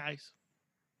in my eyes.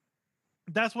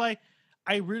 That's why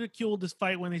I ridiculed this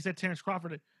fight when they said Terrence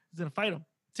Crawford is going to fight him.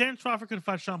 Terrence Crawford could have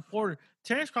fought Sean Porter.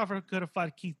 Terrence Crawford could have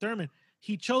fought Keith Thurman.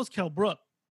 He chose Kell Brook.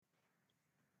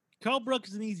 Kell Brook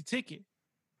is an easy ticket.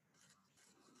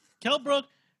 Kell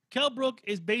Brook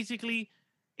is basically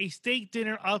a steak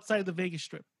dinner outside the Vegas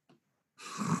Strip.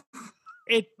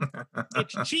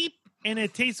 It's cheap and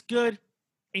it tastes good,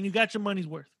 and you got your money's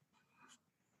worth.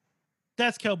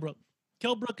 That's Kell Brook.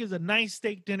 Kell Brook is a nice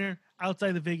steak dinner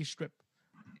outside the Vegas Strip.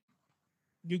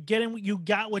 You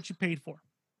got what you paid for.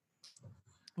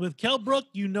 With Kell Brook,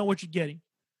 you know what you're getting.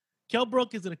 Kell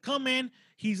Brook is going to come in.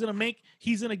 He's going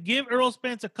to give Errol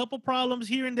Spence a couple problems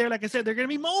here and there. Like I said, there are going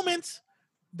to be moments.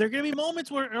 There are going to be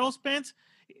moments where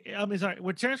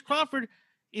where Terrence Crawford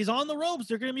is on the ropes.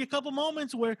 There are going to be a couple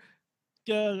moments where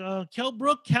Kell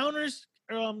Brook counters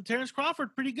Terrence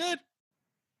Crawford pretty good.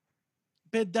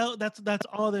 But that's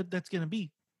all that's going to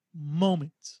be.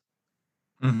 Moments.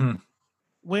 Mm-hmm.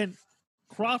 When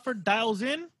Crawford dials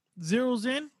in, zeroes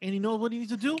in, and he knows what he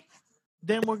needs to do,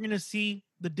 then we're going to see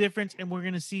the difference, and we're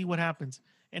going to see what happens.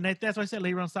 And that's why I said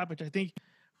later on stoppage. I think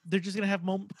they're just going to have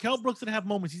moments. Kell Brook's going to have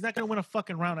moments. He's not going to win a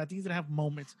fucking round. I think he's going to have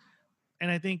moments.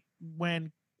 And I think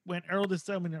when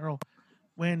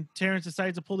Terrence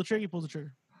decides to pull the trigger, he pulls the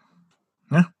trigger.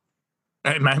 Yeah.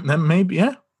 Maybe,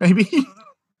 yeah, maybe.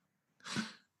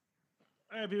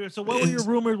 All right, Beaver. So, what were your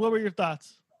rumors? What were your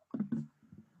thoughts?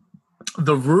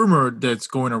 The rumor that's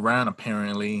going around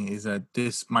apparently is that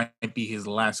this might be his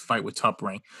last fight with Top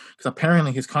Rank, because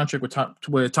apparently his contract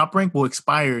with Top Rank will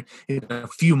expire in a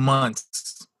few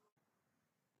months,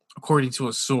 according to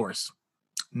a source.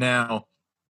 Now,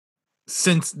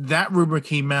 since that rumor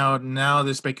came out, now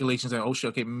there's speculations that, oh shit,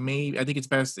 okay, maybe I think it's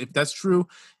best, if that's true,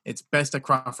 it's best that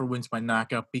Crawford wins by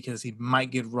knockout, because he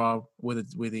might get robbed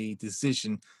with a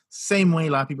decision. Same way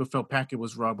a lot of people felt Pacquiao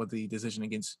was robbed with the decision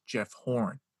against Jeff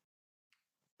Horn.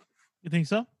 You think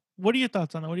so? What are your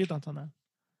thoughts on that? What are your thoughts on that?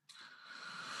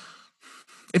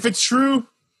 If it's true,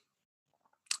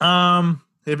 that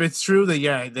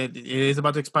that it is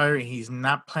about to expire and he's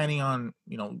not planning on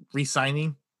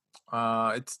re-signing,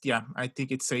 I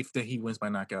think it's safe that he wins by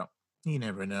knockout. You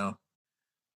never know.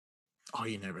 Oh,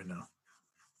 you never know.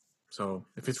 So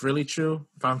if it's really true,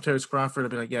 if I'm Terrence Crawford, I'll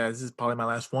be like, yeah, this is probably my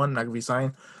last one. I can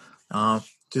resign.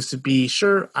 Just to be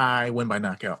sure, I win by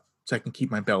knockout, so I can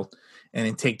keep my belt and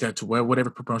then take that to whatever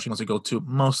promotion he wants to go to.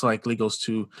 Most likely goes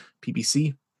to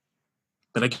PBC.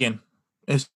 But again,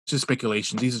 it's just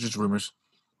speculation. These are just rumors.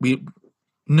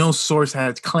 No source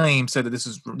has said that this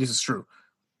is true.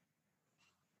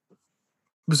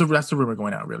 So that's the rumor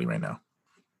going out really right now.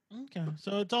 Okay,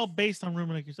 so it's all based on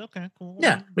rumor, like you said. Okay, cool.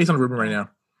 Yeah, based on the rumor right now.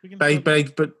 But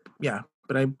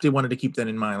I did wanted to keep that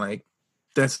in mind. Like,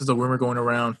 this is the rumor going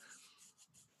around.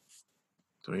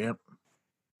 So yep.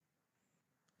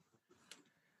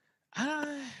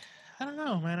 I don't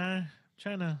know, man. I'm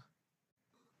trying to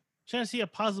see a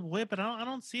positive way, but I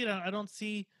don't see it. I don't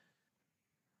see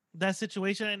that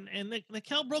situation. And the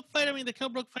Kell Brook fight. I mean, the Kell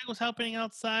Brook fight was happening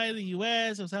outside the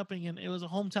U.S. It was happening, and it was a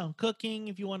hometown cooking.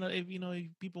 If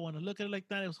people want to look at it like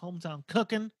that, it was hometown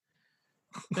cooking.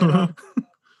 But,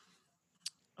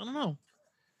 I don't know.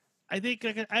 I think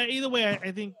either way.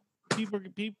 I think people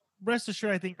rest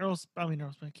assured. I think Earl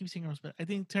Spence. I keep saying Earl Spence. I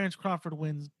think Terrence Crawford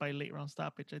wins by late round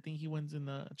stoppage. I think he wins in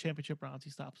the championship rounds. He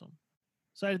stops him.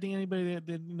 So I think anybody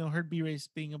that heard B-Ray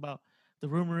speaking about the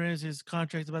rumor is his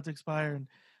contract's about to expire, and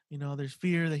there's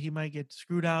fear that he might get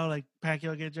screwed out, like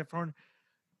Pacquiao get Jeff Horn.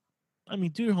 I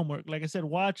mean, do your homework. Like I said,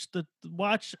 watch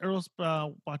Terrence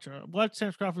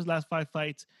Crawford's last 5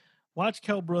 fights, watch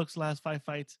Kell Brook's last 5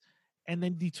 fights, and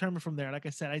then determine from there. Like I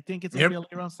said, I think it's gonna be a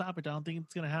late round stoppage. I don't think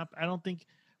it's gonna happen. I don't think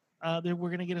that we're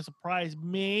gonna get a surprise.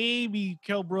 Maybe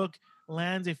Kell Brook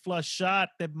lands a flush shot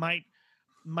that might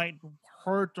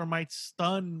hurt or might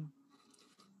stun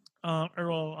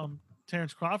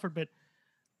Terrence Crawford, but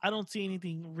I don't see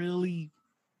anything really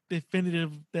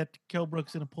definitive that Kell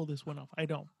Brook's gonna pull this one off. I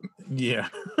don't. Yeah.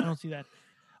 I don't see that.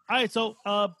 All right, so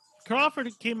Crawford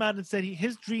came out and said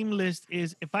his dream list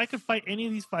is, if I could fight any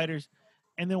of these fighters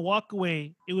and then walk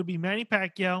away, it would be Manny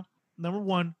Pacquiao, number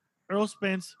 1. Earl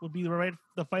Spence would be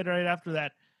the fighter right after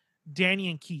that. Danny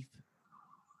and Keith.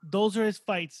 Those are his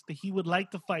fights that he would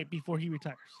like to fight before he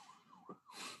retires.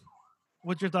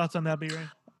 What's your thoughts on that, B-Ray?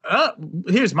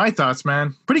 Here's my thoughts,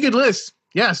 man. Pretty good list.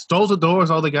 Yes, those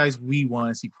are all the guys we want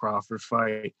to see Crawford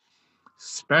fight,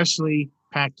 especially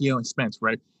Pacquiao and Spence,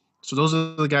 right? So those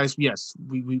are the guys, yes,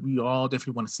 we all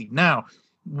definitely want to see. Now,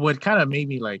 what kind of made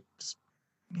me like,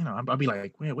 I'll be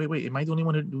like, wait, am I the only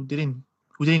one who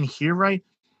didn't hear right?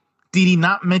 Did he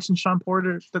not mention Sean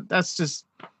Porter? That's just,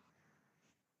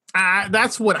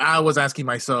 that's what I was asking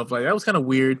myself. Like, that was kind of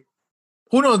weird.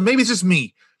 Who knows? Maybe it's just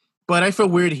me, but I feel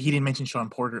weird he didn't mention Sean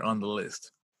Porter on the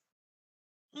list.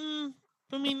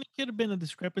 I mean, it could have been a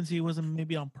discrepancy. It wasn't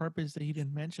maybe on purpose that he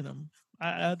didn't mention him.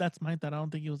 That's my thought. I don't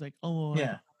think he was like, oh, yeah,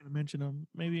 I'm not going to mention him.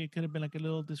 Maybe it could have been like a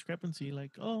little discrepancy,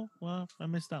 like, oh, well, I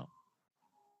missed out.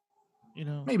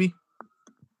 Maybe.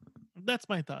 That's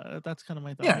my thought. That's kind of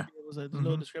my thought. Yeah. Maybe it was a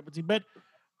little discrepancy, but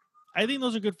I think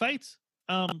those are good fights.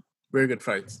 Very good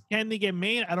fights. Can they get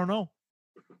made? I don't know.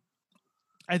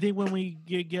 I think when we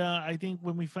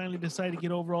finally decide to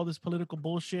get over all this political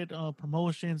bullshit,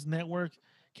 promotions, networks,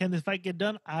 can this fight get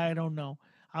done? I don't know.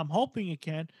 I'm hoping it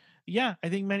can. Yeah, I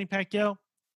think Manny Pacquiao,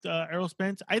 Errol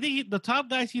Spence. I think the top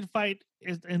guys he'd fight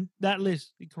is in that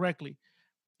list correctly.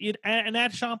 And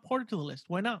add Sean Porter to the list.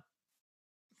 Why not?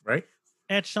 Right.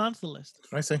 Add Sean to the list.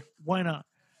 That's what I say. Why not?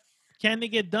 Can they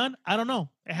get done? I don't know.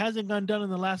 It hasn't gone done in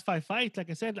the last 5 fights. Like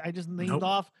I said, I just named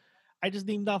off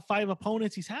 5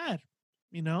 opponents he's had.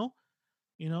 Jose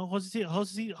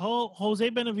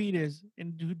Benavidez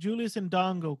and Julius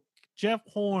Ndongo, Jeff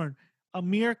Horn,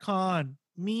 Amir Khan,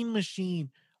 Mean Machine.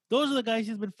 Those are the guys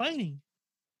he's been fighting.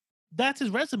 That's his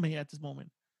resume at this moment.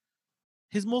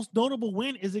 His most notable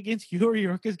win is against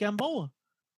Yuriorkis Gamboa.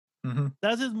 Mm-hmm.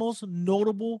 That's his most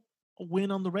notable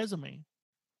win on the resume.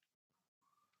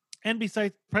 And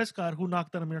besides Prescott, who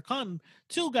knocked out Amir Khan,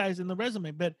 2 guys in the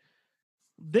resume. But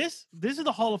this is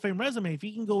the Hall of Fame resume. If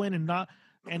he can go in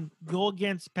and go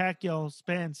against Pacquiao,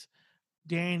 Spence,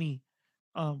 Danny,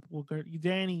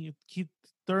 Danny, Keith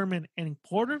Thurman, and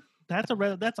Porter, that's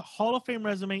a Hall of Fame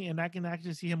resume, and I can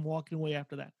actually see him walking away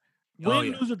after that.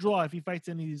 Win, lose, or draw if he fights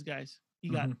any of these guys. He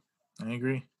got it. I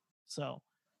agree. So,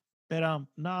 but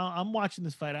no, I'm watching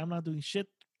this fight. I'm not doing shit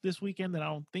this weekend that I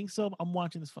don't think so. I'm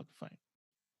watching this fucking fight.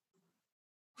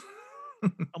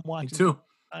 I'm watching. Me too.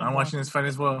 I'm watching this fight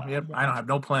as well. Yep. I don't have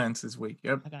no plans this week.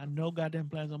 Yep. I got no goddamn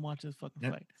plans. I'm watching this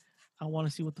fucking fight. I want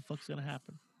to see what the fuck's gonna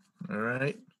happen. All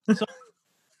right. So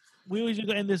we always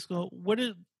go end this. For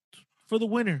the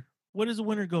winner? Where does the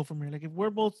winner go from here? Like if we're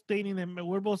both stating that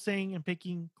we're both saying and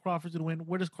picking Crawford to win,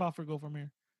 where does Crawford go from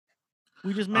here?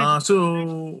 We just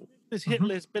mentioned this hit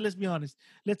list, but let's be honest.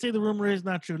 Let's say the rumor is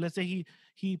not true. Let's say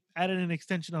he added an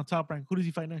extension on Top Rank. Who does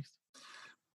he fight next?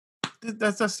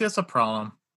 That's a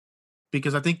problem.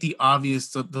 Because I think the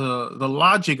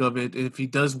logic of it, if he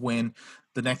does win,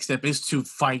 the next step is to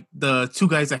fight the 2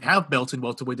 guys that have belts in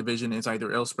welterweight division. Is either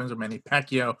Errol Spence or Manny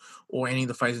Pacquiao or any of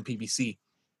the fights in PBC.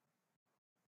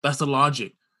 That's the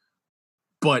logic.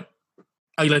 But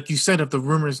like you said, if the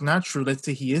rumor is not true, let's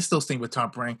say he is still staying with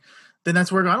Top Rank, then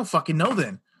that's where I don't fucking know.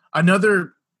 Then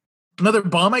another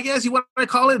bum, I guess you want to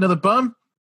call it, another bum,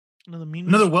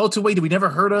 another welterweight that we never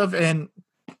heard of, and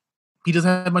he doesn't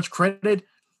have much credit.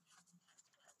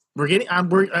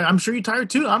 I'm sure you're tired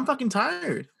too. I'm fucking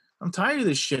tired. I'm tired of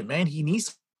this shit, man. He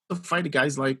needs to fight the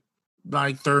guys like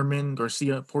Thurman,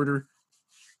 Garcia, Porter.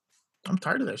 I'm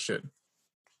tired of that shit.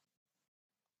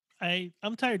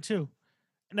 I'm tired too.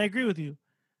 And I agree with you.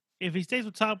 If he stays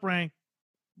with Top Rank,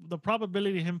 the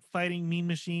probability of him fighting Mean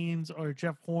Machines or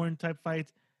Jeff Horn type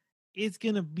fights is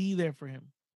gonna be there for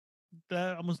him.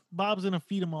 Bob's gonna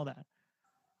feed him all that.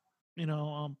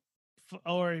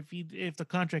 Or if the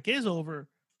contract is over,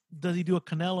 does he do a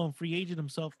Canelo and free agent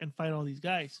himself and fight all these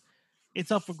guys?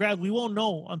 It's up for grabs. We won't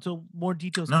know until more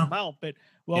details come out, but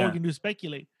all we can do is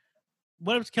speculate.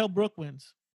 What if Kell Brook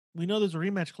wins? We know there's a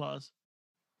rematch clause.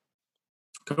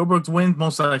 Kell Brook wins,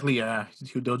 most likely,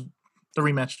 he'll do the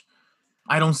rematch.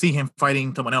 I don't see him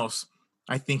fighting someone else.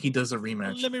 I think he does a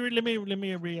rematch. Let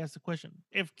me re-ask the question.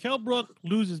 If Kell Brook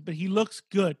loses, but he looks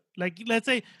good, like let's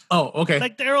say,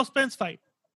 like the Errol Spence fight,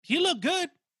 he looked good.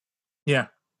 Yeah.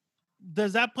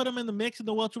 Does that put him in the mix in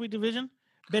the welterweight division?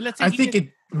 But let's say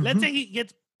let's say he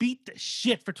gets beat to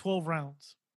shit for 12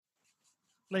 rounds.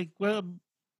 Like,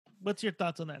 what's your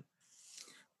thoughts on that?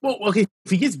 Well, okay,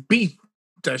 if he gets beat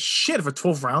to shit for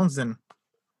 12 rounds, then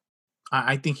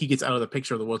I think he gets out of the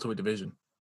picture of the welterweight division.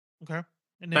 Okay,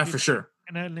 and that for sure.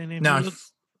 And then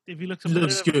if he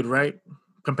looks good, right?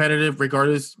 Competitive,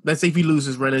 regardless. Let's say if he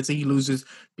loses, right? Let's say he loses,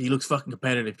 but he looks fucking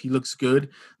competitive. He looks good,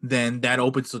 then that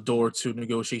opens the door to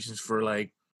negotiations for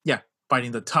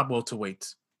fighting the top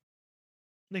welterweights.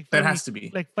 That has to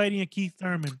be like fighting a Keith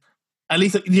Thurman. At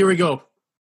least here we go.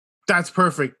 That's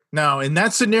perfect. Now in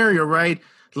that scenario, right?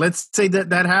 Let's say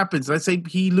that happens. Let's say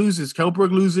he loses. Kell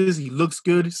Brook loses. He looks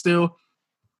good still.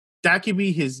 That could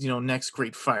be his next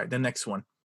great fight. The next one,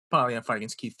 probably a fight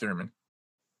against Keith Thurman.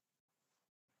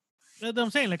 That's what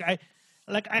I'm saying.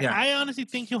 I honestly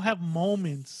think he'll have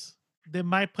moments that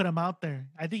might put him out there.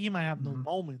 I think he might have those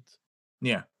moments.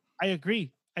 Yeah. I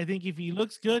agree. I think if he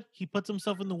looks good, he puts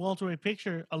himself in the welterweight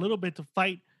picture a little bit to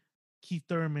fight Keith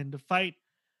Thurman, to fight,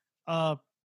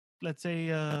 let's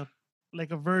say,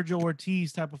 like a Virgil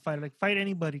Ortiz type of fighter, like fight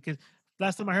anybody. Because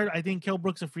last time I heard, I think Kell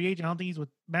Brook's a free agent. I don't think he's with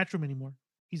Matchroom anymore.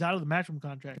 He's out of the Matchroom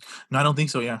contract. No, I don't think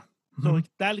so. Yeah. So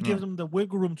that gives him the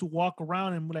wiggle room to walk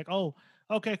around and be like, oh,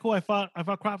 okay, cool. I fought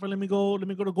Crawford. Let me go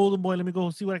to Golden Boy. Let me go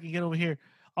see what I can get over here.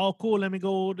 Oh, cool. Let me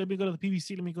go to the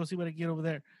PBC. Let me go see what I can get over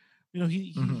there.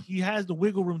 He has the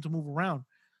wiggle room to move around.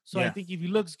 So I think if he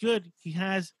looks good, he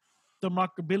has the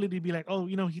markability to be like, oh,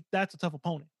 that's a tough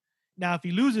opponent. Now, if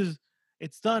he loses,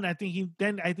 it's done. I think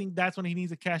that's when he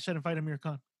needs to cash out and fight Amir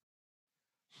Khan.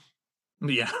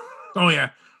 Yeah. Oh yeah.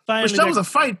 Finally, which that was a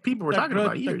fight people were talking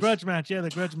about years. The grudge match. Yeah, the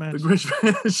grudge match. The grudge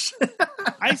match.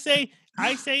 I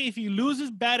say if he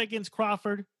loses bad against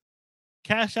Crawford,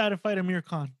 cash out and fight Amir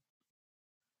Khan.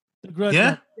 The grudge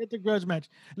match. Get the grudge match.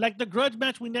 Like the grudge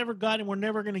match we never got and we're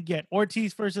never going to get.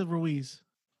 Ortiz versus Ruiz.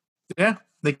 Yeah,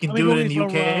 they can do it in the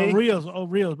UK. Rios.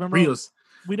 Remember? Rios.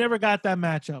 We never got that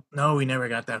matchup. No, we never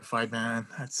got that fight, man.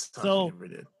 That's tough. So, we never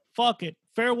did. Fuck it.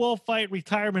 Farewell fight,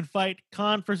 retirement fight,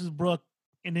 Khan versus Brook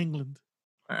in England.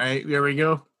 All right, there we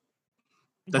go.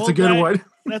 That's a good one.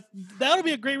 That'll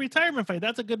be a great retirement fight.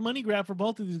 That's a good money grab for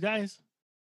both of these guys.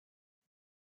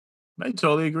 I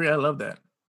totally agree. I love that.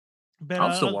 But,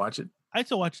 I'll still watch it. I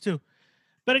still watch it too.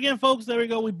 But again, folks, there we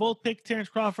go. We both picked Terrence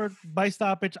Crawford by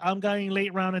stoppage. I'm going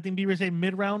late round. I think Bieber said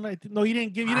mid round. No, he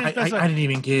didn't give. You didn't specify. I didn't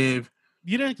even give.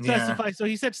 You didn't Yeah. specify. So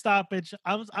he said stoppage.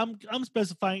 I'm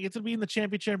specifying. It's gonna be in the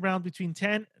championship round between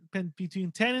 10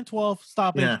 and 12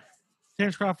 stoppage. Yeah.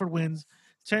 Terrence Crawford wins.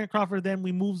 Terrence Crawford then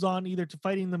we moves on either to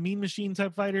fighting the Mean Machine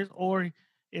type fighters, or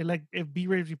like if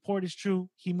B-Ray's report is true,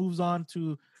 he moves on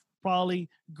to probably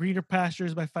greener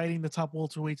pastures by fighting the top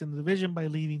welterweights in the division by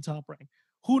leaving Top Rank.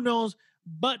 Who knows?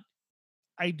 But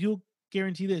I do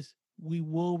guarantee this: we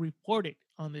will report it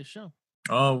on this show.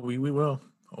 Oh, we will.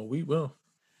 Oh, we will.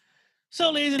 So,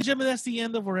 ladies and gentlemen, that's the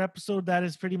end of our episode. That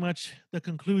is pretty much the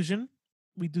conclusion.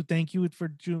 We do thank you for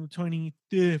tuning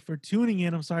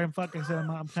in. I'm sorry, I'm kind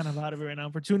of out of it right now.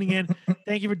 For tuning in,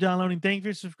 thank you for downloading. Thank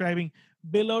you for subscribing.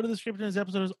 Below the description of this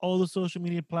episode is all the social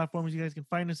media platforms you guys can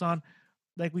find us on.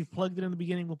 Like we plugged it in the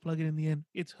beginning, we'll plug it in the end.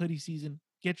 It's hoodie season.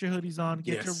 Get your hoodies on.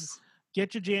 Get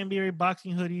your JMBA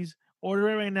boxing hoodies.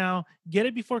 Order it right now. Get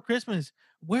it before Christmas.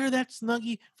 Wear that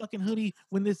snuggy fucking hoodie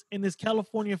in this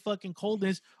California fucking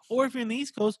coldness. Or if you're in the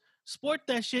East Coast, sport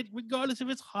that shit regardless if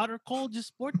it's hot or cold. Just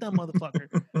sport that motherfucker.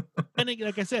 And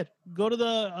like I said, go to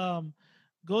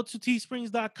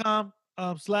teesprings.com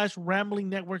 /Rambling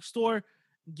Network store.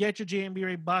 Get your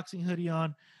JMBA boxing hoodie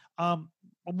on. I'm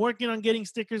working on getting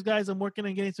stickers, guys. I'm working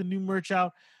on getting some new merch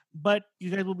out, but you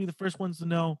guys will be the first ones to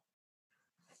know.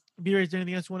 B-Ray, is there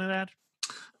anything else you want to add?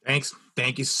 Thanks.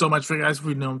 Thank you so much for you guys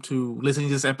for to listening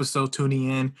to this episode, tuning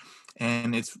in.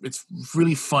 And it's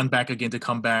really fun back again to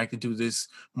come back to do this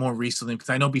more recently, because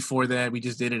I know before that we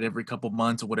just did it every couple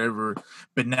months or whatever.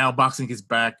 But now boxing is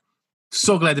back.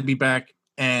 So glad to be back.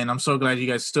 And I'm so glad you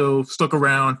guys still stuck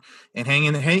around and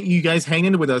you guys hang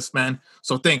in with us, man.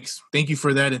 So thanks. Thank you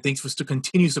for that. And thanks for still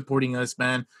continue supporting us,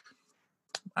 man.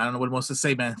 I don't know what else to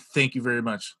say, man. Thank you very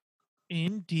much.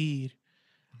 Indeed.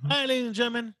 All right, ladies and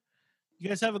gentlemen. You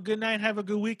guys have a good night. Have a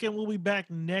good weekend. We'll be back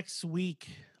next week.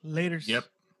 Laters. Yep.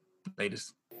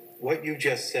 Latest. What you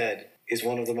just said is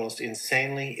one of the most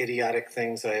insanely idiotic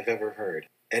things I have ever heard.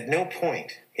 At no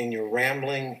point in your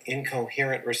rambling,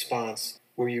 incoherent response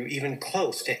were you even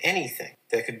close to anything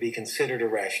that could be considered a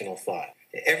rational thought.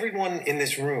 Everyone in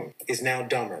this room is now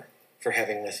dumber for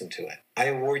having listened to it. I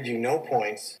award you no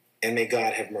points, and may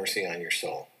God have mercy on your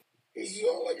soul. This is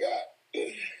all I got.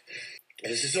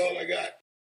 This is all I got.